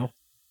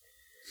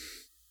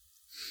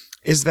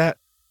 Is that...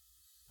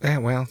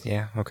 well,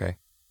 yeah, okay.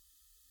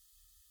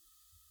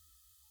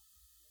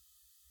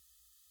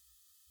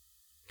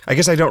 I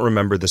guess I don't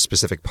remember the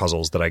specific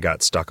puzzles that I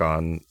got stuck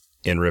on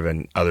in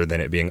Riven, other than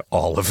it being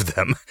all of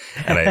them.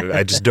 And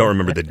I just don't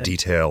remember the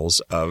details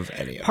of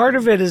any of them. Part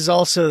of it is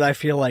also that I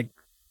feel like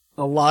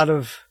a lot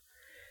of...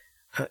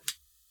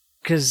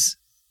 Because,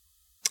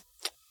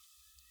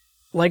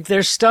 like,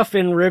 there's stuff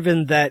in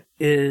Riven that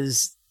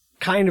is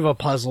kind of a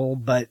puzzle,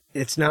 but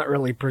it's not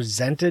really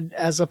presented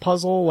as a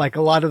puzzle. Like,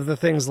 a lot of the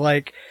things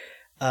like,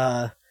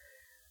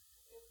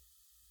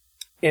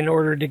 in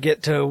order to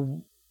get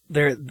to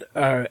their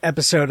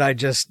episode I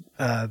just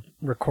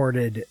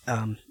recorded,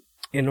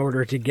 in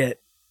order to get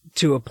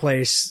to a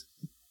place,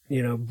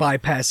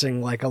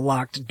 bypassing like a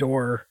locked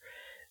door,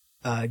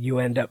 you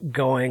end up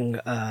going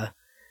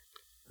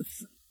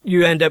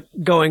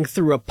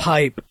through a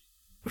pipe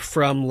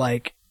from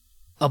like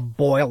a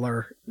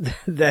boiler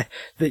that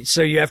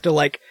so you have to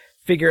like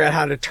figure out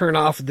how to turn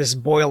off this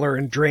boiler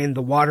and drain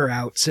the water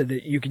out so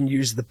that you can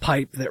use the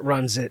pipe that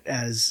runs it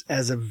as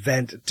a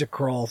vent to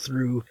crawl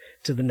through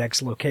to the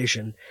next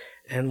location.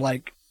 And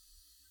like,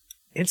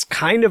 it's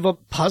kind of a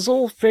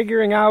puzzle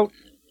figuring out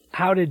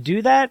how to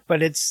do that,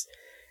 but it's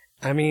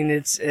not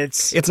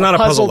a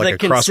puzzle like a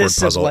crossword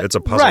puzzle. It's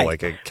a puzzle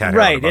like a cat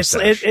hair on a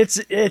mustache.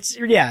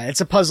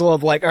 It's a puzzle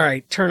of like, all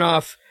right, turn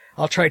off.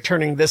 I'll try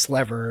turning this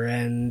lever,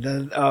 and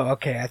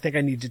okay, I think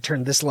I need to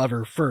turn this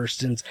lever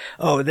first, and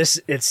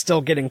it's still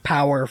getting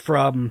power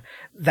from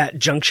that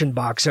junction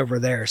box over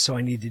there, so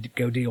I need to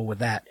go deal with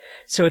that.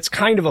 So it's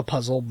kind of a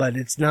puzzle, but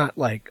it's not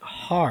like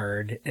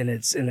hard, and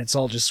it's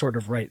all just sort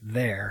of right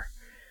there.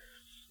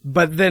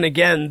 But then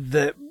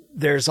again,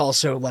 there's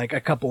also like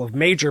a couple of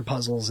major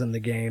puzzles in the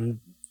game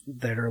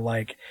that are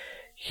like,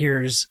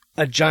 here's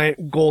a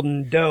giant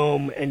golden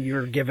dome, and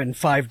you're given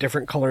 5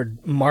 different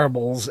colored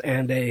marbles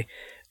and a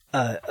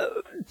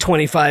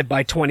 25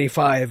 by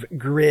 25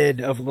 grid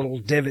of little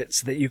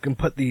divots that you can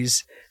put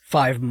these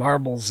 5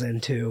 marbles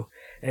into,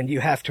 and you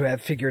have to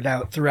have figured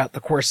out throughout the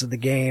course of the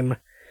game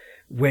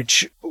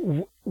which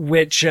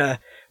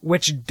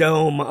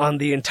dome on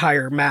the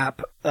entire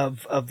map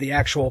of the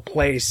actual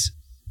place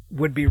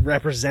would be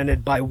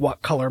represented by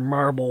what color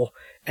marble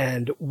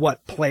and what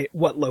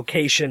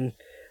location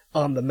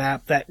on the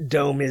map that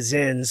dome is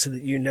in, so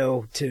that you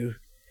know to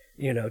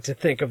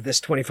think of this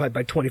 25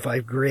 by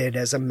 25 grid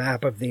as a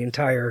map of the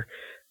entire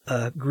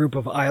group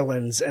of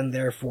islands, and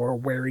therefore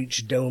where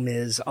each dome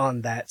is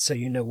on that, so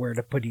you know where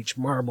to put each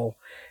marble.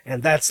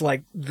 And that's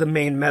like the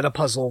main meta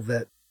puzzle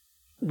that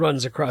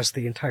runs across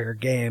the entire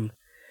game.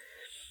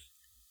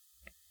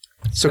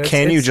 So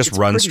can you just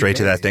run straight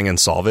to that thing and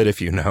solve it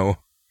if you know?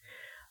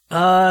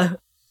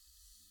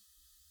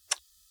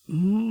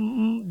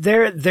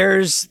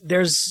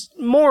 There's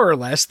more or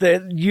less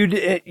that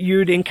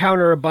you'd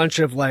encounter a bunch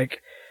of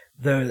like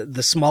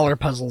the smaller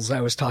puzzles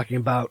I was talking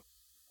about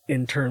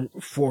in turn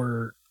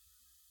for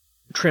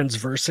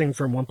transversing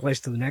from one place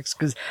to the next,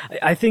 because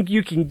I think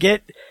you can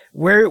get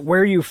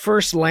where you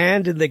first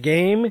land in the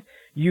game,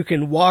 you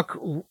can walk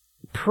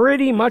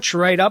pretty much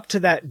right up to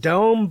that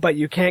dome, but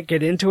you can't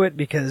get into it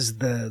because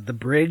the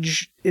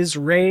bridge is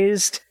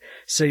raised,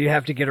 so you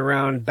have to get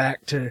around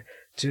back to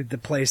the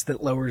place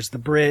that lowers the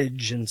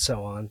bridge and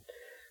so on.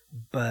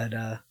 But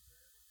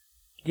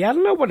yeah, I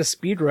don't know what a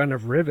speedrun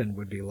of Riven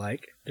would be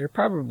like. There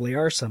probably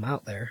are some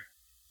out there.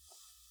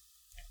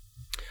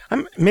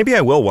 Maybe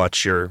I will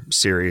watch your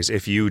series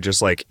if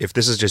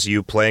this is just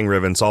you playing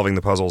Riven, solving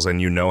the puzzles,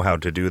 and you know how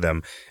to do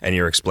them, and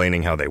you're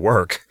explaining how they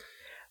work.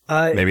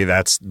 Maybe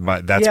that's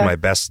my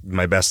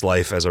best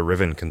life as a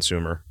Riven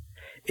consumer.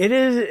 It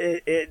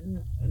is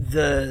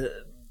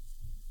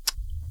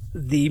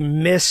the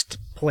Myst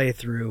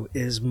playthrough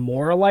is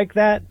more like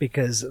that,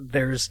 because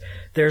there's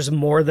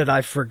more that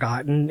I've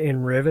forgotten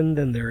in Riven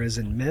than there is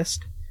in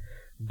Myst.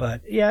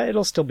 But yeah,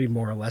 it'll still be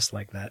more or less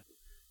like that.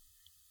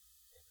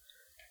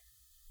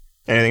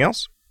 Anything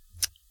else?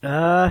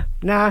 Nah,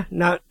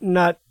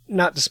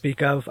 not to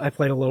speak of. I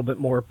played a little bit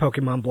more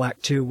Pokemon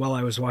Black 2 while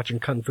I was watching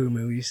Kung Fu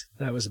movies.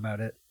 That was about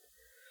it.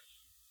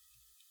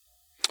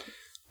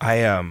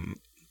 I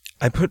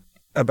put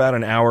about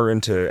an hour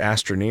into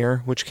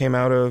Astroneer, which came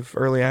out of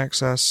early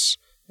access.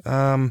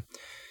 And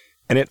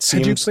it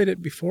seems... Had you played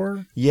it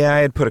before? Yeah, I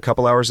had put a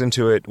couple hours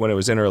into it when it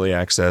was in early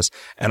access,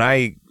 and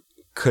I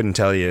couldn't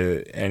tell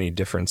you any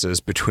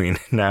differences between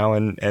now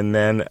and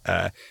then.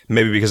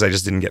 Maybe because I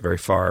just didn't get very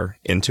far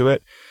into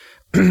it.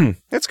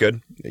 It's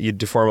good. You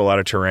deform a lot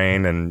of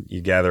terrain, and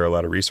you gather a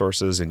lot of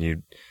resources, and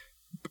you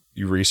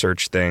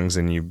research things,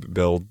 and you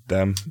build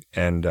them,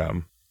 and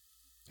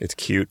it's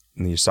cute.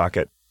 And you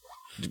socket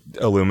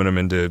aluminum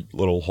into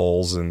little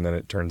holes, and then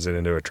it turns it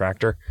into a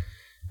tractor.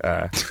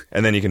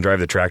 And then you can drive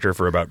the tractor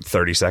for about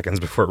 30 seconds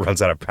before it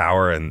runs out of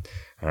power, and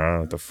I don't know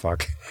what the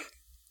fuck.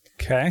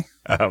 Okay.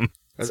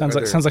 Sounds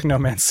like No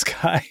Man's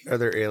Sky. Are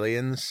there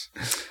aliens?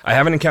 I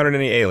haven't encountered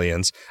any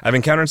aliens. I've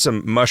encountered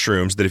some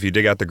mushrooms that if you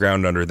dig out the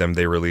ground under them,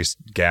 they release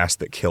gas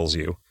that kills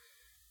you.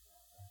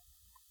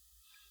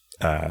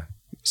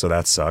 So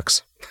that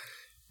sucks.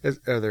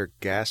 Are there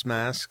gas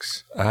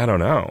masks? I don't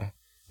know.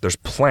 There's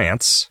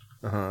plants.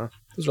 Uh-huh.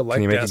 Those are like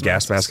Can you make a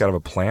gas mask out of a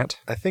plant?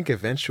 I think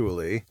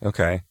eventually.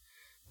 Okay.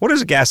 What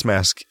is a gas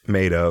mask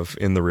made of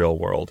in the real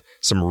world?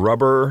 Some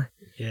rubber?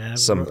 Yeah,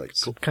 some like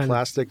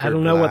plastic. I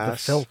don't know glass. what the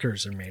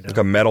filters are made of. Like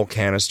a metal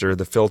canister.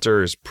 The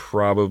filter is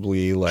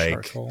probably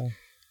charcoal.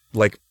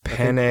 Like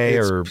penne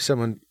or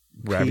someone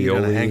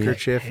ravioli. on a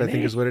handkerchief, I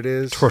think is what it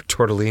is.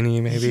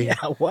 Tortellini, maybe. Yeah,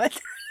 what?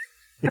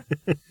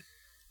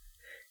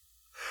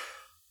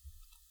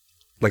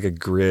 Like a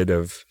grid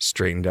of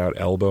straightened out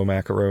elbow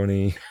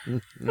macaroni.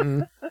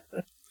 Mm-hmm.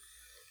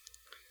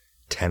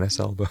 Tennis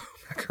elbow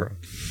macaroni.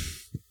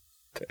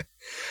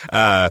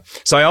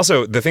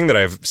 So the thing that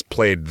I've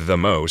played the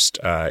most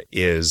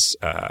is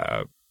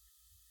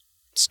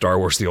Star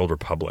Wars: The Old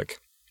Republic.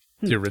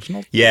 The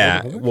original?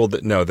 Yeah. Well, the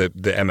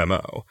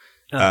MMO.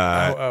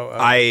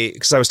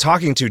 Because I was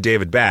talking to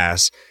David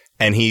Bass,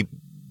 and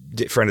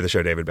friend of the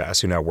show, David Bass,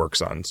 who now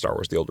works on Star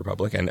Wars: The Old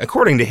Republic, and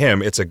according to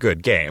him, it's a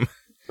good game.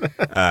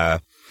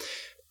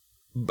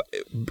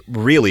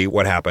 Really,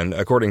 what happened,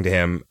 according to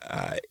him,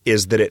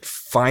 is that it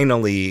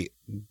finally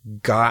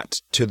got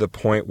to the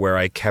point where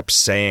I kept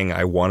saying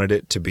I wanted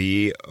it to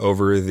be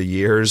over the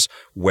years,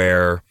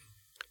 where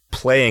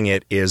playing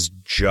it is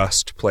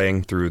just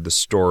playing through the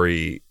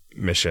story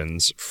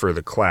missions for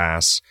the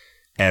class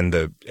and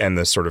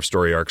the sort of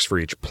story arcs for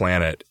each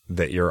planet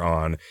that you're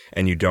on,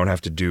 and you don't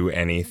have to do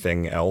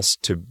anything else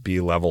to be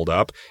leveled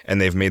up.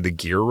 And they've made the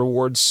gear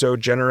rewards so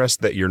generous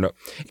that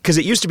because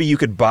it used to be you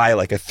could buy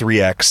like a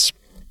 3x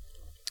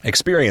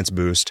experience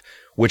boost,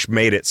 which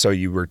made it so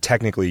you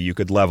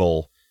could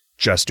level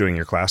just doing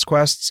your class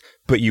quests,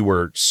 but you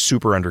were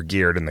super under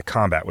geared and the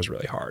combat was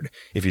really hard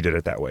if you did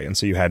it that way. And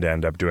so you had to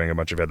end up doing a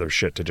bunch of other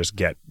shit to just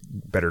get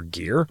better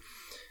gear.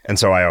 And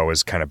so I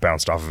always kind of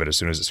bounced off of it as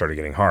soon as it started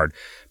getting hard.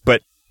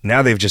 But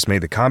now they've just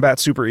made the combat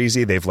super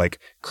easy. They've like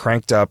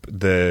cranked up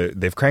the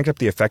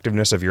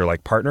effectiveness of your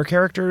like partner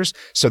characters.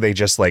 So they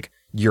just like,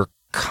 you're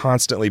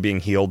constantly being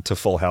healed to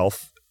full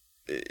health.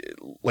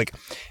 Like,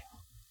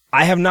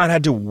 I have not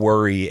had to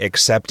worry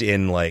except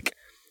in like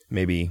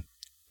maybe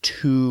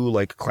 2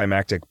 like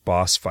climactic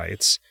boss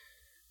fights.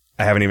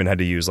 I haven't even had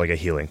to use like a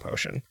healing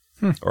potion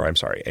or I'm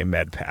sorry, a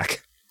med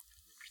pack.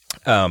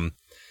 And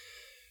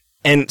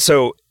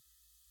so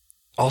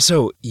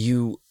also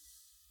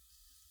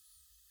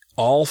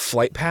all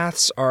flight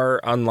paths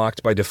are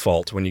unlocked by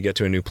default when you get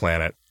to a new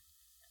planet.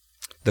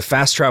 The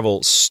fast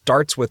travel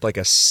starts with like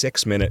a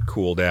 6-minute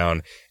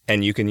cooldown,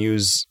 and you can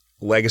use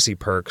legacy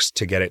perks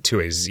to get it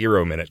to a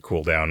 0-minute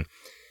cooldown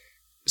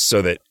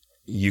so that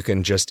you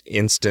can just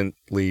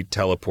instantly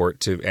teleport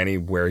to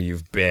anywhere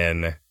you've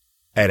been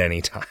at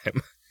any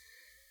time.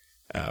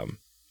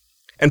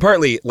 And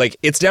partly, like,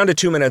 it's down to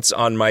 2 minutes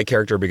on my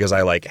character because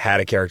I, like, had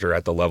a character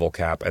at the level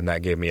cap, and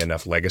that gave me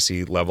enough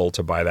legacy level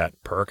to buy that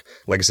perk.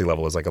 Legacy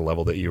level is, like, a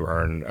level that you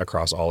earn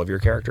across all of your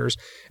characters,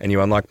 and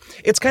you unlock.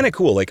 It's kind of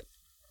cool. Like,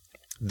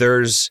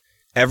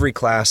 every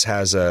class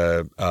has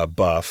a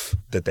buff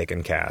that they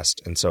can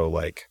cast, and so,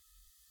 like,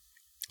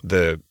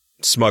 the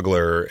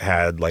smuggler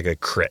had, like, a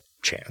crit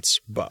chance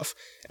buff,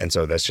 and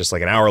so that's just,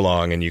 like, an hour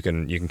long, and you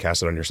can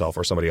cast it on yourself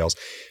or somebody else.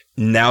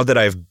 Now that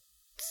I've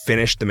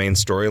finished the main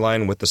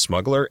storyline with the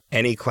smuggler,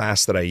 any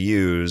class that I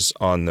use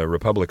on the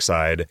Republic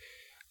side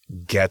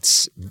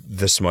gets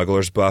the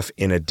smuggler's buff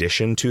in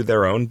addition to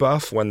their own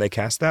buff when they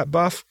cast that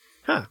buff.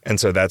 Huh. And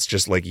so that's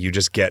just like, you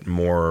just get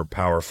more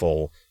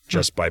powerful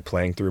just by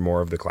playing through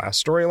more of the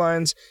class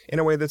storylines in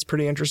a way that's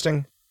pretty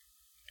interesting.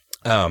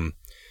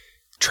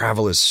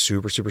 Travel is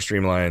super, super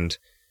streamlined.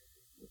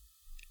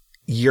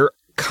 You're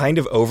kind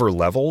of over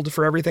leveled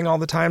for everything all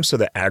the time, so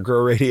the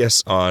aggro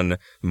radius on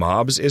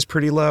mobs is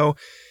pretty low.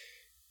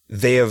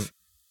 They have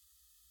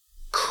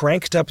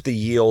cranked up the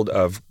yield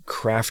of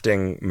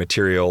crafting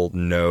material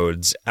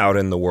nodes out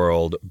in the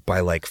world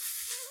by like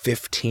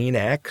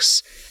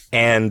 15x,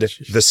 and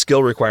the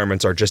skill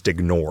requirements are just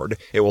ignored.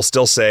 It will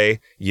still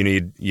say you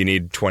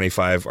need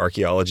 25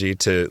 archaeology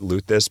to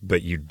loot this,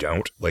 but you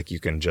don't. Like, you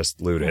can just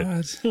loot it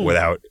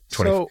without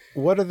 20. So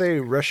what are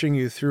they rushing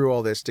you through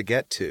all this to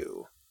get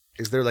to?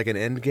 Is there like an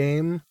end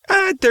game?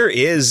 There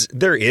is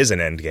an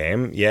end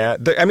game. Yeah.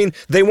 I mean,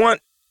 they want,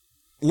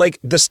 like,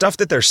 the stuff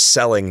that they're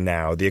selling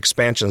now, the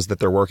expansions that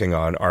they're working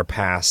on are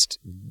past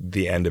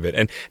the end of it.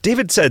 And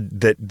David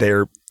said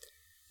that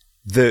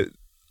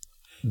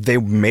they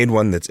made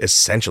one that's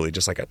essentially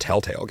just like a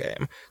Telltale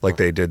game. Like,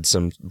 they did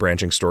some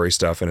branching story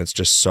stuff, and it's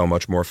just so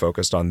much more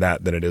focused on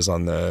that than it is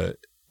on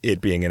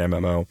it being an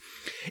MMO.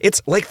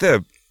 It's like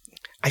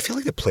I feel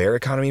like the player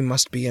economy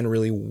must be in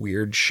really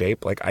weird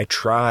shape. Like, I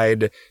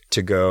tried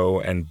to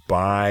go and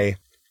buy,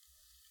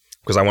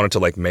 because I wanted to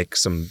like make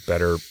some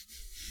better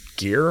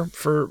gear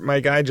for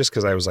my guy, just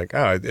because I was like,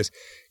 oh,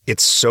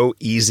 it's so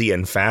easy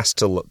and fast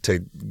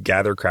to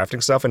gather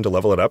crafting stuff and to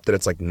level it up that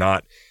it's like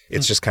not,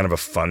 it's just kind of a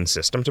fun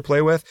system to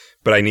play with.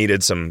 But I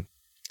needed some,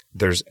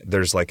 there's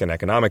like an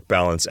economic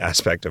balance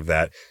aspect of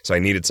that. So I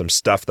needed some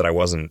stuff that I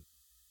wasn't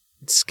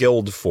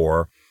skilled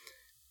for.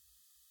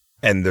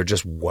 And there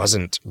just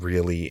wasn't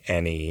really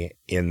any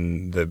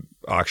in the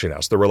auction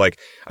house. There were like,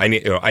 I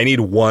need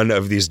one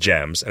of these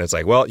gems. And it's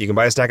like, well, you can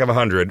buy a stack of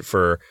 100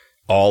 for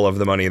all of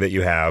the money that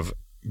you have,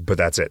 but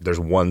that's it.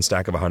 There's one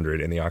stack of 100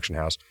 in the auction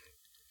house.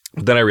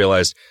 But then I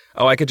realized,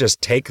 I could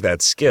just take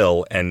that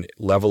skill and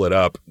level it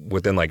up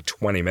within like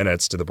 20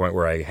 minutes to the point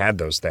where I had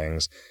those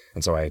things.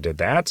 And so I did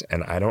that.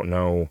 And I don't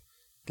know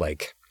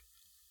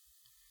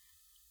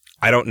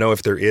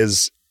if there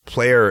is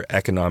player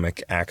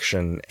economic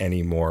action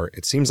anymore.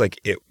 It seems like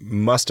it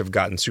must have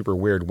gotten super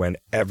weird when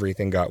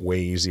everything got way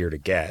easier to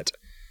get,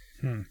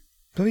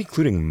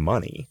 including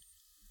money.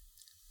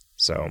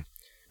 So,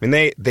 I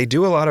mean, they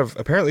do a lot of,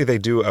 apparently they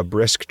do a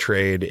brisk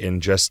trade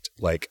in just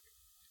like,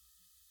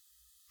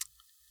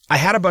 I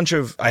had a bunch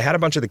of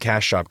the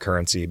cash shop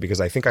currency because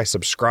I think I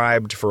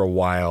subscribed for a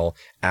while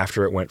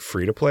after it went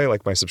free to play.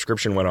 Like, my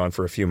subscription went on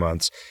for a few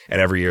months, and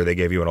every year they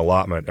gave you an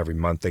allotment. Every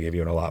month they gave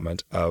you an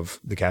allotment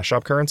of the cash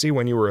shop currency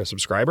when you were a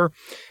subscriber.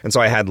 And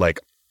so I had like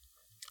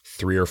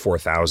 3,000 or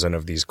 4,000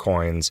 of these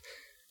coins,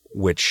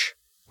 which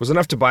was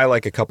enough to buy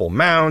like a couple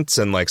mounts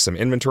and like some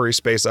inventory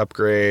space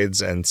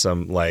upgrades and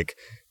some like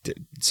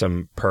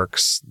some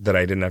perks that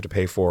I didn't have to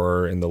pay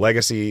for in the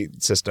legacy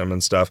system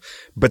and stuff.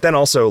 But then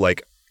also,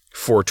 like,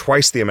 for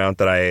twice the amount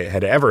that I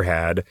had ever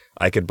had,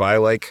 I could buy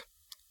like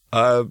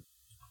a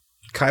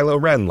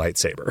Kylo Ren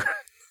lightsaber,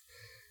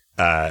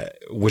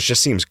 which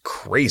just seems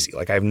crazy.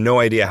 Like, I have no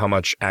idea how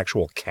much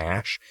actual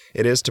cash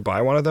it is to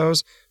buy one of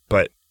those,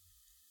 but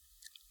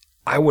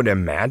I would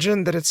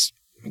imagine that it's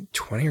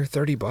 $20 or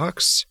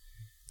 $30.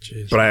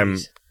 Jeez, but I'm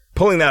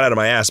pulling that out of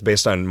my ass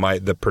based on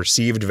the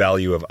perceived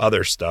value of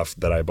other stuff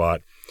that I bought.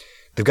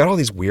 They've got all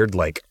these weird,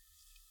 like,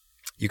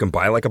 you can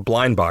buy like a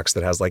blind box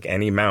that has like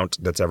any mount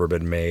that's ever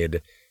been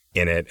made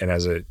in it, and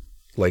has a,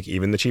 like,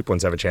 even the cheap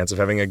ones have a chance of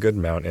having a good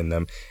mount in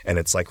them. And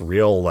it's like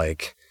real,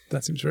 like,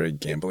 That seems very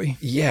gambly.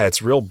 Yeah,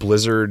 it's real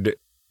Blizzard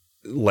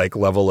like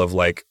level of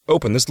like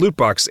open this loot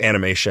box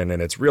animation,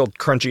 and it's real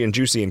crunchy and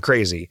juicy and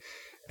crazy,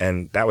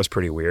 and that was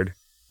pretty weird.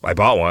 I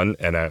bought one,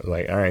 and I was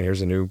like, all right,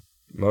 here's a new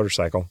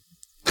motorcycle.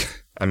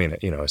 I mean,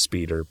 a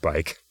speeder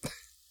bike.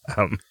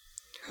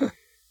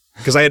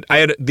 Because I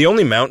had the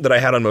only mount that I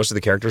had on most of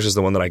the characters is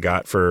the one that I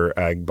got for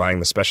buying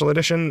the special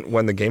edition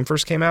when the game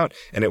first came out,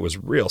 and it was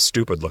real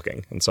stupid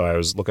looking, and so I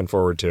was looking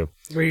forward to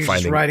Were you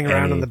just riding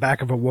around on the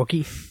back of a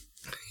Wookiee?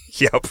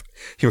 Yep.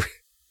 You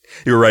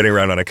were riding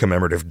around on a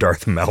commemorative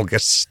Darth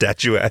Malgus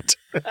statuette.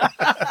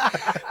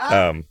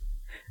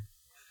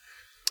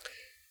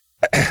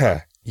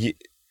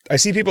 I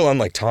see people on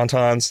like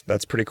Tauntauns.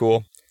 That's pretty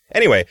cool.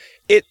 Anyway,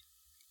 it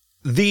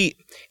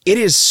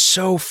is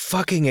so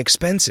fucking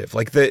expensive.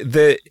 Like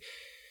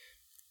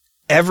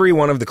every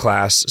one of the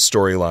class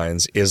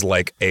storylines is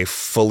like a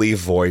fully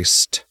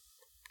voiced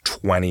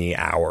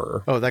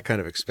 20-hour. Oh, that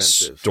kind of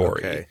expensive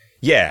story. Okay.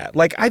 Yeah,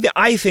 like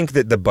I think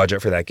that the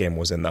budget for that game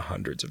was in the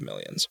hundreds of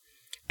millions.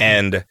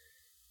 And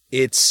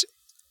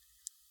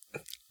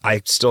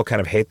I still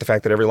kind of hate the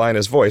fact that every line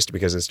is voiced,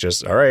 because it's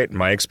just, all right,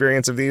 my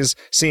experience of these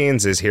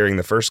scenes is hearing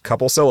the first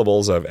couple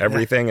syllables of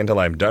everything until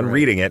I'm done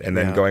reading it and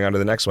then going on to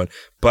the next one.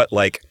 But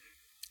like,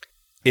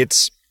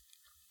 it's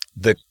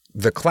the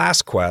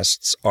class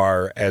quests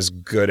are as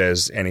good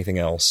as anything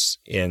else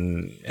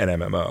in an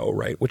MMO,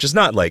 right? Which is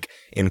not like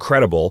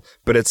incredible,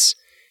 but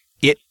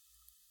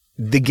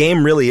the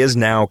game really is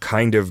now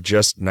kind of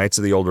just Knights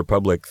of the Old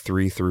Republic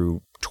 3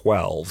 through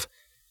 12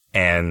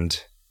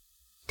 and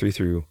 3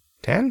 through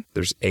 10?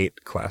 There's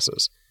 8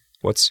 classes.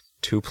 What's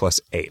 2 plus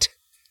 8?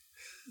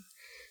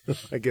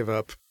 I give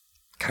up.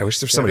 God, I wish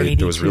there was somebody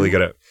who was really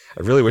good at.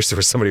 I really wish there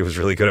was somebody who was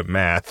really good at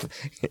math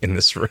in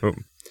this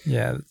room.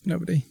 Yeah,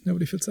 nobody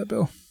fits that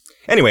bill.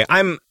 Anyway,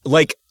 I'm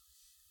like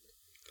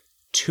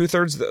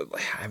 2/3.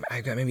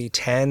 I got maybe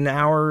 10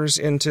 hours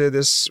into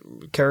this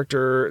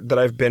character that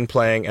I've been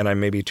playing, and I'm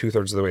maybe 2/3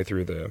 of the way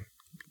through the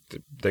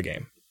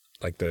game,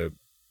 like the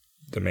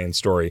main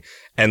story,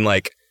 and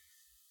like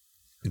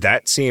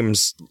that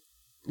seems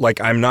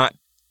like I'm not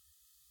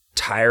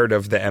tired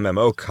of the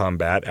MMO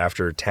combat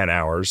after 10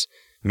 hours.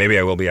 Maybe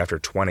I will be after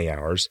 20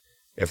 hours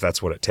if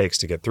that's what it takes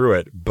to get through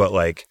it. But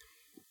like,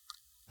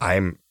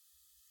 I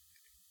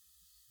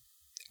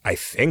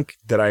think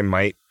that I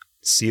might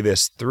see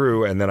this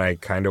through, and then I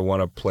kind of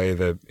want to play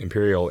the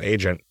Imperial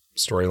Agent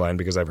storyline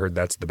because I've heard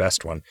that's the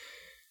best one.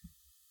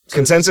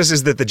 Consensus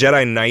is that the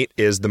Jedi Knight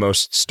is the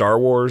most Star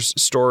Wars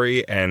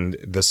story, and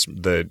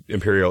the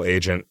Imperial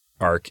Agent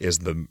arc is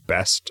the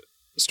best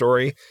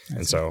story.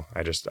 And so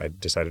I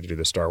decided to do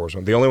the Star Wars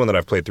one. The only one that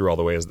I've played through all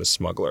the way is the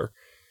Smuggler.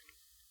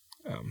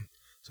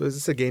 So is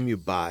this a game you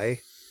buy?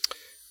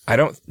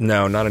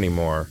 No, not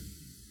anymore.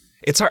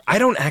 It's hard. I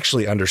don't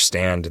actually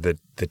understand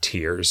the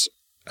tears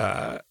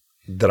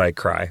that I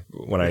cry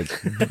when I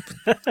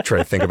try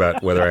to think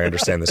about whether I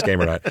understand this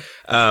game or not.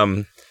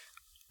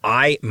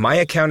 My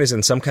account is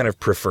in some kind of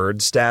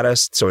preferred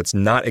status, so it's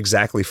not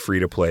exactly free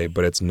to play,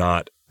 but it's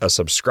not a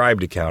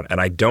subscribed account,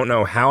 and I don't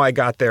know how I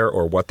got there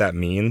or what that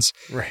means.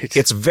 Right.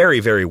 It's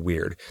very, very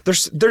weird.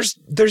 There's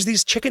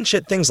these chicken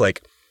shit things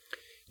like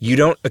you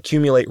don't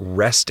accumulate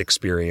rest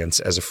experience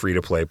as a free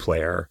to play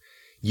player.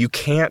 You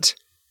can't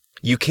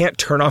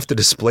turn off the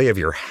display of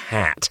your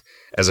hat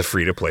as a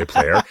free to play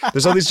player.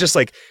 There's all these just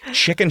like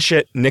chicken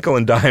shit nickel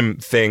and dime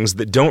things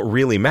that don't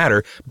really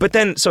matter. But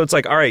then, so it's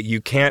like, all right,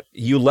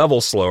 you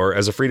level slower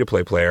as a free to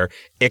play player,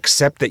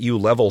 except that you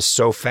level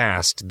so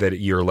fast that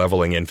you're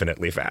leveling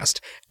infinitely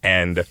fast.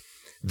 And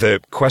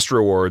the quest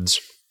rewards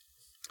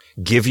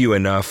give you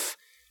enough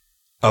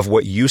of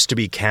what used to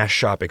be cash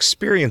shop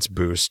experience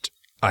boost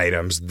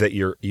items that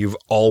you've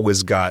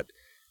always got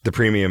the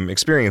premium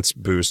experience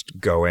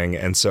boost going.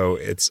 And so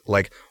it's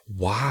like,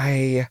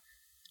 why?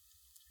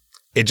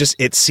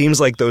 It seems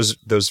like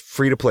those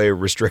free-to-play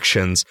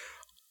restrictions,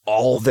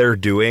 all they're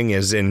doing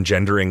is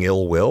engendering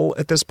ill will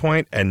at this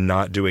point and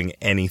not doing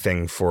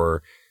anything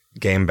for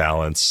game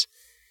balance.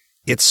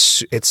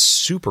 It's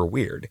super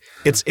weird.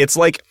 It's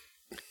like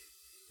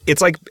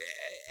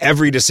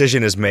every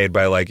decision is made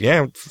by like,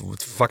 yeah,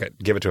 fuck it,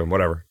 give it to him,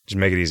 whatever, just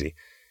make it easy.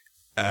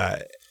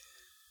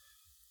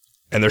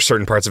 And there's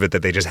certain parts of it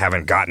that they just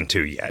haven't gotten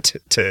to yet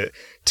to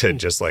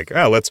just like,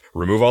 oh, let's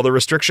remove all the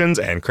restrictions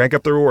and crank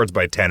up the rewards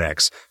by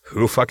 10x.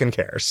 Who fucking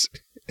cares?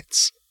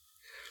 It's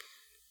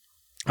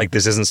like,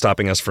 this isn't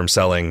stopping us from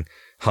selling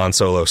Han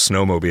Solo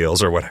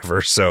snowmobiles or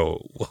whatever.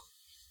 So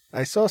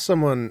I saw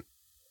someone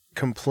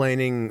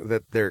complaining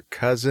that their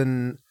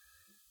cousin,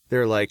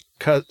 their like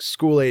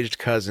school-aged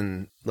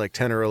cousin, like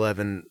 10 or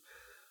 11,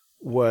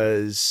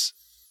 was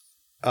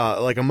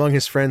like among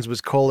his friends was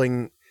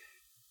calling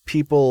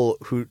people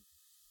who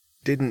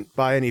didn't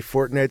buy any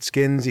Fortnite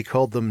skins, he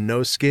called them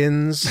no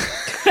skins.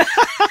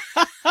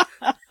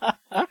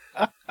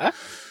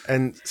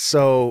 And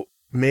so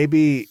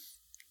maybe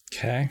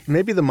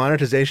the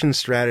monetization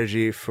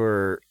strategy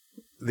for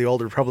the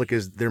Old Republic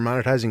is they're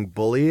monetizing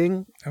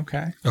bullying.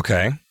 Okay.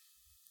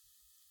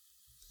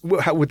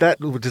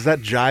 does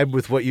that jibe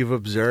with what you've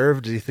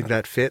observed? Do you think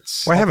that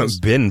fits? Well, I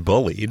haven't been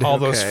bullied. All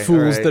those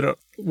fools that are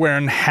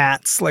wearing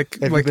hats like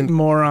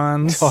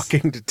morons.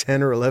 Talking to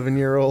 10 or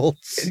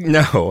 11-year-olds?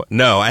 No.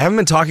 I haven't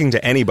been talking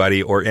to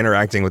anybody or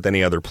interacting with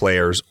any other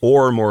players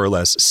or more or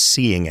less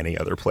seeing any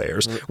other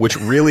players, which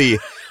really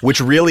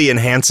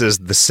enhances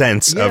the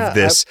sense of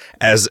this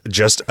as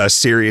just a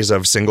series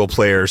of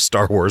single-player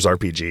Star Wars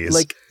RPGs.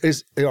 Like,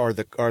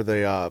 are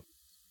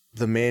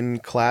the main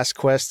class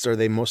quests, are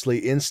they mostly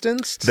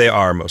instanced? They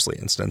are mostly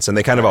instanced, and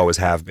they kind of always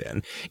have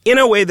been. In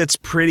a way that's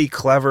pretty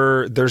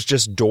clever, there's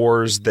just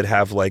doors that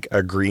have like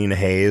a green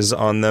haze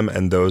on them,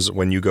 and those,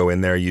 when you go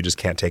in there, you just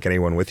can't take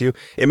anyone with you.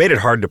 It made it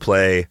hard to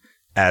play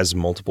as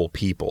multiple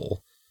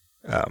people.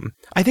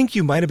 I think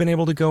you might have been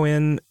able to go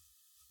in,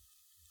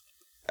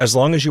 as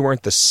long as you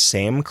weren't the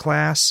same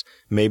class,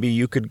 maybe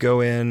you could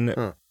go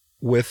in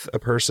with a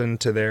person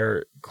to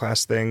their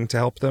class thing to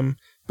help them,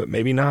 but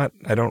maybe not.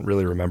 I don't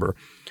really remember.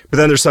 But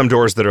then there's some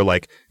doors that are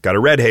like, got a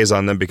red haze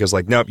on them because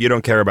like, nope, you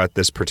don't care about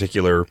this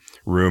particular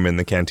room in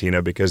the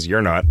cantina because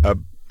you're not a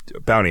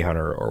bounty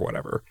hunter or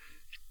whatever.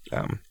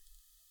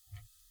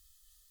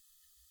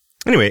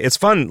 Anyway, it's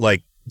fun,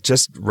 like,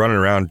 just running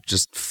around,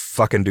 just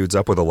fucking dudes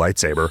up with a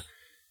lightsaber.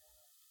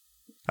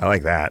 I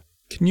like that.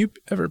 Can you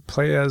ever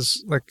play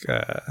as like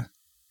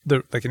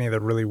any of the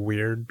really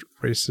weird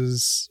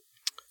races?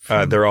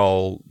 They're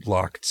all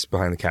locked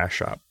behind the cash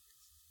shop.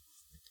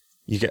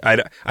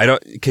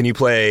 Can you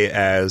play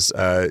as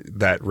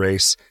that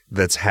race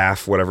that's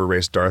half whatever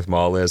race Darth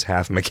Maul is,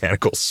 half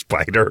mechanical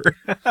spider?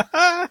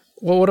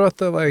 Well, what about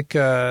the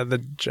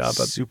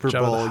Jabba Super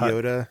Bowl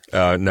Yoda?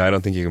 No, I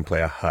don't think you can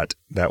play a Hutt.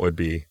 That would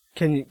be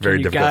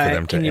very difficult for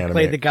them to animate. Can you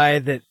play the guy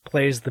that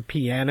plays the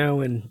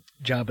piano in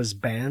Jabba's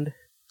band?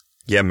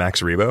 Yeah,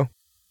 Max Rebo.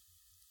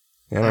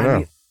 I don't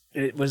know.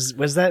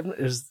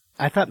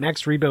 I thought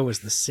Max Rebo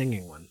was the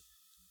singing one.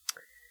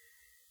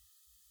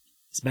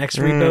 Is Max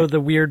Rebo the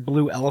weird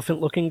blue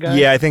elephant-looking guy?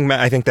 Yeah, I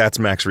think that's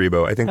Max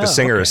Rebo. I think the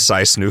singer is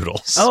Cy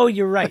Snoodles. Oh,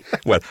 you're right.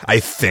 What? I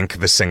think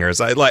the singer is.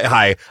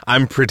 Hi,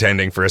 I'm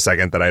pretending for a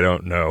second that I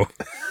don't know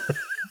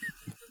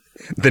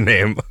the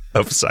name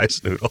of Cy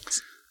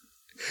Snoodles.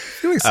 I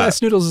feel like Cy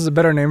Snoodles is a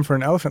better name for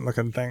an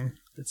elephant-looking thing.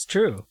 It's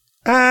true.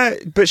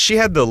 But she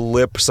had the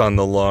lips on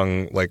the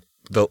long, like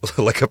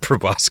a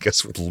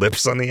proboscis with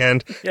lips on the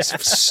end. Yeah.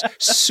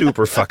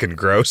 Super fucking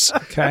gross.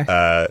 Okay.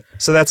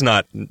 So that's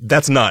not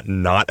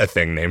a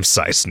thing named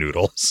Cy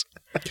Snoodles.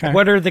 Okay.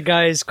 What are the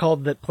guys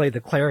called that play the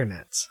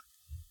clarinets?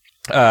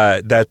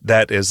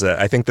 That is,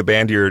 I think the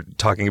band you're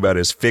talking about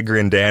is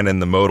Figrin Dan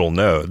and the Modal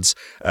Nodes.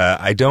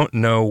 I don't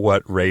know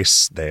what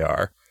race they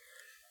are.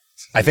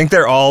 I think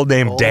they're all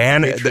named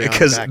Dan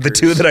because the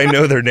two that I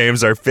know their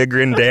names are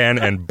Figrin Dan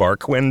and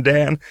Barquin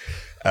Dan.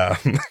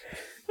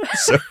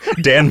 So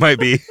Dan might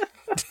be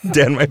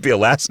a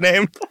last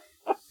name,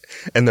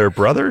 and they're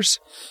brothers.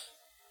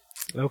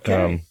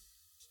 Okay.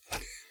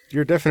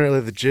 You're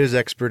definitely the jizz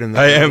expert in the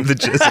room. I am the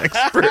jizz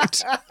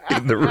expert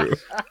in the room.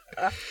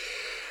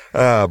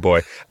 Oh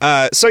boy.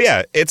 So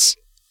yeah, it's,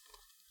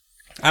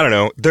 I don't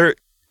know.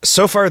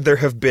 So far there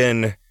have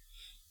been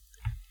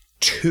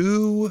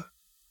two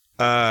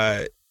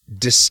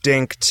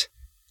distinct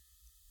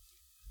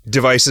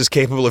devices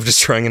capable of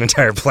destroying an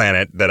entire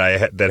planet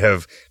that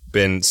have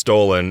been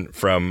stolen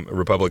from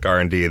Republic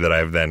R&D that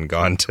I've then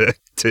gone to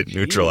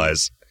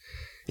neutralize.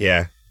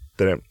 Yeah.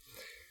 Didn't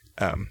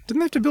they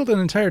have to build an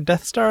entire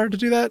Death Star to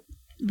do that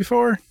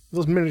before?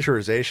 Those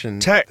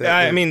miniaturization.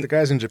 The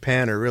guys in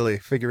Japan are really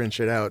figuring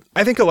shit out.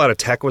 I think a lot of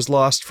tech was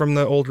lost from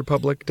the old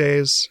Republic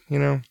days, you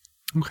know?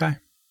 Okay.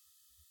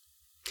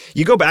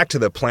 You go back to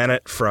the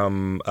planet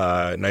from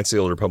Knights of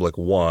the Old Republic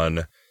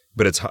 1,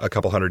 but it's a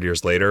couple hundred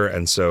years later,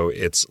 and so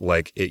it's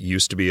like it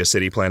used to be a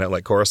city planet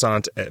like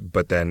Coruscant,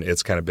 but then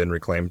it's kind of been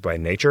reclaimed by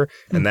nature,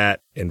 and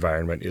that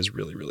environment is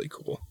really, really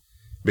cool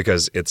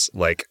because it's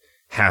like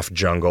half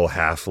jungle,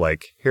 half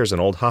like, here's an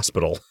old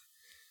hospital.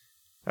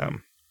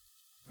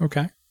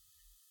 Okay.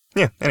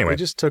 Yeah, anyway. We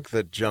just took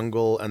the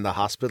jungle and the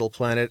hospital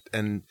planet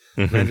and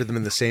rendered them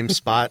in the same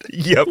spot.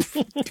 Yep.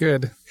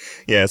 Good.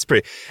 Yeah, it's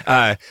pretty.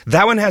 That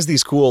one has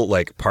these cool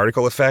like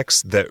particle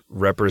effects that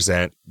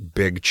represent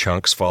big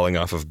chunks falling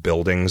off of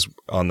buildings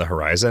on the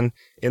horizon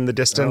in the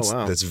distance. Oh,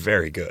 wow. That's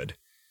very good.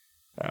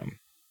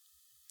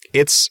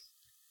 It's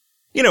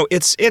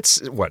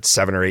what,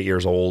 7 or 8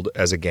 years old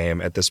as a game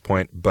at this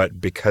point,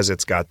 but because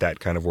it's got that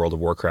kind of World of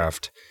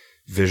Warcraft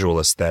visual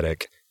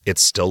aesthetic, it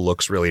still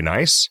looks really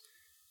nice.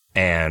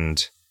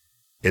 And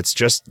it's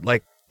just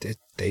like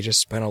they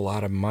just spent a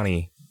lot of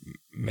money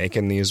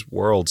making these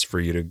worlds for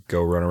you to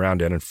go run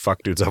around in and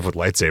fuck dudes up with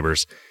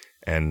lightsabers.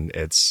 And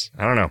it's,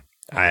 I don't know.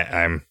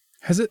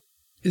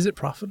 Is it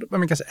profitable? I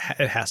mean, I guess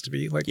it has to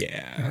be. Like,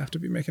 yeah. You have to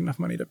be making enough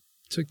money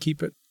to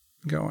keep it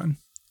going.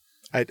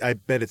 I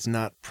bet it's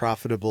not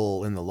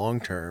profitable in the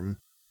long term.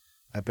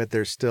 I bet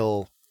there's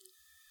still,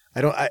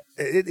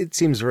 it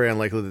seems very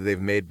unlikely that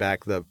they've made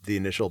back the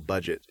initial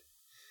budget.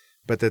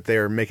 But that they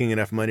are making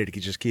enough money to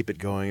just keep it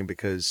going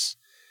because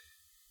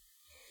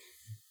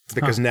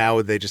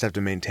now they just have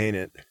to maintain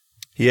it.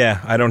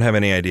 Yeah, I don't have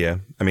any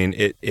idea. I mean,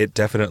 it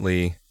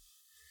definitely...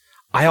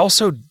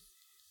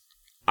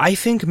 I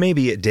think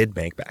maybe it did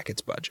make back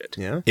its budget.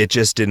 Yeah. It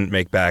just didn't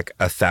make back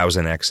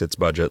 1,000x its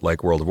budget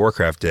like World of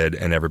Warcraft did,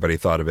 and everybody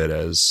thought of it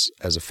as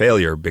a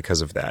failure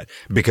because of that.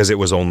 Because it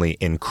was only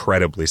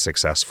incredibly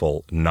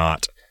successful,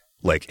 not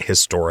like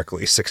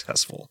historically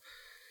successful.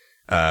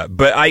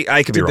 But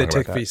I could be wrong about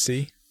that. Did they take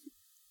VC?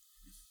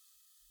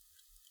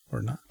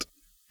 Or not?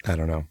 I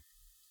don't know.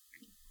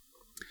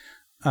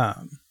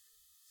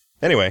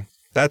 Anyway,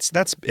 that's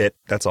it.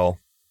 That's all.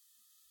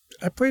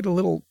 I played a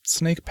little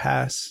Snake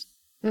Pass.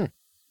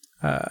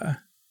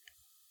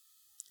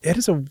 It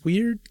is a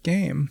weird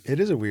game.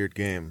 It is a weird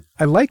game.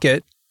 I like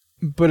it,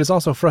 but it's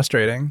also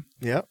frustrating.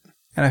 Yep.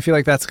 And I feel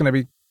like that's going to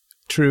be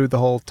true the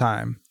whole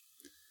time.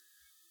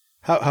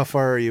 How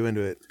far are you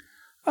into it?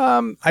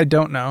 I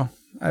don't know.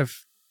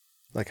 I've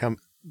like how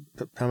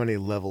many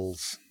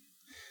levels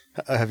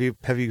have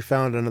you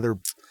found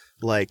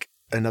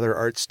another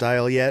art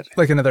style yet?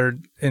 Like another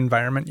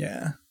environment,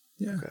 yeah.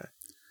 Okay.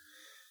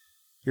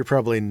 You're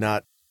probably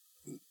not.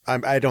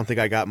 I don't think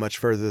I got much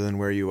further than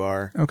where you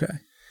are. Okay.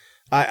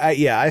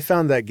 I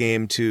found that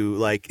game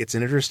to it's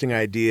an interesting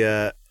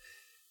idea,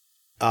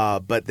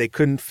 but they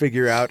couldn't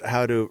figure out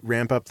how to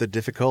ramp up the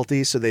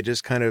difficulty, so they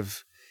just kind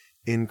of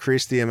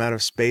increased the amount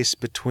of space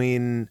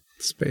between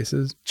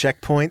spaces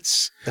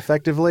checkpoints.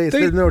 Effectively,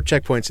 there's no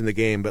checkpoints in the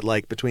game, but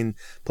between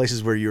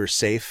places where you're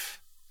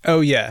safe. Oh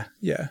yeah.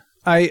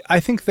 I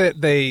think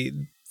that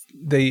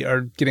they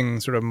are getting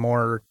sort of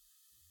more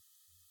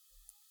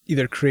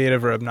either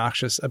creative or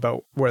obnoxious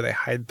about where they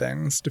hide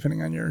things,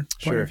 depending on your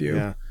point of view.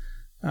 Yeah.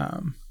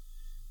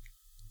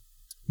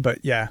 But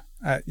yeah.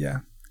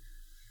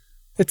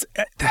 It's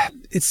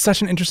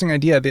such an interesting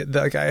idea.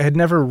 I had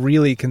never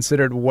really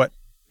considered what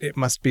it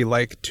must be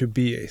like to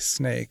be a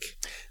snake.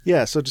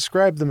 Yeah. So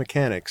describe the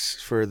mechanics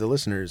for the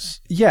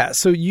listeners. Yeah.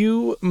 So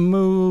you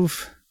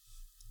move.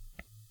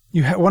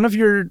 One of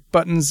your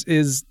buttons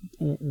is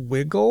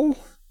wiggle.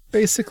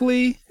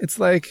 Basically, it's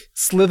like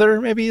slither.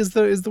 Maybe is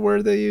the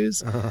word they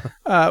use,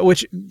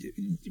 which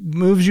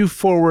moves you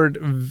forward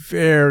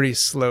very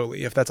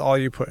slowly. If that's all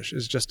you push,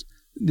 is just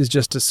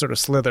to sort of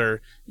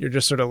slither. You're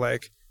just sort of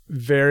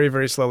very,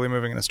 very slowly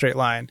moving in a straight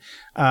line.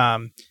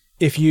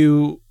 If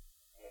you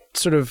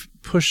sort of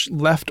push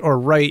left or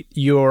right,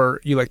 you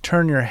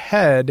turn your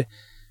head,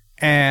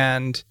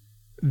 and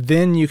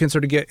then you can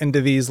sort of get into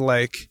these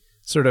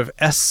sort of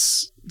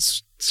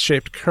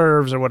S-shaped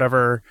curves or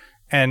whatever.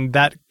 And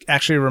that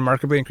actually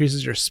remarkably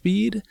increases your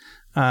speed.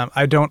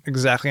 I don't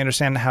exactly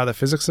understand how the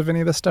physics of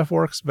any of this stuff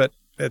works, but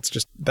it's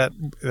just that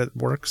it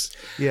works.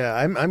 Yeah,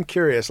 I'm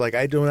curious.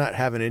 I do not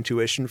have an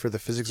intuition for the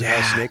physics of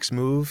how snakes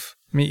move.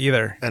 Me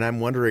either. And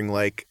I'm wondering,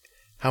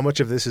 how much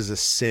of this is a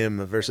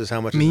sim versus how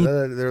much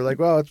they're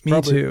well, it's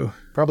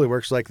probably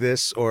works like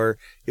this, or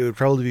it would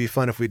probably be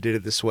fun if we did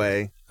it this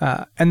way.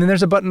 And then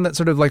there's a button that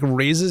sort of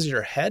raises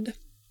your head,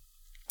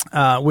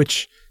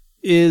 which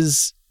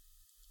is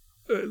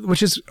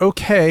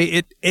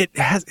okay.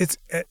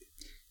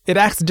 It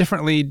acts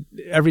differently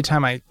every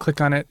time I click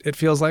on it. It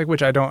feels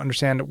which I don't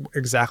understand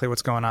exactly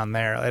what's going on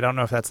there. I don't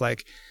know if that's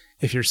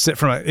if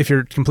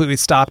you're completely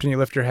stopped and you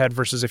lift your head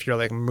versus if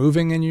you're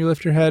moving and you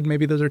lift your head.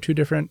 Maybe those are two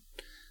different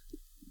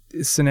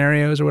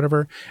scenarios or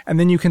whatever. And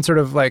then you can sort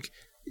of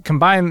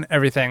combine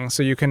everything,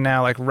 so you can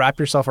now wrap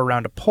yourself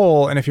around a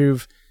pole. And if you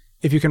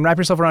can wrap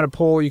yourself around a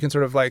pole, you can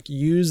sort of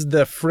use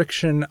the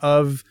friction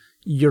of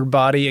your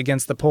body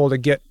against the pole to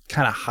get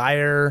kind of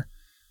higher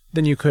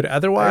than you could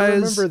otherwise. I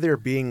remember there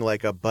being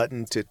a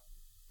button to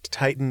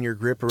tighten your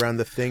grip around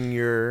the thing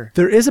you're...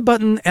 There is a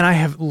button, and I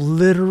have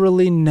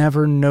literally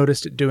never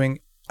noticed it doing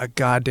a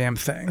goddamn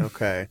thing.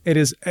 Okay.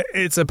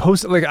 It's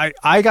supposed to...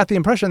 I got the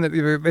impression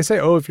that they say,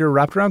 if you're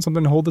wrapped around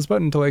something, hold this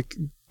button to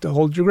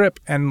hold your grip,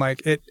 and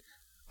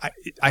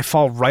I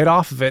fall right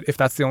off of it if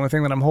that's the only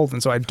thing that I'm holding,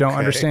 so I don't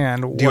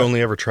understand. Do you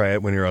only ever try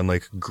it when you're on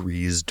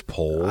greased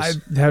poles?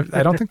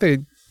 I don't think they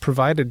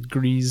provided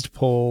greased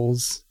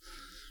poles.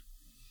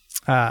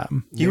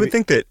 You would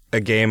think that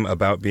a game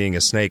about being a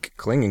snake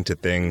clinging to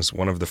things,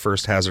 one of the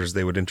first hazards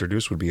they would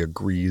introduce would be a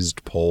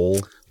greased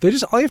pole.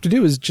 All you have to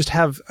do is just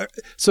have...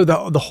 So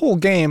the whole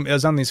game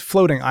is on these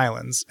floating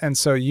islands, and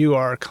so you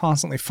are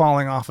constantly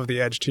falling off of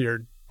the edge to your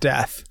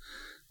death.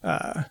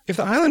 If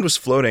the island was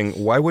floating,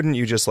 why wouldn't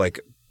you just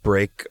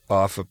break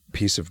off a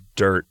piece of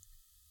dirt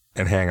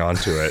and hang on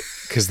to it?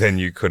 Because then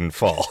you couldn't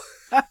fall.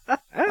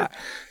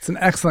 It's an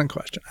excellent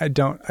question. I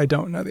don't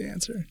know the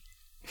answer.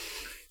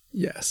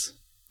 Yes.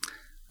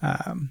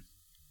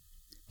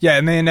 Yeah,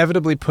 and they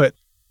inevitably put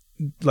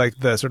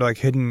the sort of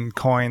hidden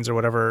coins or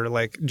whatever,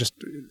 just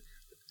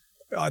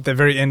at the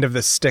very end of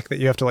the stick that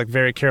you have to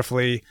very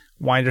carefully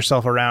wind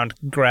yourself around,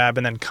 grab,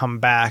 and then come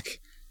back.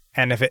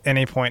 And if at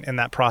any point in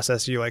that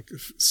process you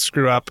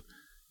screw up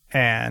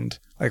and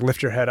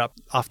lift your head up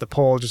off the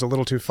pole just a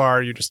little too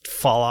far, you just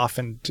fall off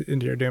into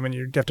your doom, and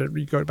you have to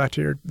go back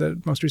to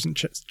the most recent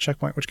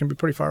checkpoint, which can be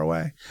pretty far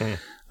away.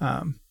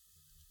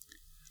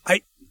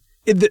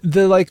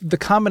 The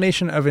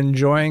combination of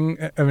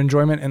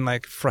enjoyment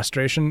and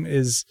frustration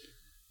is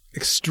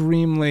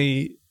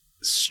extremely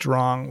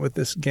strong with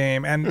this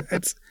game, and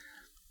it's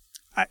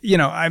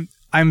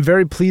I'm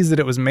very pleased that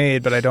it was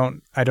made, but I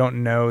don't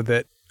know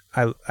that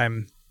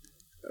I'm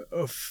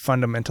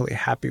fundamentally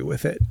happy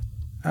with it.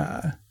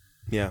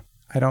 Yeah.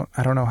 I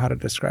don't know how to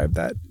describe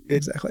that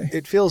exactly.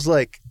 It feels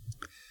like,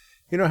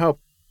 you know how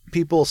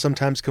people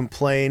sometimes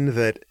complain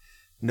that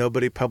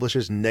nobody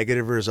publishes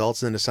negative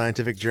results in a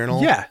scientific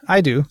journal? Yeah,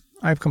 I do.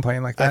 I've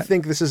complained like that. I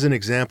think this is an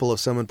example of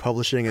someone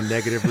publishing a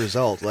negative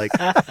result. Like,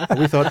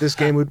 we thought this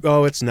game would,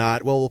 it's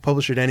not. Well, we'll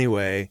publish it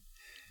anyway.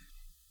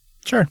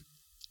 Sure.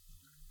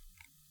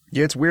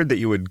 Yeah, it's weird that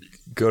you would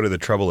go to the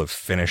trouble of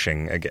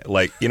finishing again.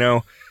 Like,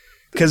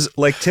 because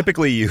like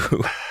typically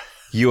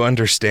you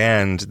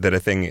understand that a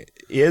thing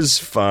is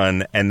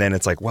fun, and then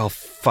it's like, well,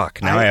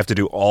 fuck, now I have to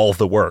do all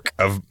the work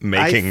of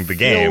making the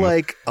game. I feel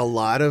like a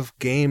lot of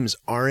games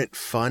aren't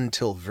fun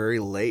till very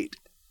late.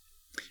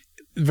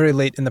 Very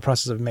late in the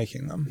process of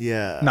making them.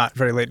 Yeah. Not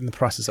very late in the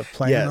process of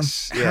playing them.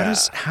 Yeah.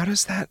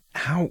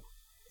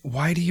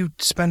 Why do you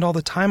spend all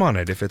the time on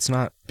it if it's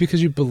not?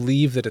 Because you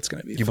believe that it's going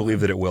to be fun. You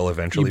believe that it will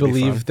eventually be fun? You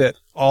believe that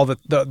all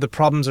the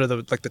problems are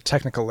the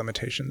technical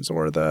limitations,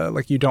 or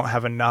you don't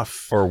have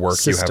enough or work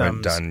systems. You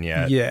haven't done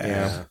yet.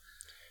 Yeah.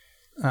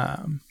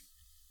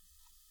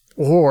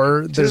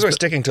 Or there's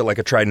sticking to like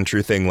a tried and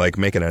true thing, like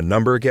making a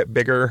number get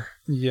bigger.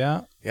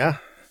 Yeah.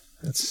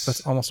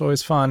 That's almost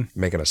always fun.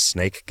 Making a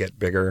snake get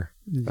bigger.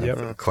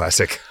 Yep.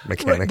 Classic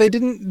mechanic. Right. They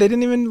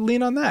didn't even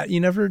lean on that. You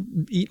never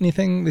eat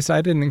anything. They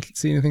didn't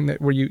see anything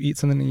where you eat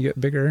something and you get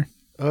bigger.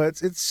 Oh,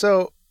 it's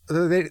so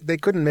they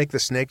couldn't make the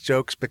snake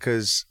jokes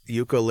because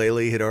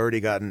Yooka-Laylee had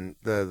already gotten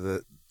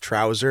the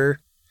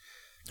trouser.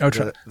 Oh,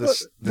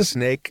 the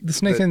snake. The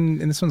snake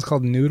in this one's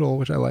called Noodle,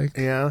 which I like.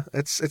 Yeah,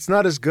 it's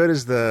not as good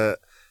as the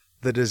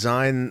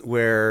design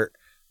where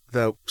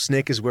the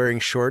snake is wearing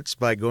shorts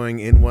by going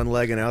in one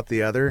leg and out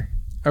the other.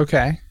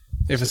 Okay.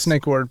 If a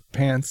snake wore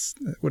pants,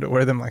 would it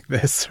wear them like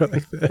this or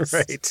like this?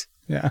 Right.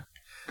 Yeah.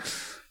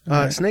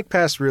 Snake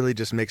Pass really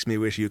just makes me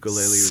wish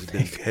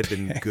Yooka-Laylee had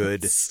been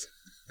good.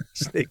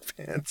 Snake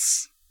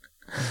Pants.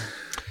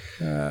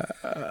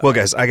 Well,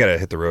 guys, I got to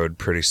hit the road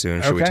pretty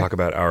soon. Should we talk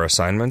about our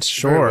assignments?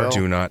 Sure.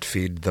 Do not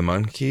feed the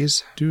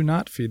monkeys. Do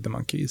not feed the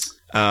monkeys.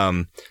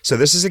 So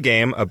this is a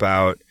game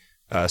about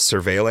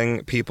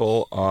surveilling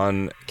people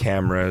on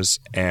cameras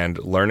and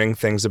learning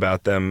things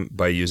about them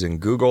by using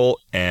Google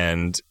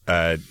and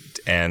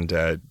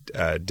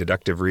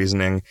deductive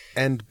reasoning.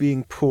 And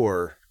being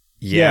poor.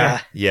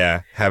 Yeah.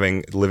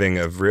 Living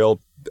a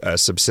real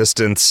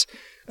subsistence.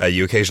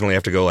 You occasionally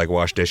have to go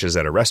wash dishes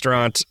at a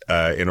restaurant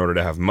in order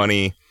to have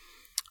money.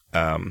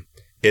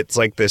 It's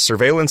like the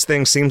surveillance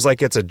thing seems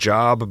like it's a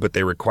job, but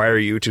they require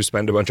you to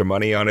spend a bunch of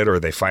money on it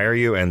or they fire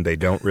you and they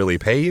don't really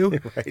pay you.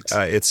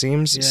 Right. It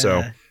seems. Yeah.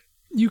 So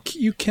you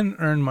can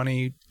earn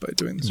money by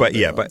doing this. But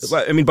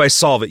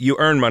you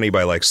earn money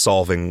by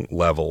solving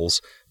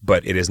levels,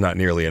 but it is not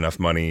nearly enough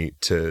money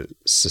to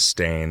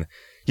sustain.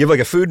 You have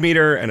a food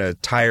meter and a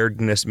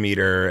tiredness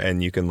meter,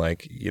 and you can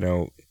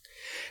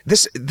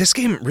this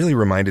game really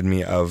reminded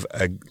me of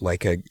a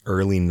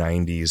early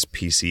 90s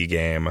PC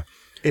game.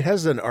 It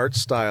has an art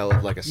style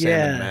of a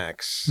Sam &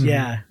 Max.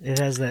 Yeah, it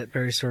has that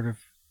very sort of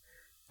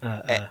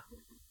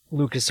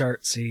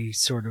LucasArtsy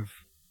sort of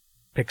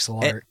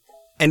pixel art.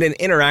 And an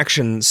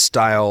interaction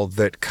style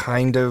that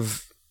kind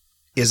of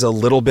is a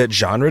little bit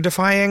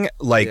genre-defying.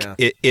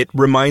 It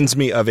reminds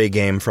me of a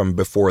game from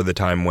before the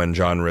time when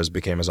genres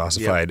became as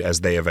ossified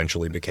as they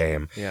eventually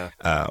became. Yeah.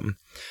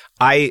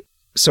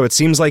 So it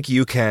seems like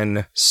you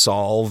can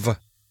solve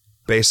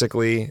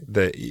basically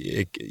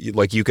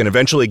you can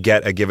eventually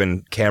get a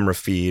given camera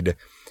feed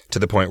to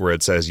the point where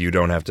it says you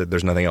don't have to,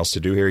 there's nothing else to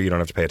do here. You don't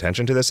have to pay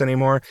attention to this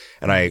anymore.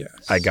 And I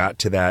got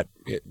to that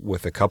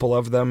with a couple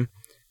of them,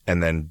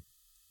 and then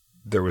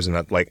there was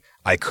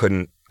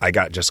I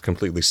got just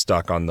completely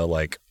stuck on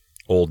the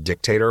old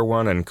dictator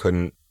one and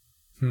couldn't.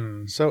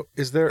 So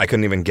is there? I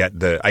couldn't even get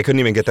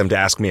them to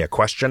ask me a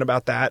question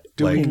about that.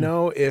 Do we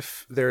know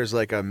if there's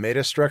a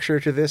meta structure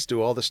to this?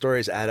 Do all the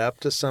stories add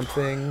up to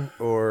something,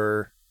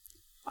 or?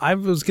 I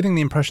was getting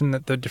the impression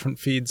that the different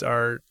feeds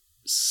are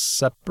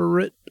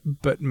separate,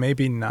 but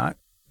maybe not.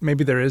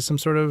 Maybe there is some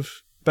sort of,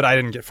 but I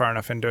didn't get far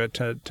enough into it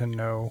to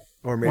know.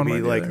 Or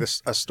maybe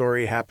a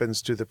story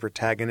happens to the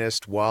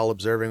protagonist while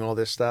observing all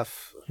this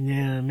stuff.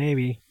 Yeah,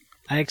 maybe.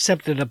 I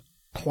accepted a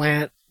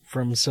plant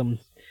from some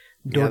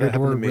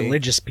door-to-door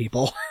religious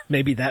people.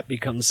 Maybe that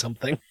becomes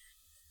something.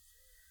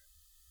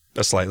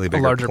 A slightly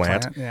bigger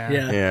plant.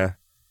 Yeah.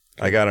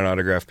 I got an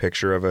autographed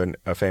picture of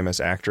a famous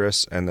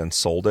actress and then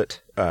sold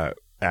it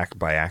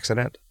by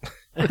accident.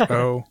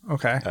 Oh,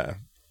 okay.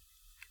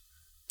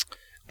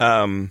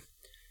 I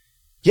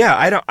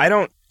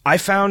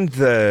found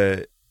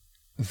the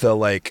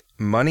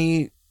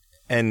money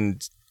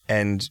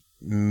and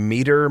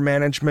meter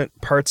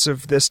management parts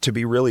of this to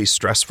be really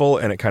stressful,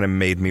 and it kind of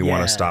made me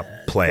want to stop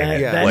playing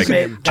it. That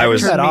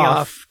turned me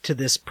off to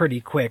this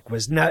pretty quick.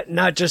 Was not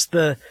just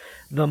the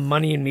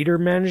money and meter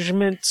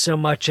management so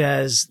much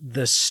as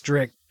the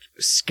strict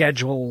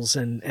schedules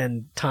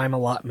and time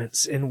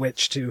allotments in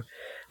which to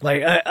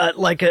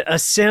Like a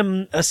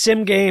sim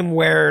game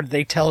where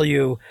they tell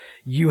you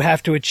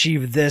have to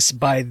achieve this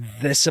by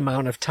this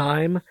amount of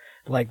time.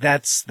 Like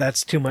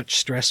that's too much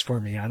stress for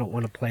me. I don't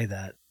want to play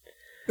that.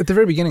 At the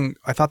very beginning,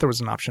 I thought there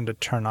was an option to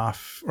turn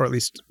off or at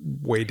least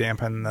way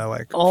dampen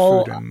the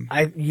all. Food and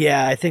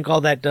I think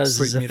all that does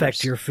is sleep affect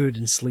meters. your food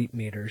and sleep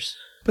meters.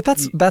 But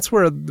that's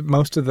where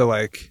most of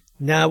the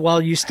No,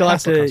 well, you still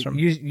have to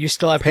you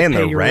still have to pay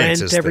your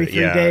rent every 3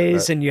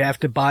 days, and you have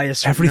to buy a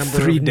certain every number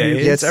 3 of days.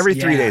 new- Yeah, it's every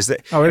 3 days.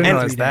 Oh, I didn't and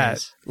realize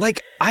that.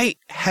 Like, You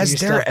has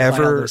still there have to buy all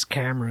ever those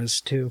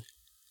cameras too?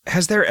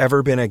 has there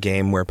ever been a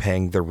game where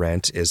paying the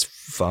rent is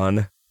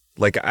fun?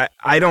 Like,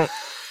 I don't.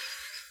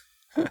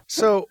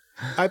 So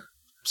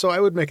I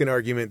would make an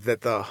argument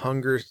that the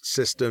hunger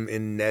system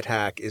in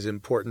NetHack is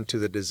important to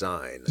the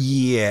design.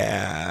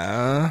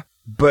 Yeah,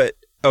 but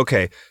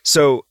okay,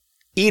 so.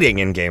 Eating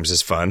in games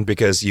is fun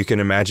because you can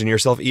imagine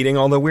yourself eating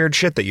all the weird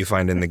shit that you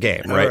find in the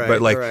game, right? But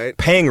like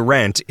paying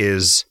rent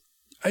is...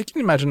 I can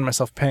imagine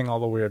myself paying all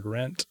the weird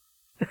rent.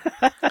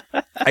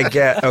 I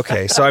get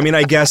okay. So I mean,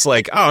 I guess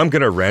like, oh, I'm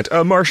gonna rent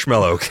a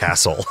marshmallow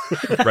castle,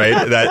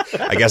 right? That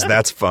I guess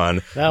that's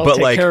fun. That'll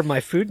take care of my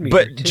food meter.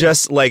 But too.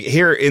 just like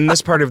here in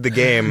this part of the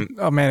game,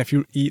 Oh man, if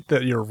you eat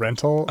your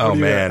rental, oh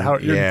man,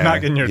 you're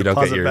not getting your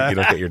deposit back. You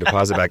don't get your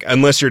deposit back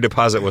unless your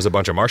deposit was a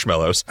bunch of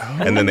marshmallows,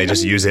 and then they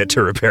just use it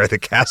to repair the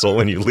castle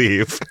when you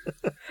leave.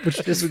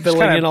 Just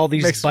filling in all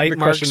these bite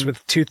marks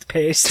with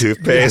toothpaste.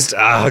 Toothpaste.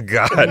 Oh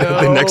god,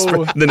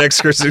 No. the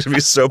next person is gonna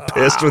be so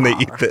pissed when they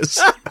eat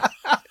this.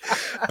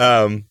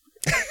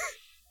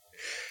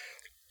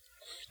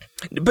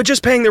 But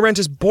just paying the rent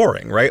is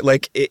boring, right?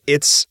 Like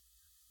it's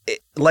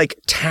like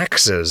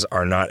taxes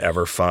are not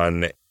ever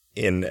fun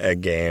in a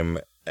game.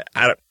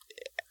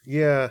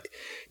 Yeah.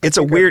 It's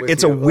a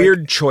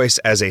weird choice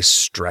as a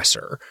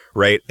stressor,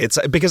 right? It's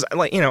because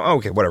like,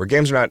 okay, whatever.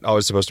 Games are not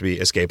always supposed to be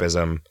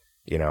escapism,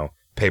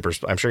 papers.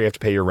 I'm sure you have to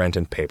pay your rent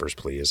in Papers,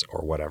 Please,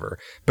 or whatever.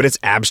 But it's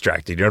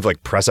abstract. You don't have to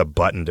like press a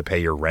button to pay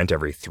your rent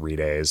every 3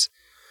 days.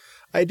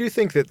 I do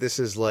think that this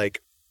is like,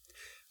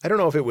 I don't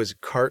know if it was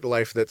Cart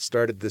Life that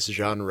started this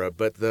genre,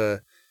 but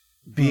the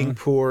being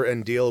poor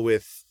and deal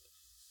with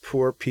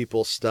poor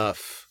people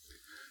stuff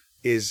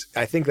is,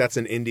 I think that's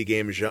an indie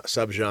game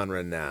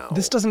subgenre now.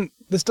 This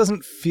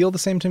doesn't feel the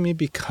same to me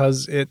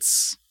because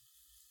it's,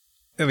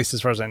 at least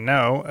as far as I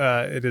know,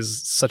 it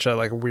is such a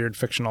like weird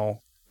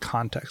fictional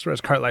context.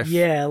 Whereas Cart Life,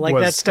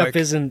 that stuff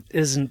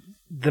isn't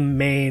the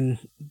main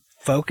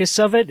focus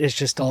of it. It's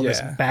just all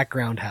this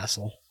background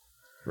hassle.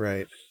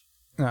 Right.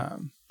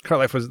 Cart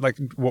Life was like,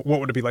 what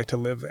would it be like to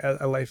live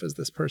a life as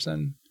this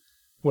person?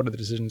 What are the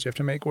decisions you have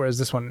to make? Whereas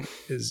this one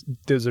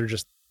those are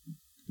just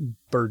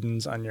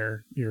burdens on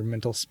your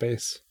mental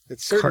space.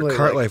 It's certainly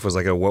Cart Life was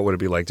like what would it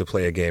be like to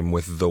play a game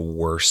with the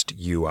worst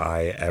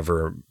UI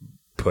ever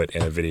put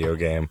in a video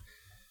game?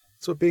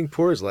 That's what being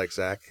poor is like,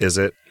 Zach. Is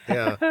it?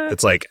 Yeah.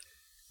 It's like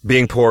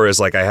being poor is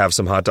like I have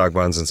some hot dog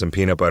buns and some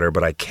peanut butter,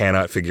 but I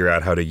cannot figure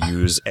out how to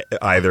use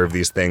either of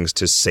these things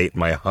to sate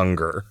my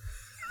hunger.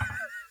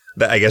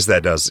 I guess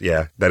that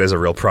is a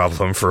real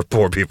problem for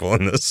poor people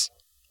in this.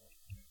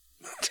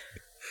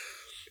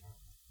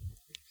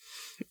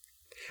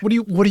 What are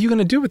you going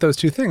to do with those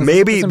two things?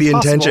 Maybe It's the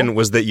impossible. intention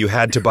was that you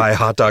had to buy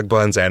hot dog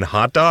buns and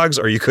hot dogs,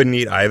 or you couldn't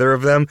eat either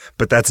of them.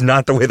 But that's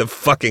not the way the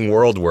fucking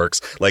world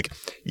works. Like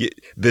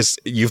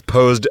you've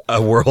posed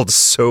a world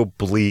so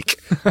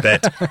bleak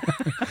that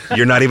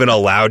you're not even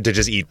allowed to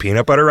just eat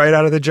peanut butter right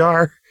out of the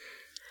jar.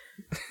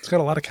 It's got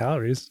a lot of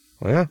calories.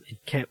 Well, yeah. You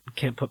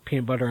can't put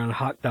peanut butter on a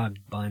hot dog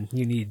bun.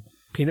 You need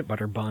peanut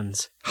butter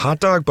buns. Hot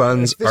dog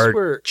buns are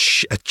were-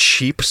 a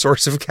cheap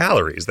source of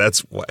calories. That's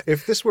what.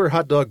 If this were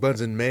hot dog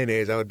buns and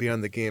mayonnaise, I would be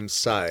on the game's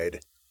side.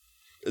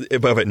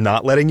 Of it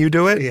not letting you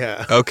do it?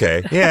 Yeah.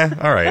 Okay. Yeah.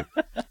 All right.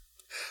 But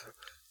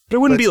it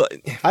wouldn't be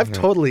like. I've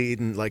totally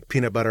eaten like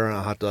peanut butter on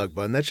a hot dog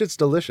bun. That shit's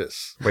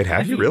delicious. Wait,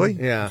 have you really?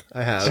 Yeah,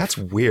 I have. That's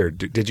weird.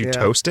 Did you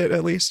toast it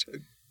at least?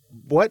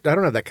 What? I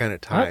don't have that kind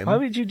of time. Why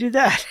would you do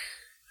that?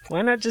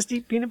 Why not just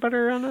eat peanut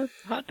butter on a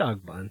hot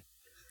dog bun?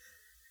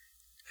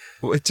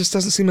 Well, it just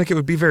doesn't seem like it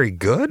would be very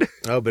good.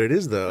 Oh, but it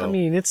is though. I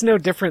mean, it's no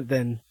different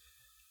than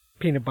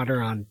peanut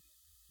butter on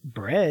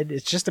bread.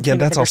 It's just a Yeah, peanut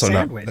that's butter also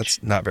sandwich.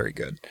 that's not very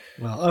good.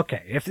 Well,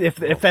 okay. If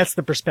that's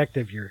the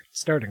perspective you're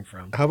starting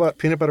from. How about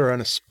peanut butter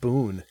on a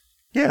spoon?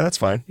 Yeah, that's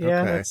fine.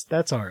 Yeah, Okay.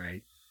 that's all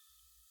right.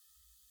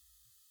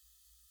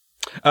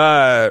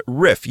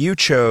 Riff, you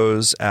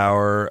chose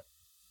our.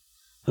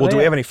 Well, do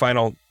we have any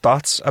final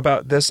thoughts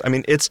about this? I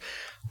mean, it's.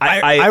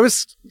 I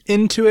was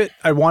into it.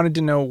 I wanted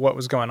to know what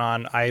was going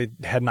on. I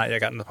had not yet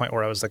gotten to the point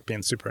where I was like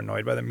being super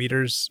annoyed by the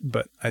meters,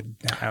 but I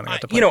only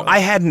got to play. I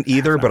hadn't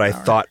either, but I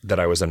thought that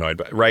I was annoyed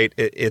by it, right?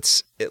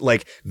 It's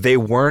like they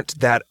weren't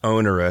that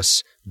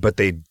onerous, but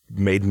they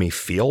made me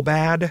feel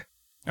bad.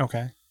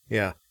 Okay.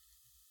 Yeah,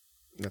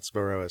 that's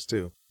where I was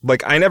too.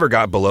 Like I never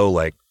got below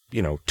like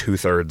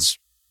 2/3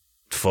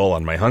 full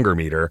on my hunger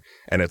meter,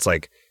 and it's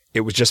like.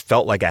 It was just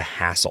felt like a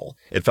hassle.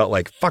 It felt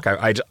like, fuck,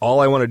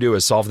 all I want to do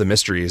is solve the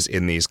mysteries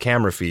in these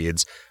camera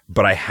feeds,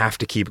 but I have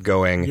to keep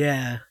going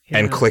Yeah.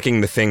 and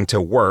clicking the thing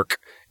to work.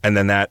 and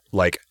then that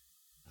like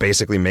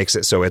basically makes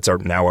it so it's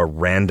now a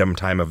random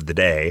time of the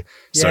day.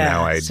 So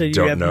now I so you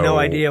don't have know. no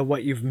idea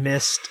what you've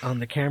missed on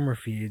the camera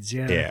feeds.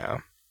 Yeah.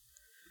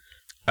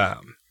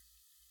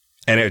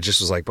 And it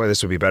just was like, boy,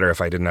 this would be better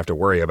if I didn't have to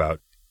worry about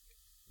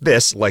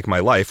this. Like my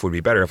life would be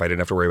better if I didn't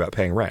have to worry about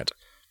paying rent.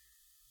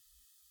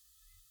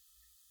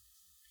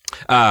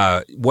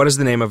 What is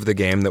the name of the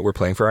game that we're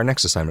playing for our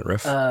next assignment,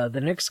 Riff?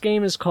 The next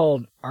game is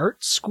called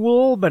Art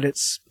School, but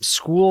it's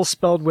school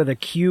spelled with a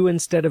Q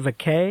instead of a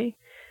K.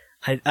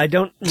 I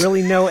don't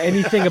really know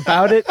anything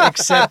about it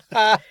except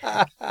that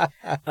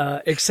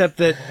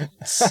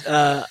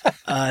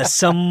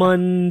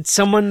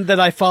someone that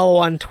I follow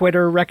on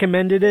Twitter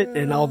recommended it,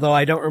 and although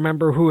I don't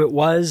remember who it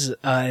was,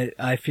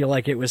 I feel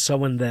like it was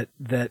someone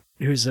that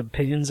whose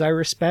opinions I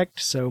respect.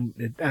 So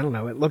I don't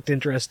know. It looked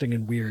interesting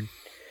and weird.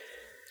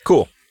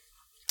 Cool.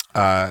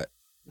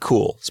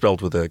 Cool,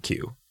 spelled with a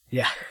Q.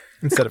 Yeah.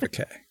 Instead of a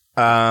K.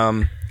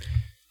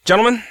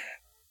 Gentlemen,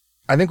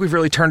 I think we've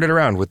really turned it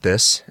around with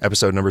this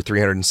episode number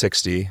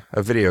 360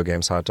 of Video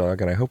Games Hot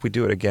Dog, and I hope we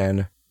do it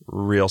again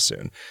real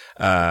soon.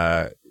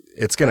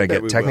 It's going to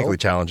get technically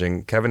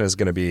challenging. Kevin is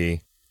going to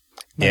be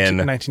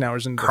 19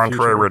 hours into Country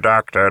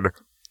Redacted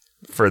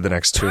for the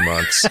next 2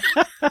 months.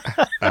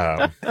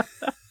 I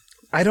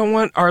don't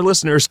want our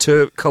listeners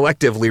to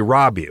collectively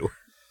rob you.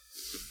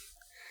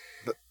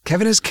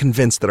 Kevin is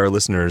convinced that our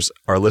listeners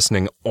are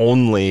listening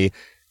only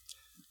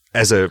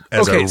as a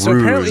ruse. So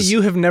apparently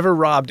you have never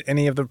robbed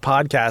any of the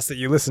podcasts that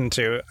you listen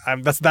to.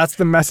 That's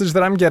the message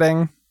that I'm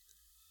getting.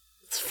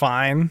 It's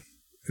fine.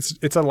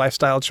 It's a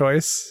lifestyle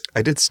choice.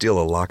 I did steal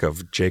a lock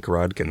of Jake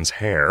Rodkin's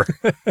hair.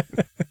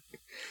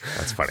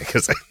 That's funny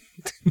because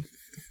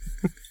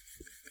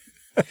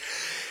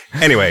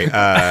Anyway,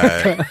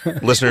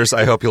 listeners,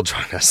 I hope you'll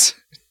join us.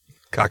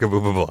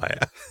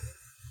 Cockaboobabalaya.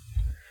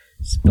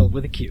 Spelled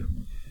with a Q.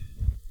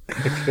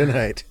 Good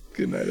night.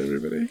 Good night,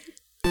 everybody.